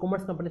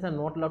 E-commerce companies are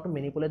not allowed to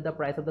manipulate the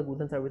price of the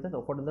goods and services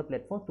offered on the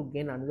platforms to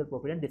gain unusual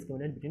profit and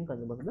discriminate between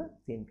consumers of the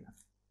same class.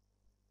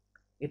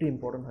 It is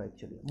important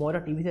actually. More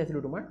TV says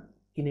tomorrow.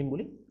 Kinim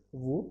boli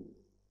Woo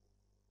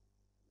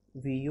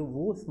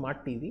Woo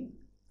Smart TV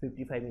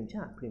 55 inch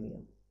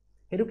premium.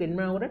 Hedu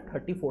kenma agora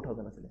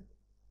 34,000 asile.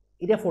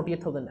 Ita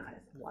 48,000 dekhai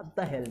ase. What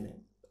the hell man?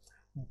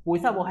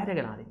 Poisa bohai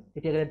thake na re.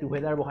 Etia gele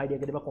 2000 bohai dia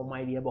ketiba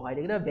komai dia bohai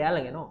dia ketiba beya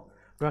lage no.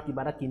 Tora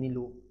kiba ta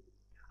kinilu.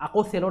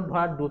 Ako selot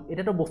dhara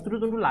eta to bostu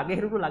jontu lage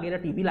hetu to lage eta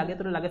TV lage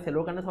to lage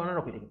selor karone sona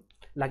rakhi thake.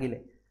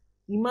 Lagile.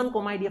 Iman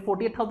komai dia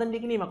 48,000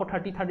 dikini ako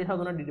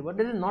 30,000 di dibo.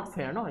 That is not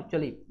fair no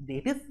actually.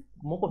 That is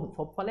moko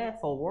sob phale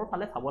sobor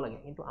phale sabo lage.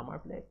 Kintu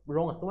amar phale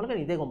wrong ase. Tomaloke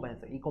nije gom pai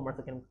ase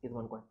e-commerce ken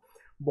kisman kore.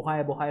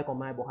 Bohai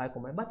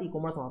komai but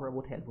e-commerce amar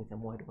bahut help hoise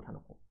moi etu kotha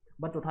nako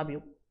but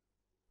tothabiu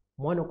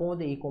moi noko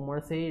de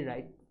e-commerce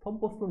right sob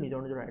bostu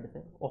nijor right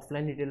ase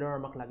offline retailer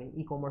amak lage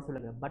e-commerce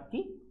lage but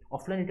ki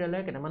offline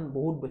retailer ketaman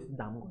bahut beshi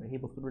dam kore he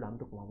bostu dam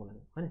to komabo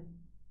lage hoine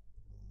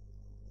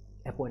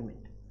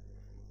appointment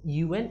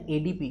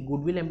UNADP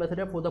goodwill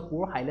ambassador for the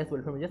poor highest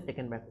welfare measures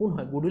taken by kun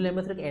hoy goodwill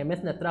ambassador ke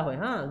MS Netra hoy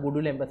ha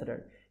goodwill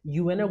ambassador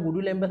UN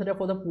goodwill ambassador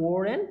for the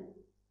poor and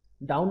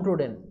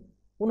downtrodden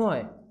kun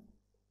hoy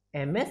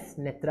MS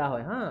Netra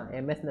hoy ha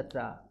MS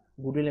Netra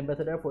goodwill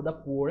ambassador for the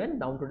poor and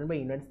downtrodden by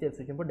United States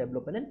Association for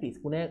Development and Peace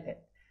kune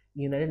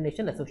United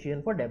Nations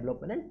Association for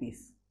Development and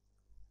Peace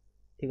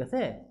thik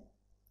ase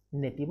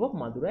native of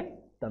Madurai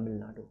Tamil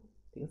Nadu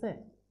thik ase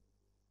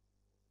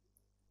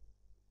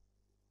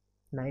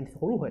 9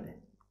 horu hoy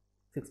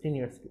 16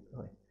 years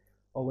hoy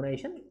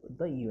organization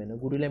the UN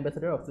goodwill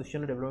ambassador of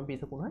Association of Development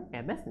Peace kun hoy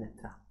MS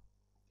Netra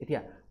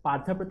etia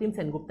Partha Pratim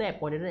Sengupta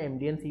appointed as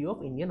MD and CEO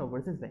of Indian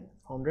Overseas Bank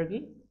founder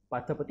ki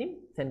Partha Pratim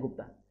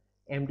Sengupta,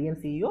 MD and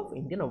CEO of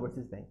Indian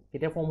Overseas Bank.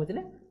 Ketia form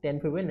hoisile 10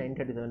 February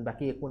 1937.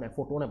 Baki ekko nai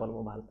photo na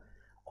palu bhal.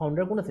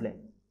 Founder kun asile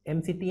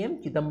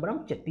MCTM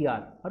Chidambaram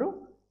Chettiar. Aru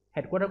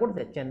headquarter kod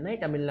ase Chennai,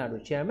 Tamil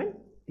Nadu. Chairman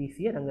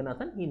TCA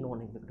Ranganathan. He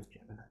non-executive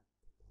chairman.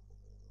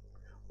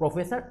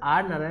 Professor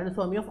R.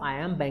 Narayanaswamy of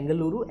IIM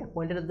Bangalore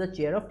appointed as the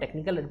chair of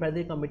Technical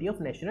Advisory Committee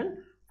of National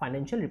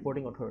Financial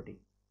Reporting Authority.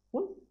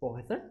 Kun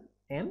Professor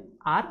M.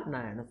 R.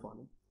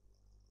 Narayanaswamy.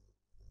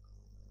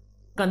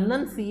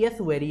 Kannan CS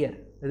Warrior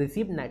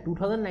received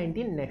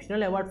 2019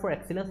 National Award for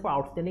Excellence for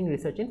Outstanding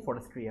Research in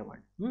Forestry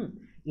Award.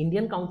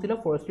 Indian Council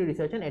of Forestry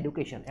Research and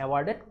Education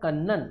awarded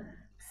Kannan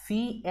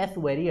CS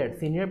Warrior,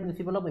 Senior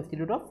Principal of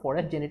Institute of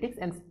Forest Genetics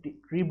and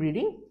Tree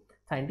Breeding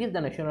Scientist,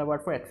 the National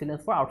Award for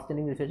Excellence for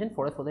Outstanding Research in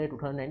Forest for the year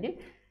 2019.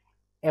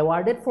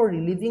 Awarded for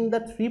releasing the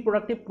 3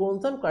 productive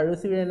clones on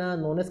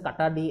Carusirena known as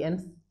Katadi and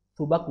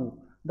Subaku.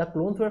 The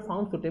clones were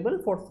found suitable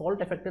for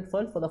salt-affected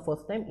soil for the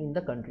first time in the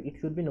country. It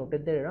should be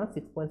noted that around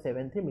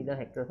 6.73 million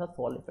hectares of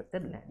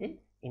salt-affected land in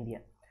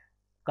India.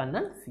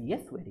 Kannan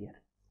CS Warrior.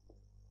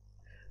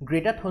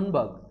 Greta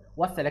Thunberg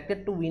was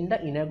selected to win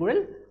the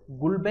inaugural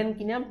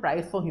Gulbenkian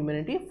Prize for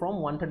Humanity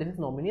from 136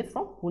 nominees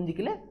from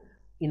Hunjikile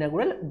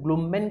inaugural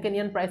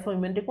Gulbenkian Prize for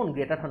Humanity kon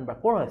Greta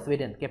Thunberg for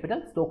Sweden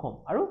capital Stockholm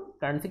aru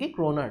currency ki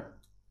kroner.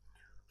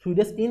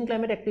 Swedish teen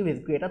climate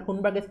activist Greta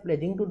Thunberg is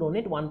pledging to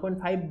donate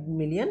 1.5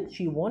 million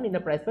she won in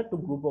a prize fight to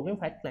group working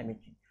fight climate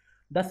change.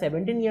 The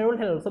 17-year-old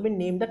has also been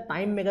named the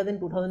Time Magazine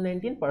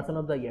 2019 Person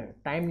of the Year.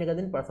 Time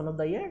Magazine Person of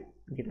the Year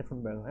Greta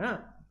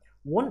Thunberg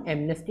won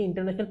Amnesty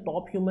International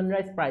Top Human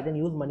Rights Prize and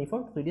used money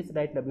for Swedish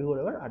right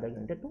whoever other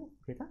granted to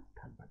Greta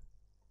Thunberg.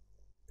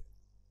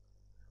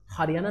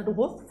 Haryana to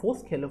host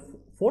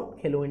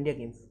 4th Khelo India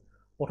Games.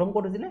 Prothom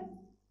kot hoisile?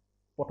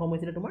 Prothom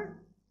hoisile tomar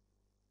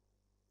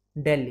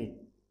Delhi.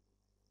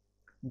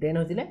 Then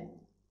hoisile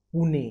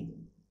Pune.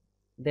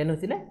 Then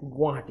hoisile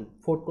Guwahati.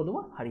 4th ko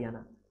duba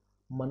Haryana.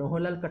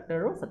 Manohar Lal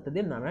Khattar ro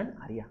Satyadev Narayan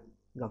Arya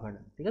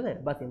governor. ঠিক আছে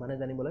বাস ইমানে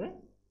জানিব লাগে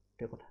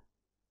তে কথা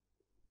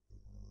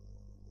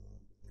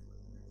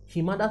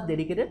Hima Das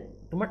dedicated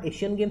তোমার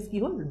Asian games কি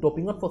হল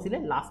ডপিংত ফসিলে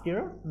লাস্ট ইয়ার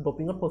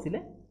ডপিংত ফসিলে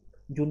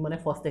জুন মানে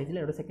ফার্স্ট আহিছিল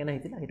আৰু সেকেন্ড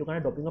আহিছিল হেতু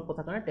কাৰণে ডপিংত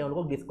ফসা কাৰণে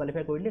তেওঁলোকক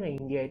ডিসকুৱালিফাই কৰিলে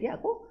ইন্ডিয়া এতিয়া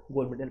আকৌ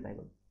গোল্ড মেডেল পাই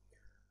গল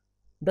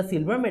দ্য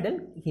সিলভাৰ মেডেল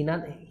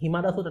হিমা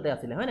দাসও তাতে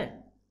আছিল হয় না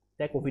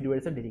তাই কোভিড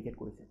ওয়াৰিয়াৰ্স ডেডিকেট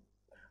কৰিছে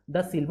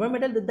The silver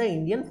medal that the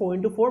Indian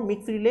 4x4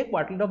 mixed relay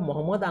quartet of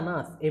Mohammad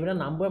Anas, ebra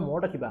naam boy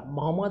more rakhiba,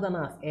 Mohammad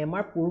Anas,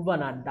 MR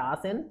Purvana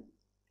Das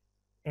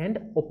and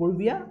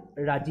Opurvia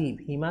Rajiv,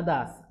 Hima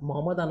Das,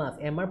 Mohammad Anas,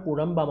 MR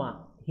Purambama,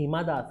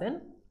 Hima Das and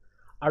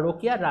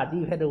Arokia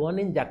Rajiv had won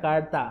in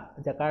Jakarta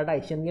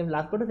Asian Games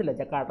last quarter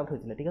Jakarta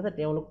hoisile ঠিক আছে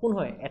তেওঁলোক কোন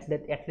হয়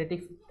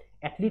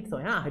athletes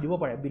হয় হা হেৰিব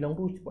পাৰে belong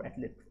to which sport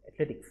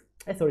athletics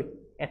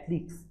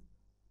athletes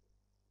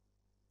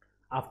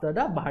after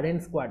the Bahrain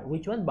squad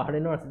which one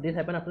Bahrain or this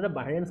happened after the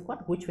Bahrain squad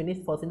which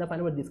finished first in the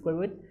final with discord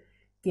with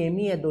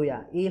Kemi Edoya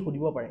এই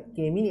সুধিব পাৰে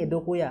Kemi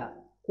Edokoya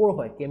কোৰ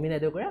হয় Kemi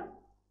Edokoya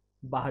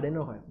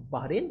Bahrainor হয়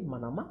Bahrain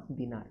Manama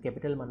dinar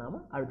capital Manama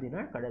আৰু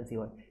dinar currency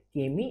হয়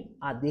Kemi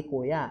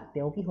Adekoya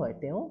তেও কি হয়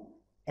তেও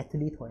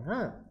athlete হয় হা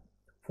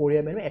 4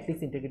 year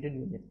athletics integrated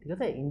unit ঠিক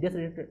আছে India's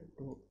related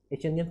to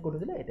Asian Games code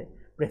হৈছিল এটা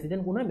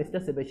প্ৰেসিডেন্ট কোন হয়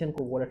মিস্টাৰ সেবেস্টিয়ান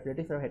কো ওয়াৰ্ল্ড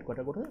অ্যাথলেটিক্স আৰু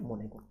হেডকোয়ার্টার কোড হয়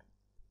Monaco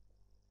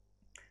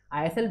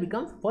ISL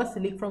becomes first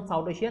league from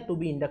South Asia to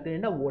be inducted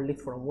in the World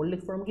League Forum. World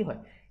League Forum কি হয়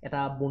এটা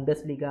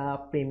Bundesliga,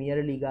 Premier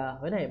Liga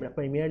হয় না এটা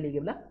Premier League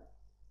এবলা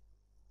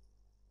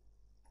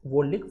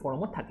World League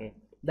Forum থাকে.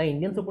 The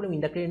Indian Super League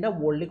inducted in the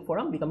World League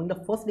Forum becoming the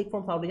first league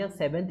from South Asia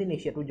 7th in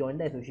Asia to join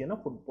the Association of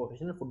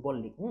Professional Football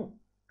League.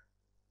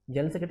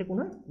 General Secretary কোন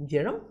হয়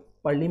Jerome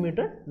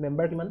Perlmutter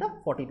member কিমান দা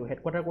 42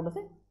 headquarter code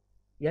আছে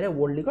ইয়াৰে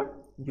World League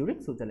Zurich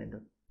Switzerland.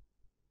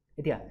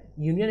 Etia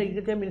Union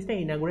Agriculture Minister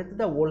inaugurated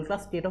the world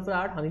class state of the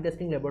art honey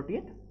testing laboratory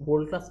at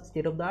world class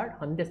state of the art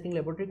honey testing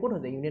laboratory code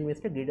hoise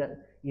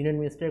Union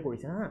Minister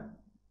korise ha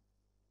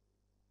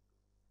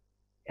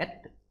at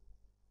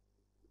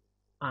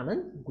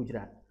Anand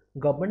Gujarat.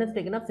 Government has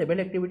taken up several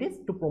activities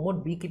to promote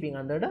beekeeping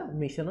under the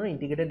mission on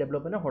integrated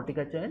development of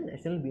horticulture and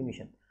national bee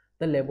mission.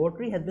 The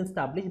laboratory has been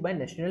established by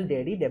National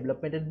Dairy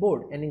Development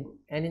Board and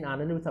in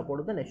Anand with support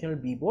of the National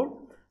Bee Board.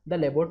 The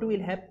laboratory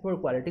will help for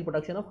quality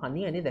production of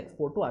honey and is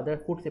export to other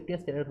food safety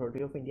and standard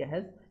authority of India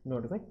has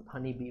notified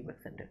honey bee work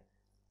center.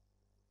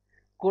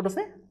 Code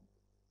আছে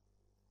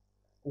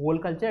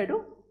world culture eto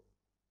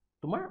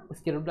tomar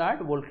state of the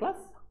art world class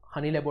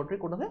honey laboratory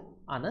code আছে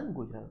Anand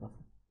Gujarat আছে.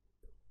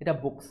 Eta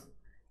books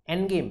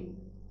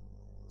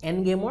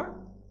Endgame or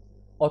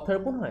author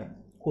কোন হয়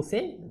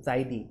হুসেন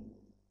জাইদি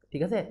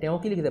ঠিক আছে তেও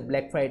কি লিখিছে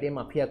black Friday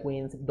mafia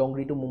queen's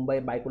Dongri two Mumbai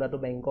Byculla two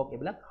বেংকক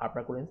এবলা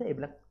হাৰ্পাৰ কৰিছে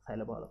এবলা চাই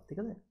লব অলপ ঠিক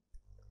আছে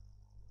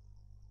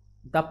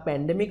The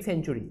Pandemic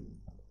Century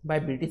by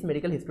British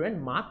medical historian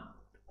Mark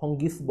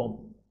Hongisbaum.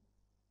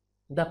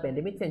 The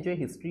Pandemic Century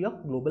History of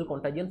Global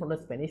Contagion from the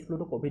Spanish Flu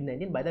to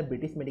COVID-19 by the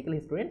British medical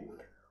historian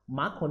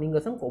Mark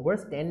Hongisbaum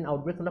covers 10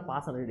 outbreaks from the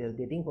past 100 years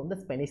dating from the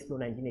Spanish flu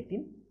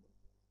 1918.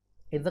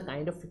 It's a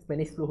kind of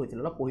Spanish flu hoisil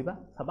ola pohiba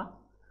saba.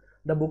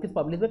 The book is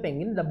published by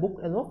Penguin. The book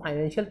is a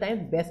Financial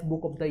Times best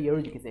book of the year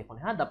likise ekhon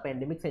ha The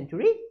Pandemic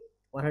Century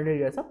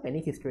 100 years of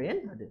Spanish historian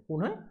কোন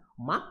হয়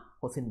Mark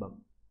Hongisbaum.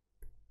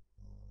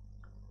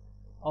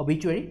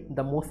 Obituary,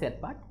 the most sad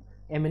part.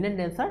 Eminent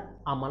dancer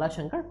Amala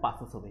Shankar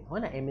passes away.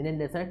 হয় না eminent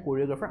dancer and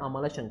choreographer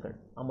Amala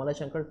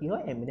Shankar কি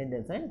হয় eminent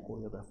dancer and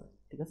choreographer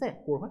ঠিক আছে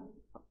কোৰ হয়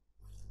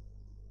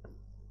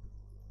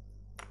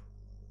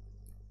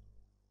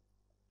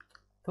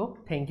So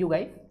thank you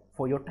guys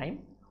for your time.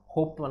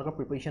 Hope তোমালোকৰ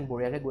preparation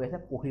বঢ়িয়াকৈ গৈ আছে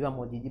পঢ়িবা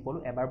মই যি পঢ়ো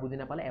এবাৰ বুজি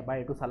নাপালে এবাৰ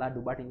এটো চালা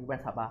দুবাৰ তিনিবাৰ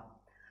চাবা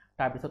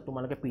তাৰ পিছত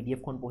তোমালোকে PDF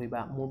খন পঢ়িবা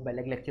মোৰ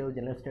বেলেগ লেকচাৰ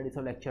জেনাৰেল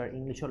ষ্টাডিজৰ লেকচাৰ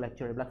ইংলিছৰ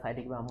লেকচাৰ এইবিলাক চাই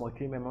থাকিবা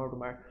মৈত্ৰী মেমৰ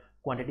তোমাৰ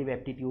quantitative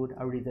aptitude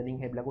আৰু ৰিজনিং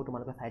হেবিলাকো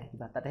তোমালোকে চাই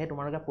থাকিবা তাতে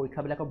তোমালোকে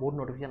পৰীক্ষাবিলাকৰ বহুত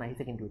নটিফিকেশন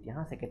আহিছে কিন্তু এতিয়া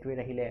হা সেক্ৰেটাৰী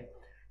আহিলে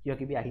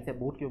কিবা আহিছে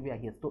বহুত কিবা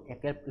আহি আছে তো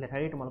একে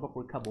লেঠাৰি তোমালোকৰ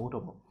পৰীক্ষা বহুত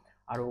হ'ব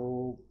আৰু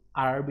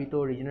RRB তো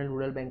ৰিজনেল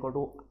ৰুৰাল বেংকৰ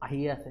তো আহি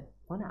আছে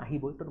হয় না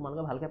আহিবই তো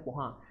তোমালোকে ভালকৈ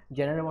পঢ়া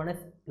জেনাৰেল এৱাৰনেছ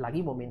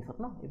লাগিব মেইনছত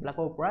ন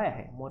এইবিলাকৰ পৰাই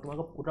আহে মই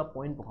তোমালোকক পুৰা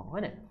পইণ্ট পঢ়াম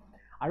হয় না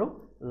আৰু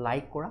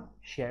লাইক কৰা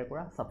শ্বেয়াৰ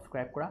কৰা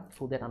সাবস্ক্ৰাইব কৰা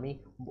সো দ্যাট আমি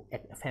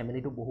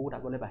ফ্যামিলিটো বহুত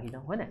আগলৈ বাঢ়ি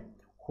যাওঁ হয় না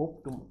hope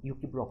you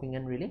keep rocking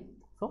and reeling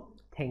so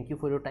thank you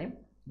for your time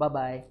bye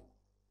bye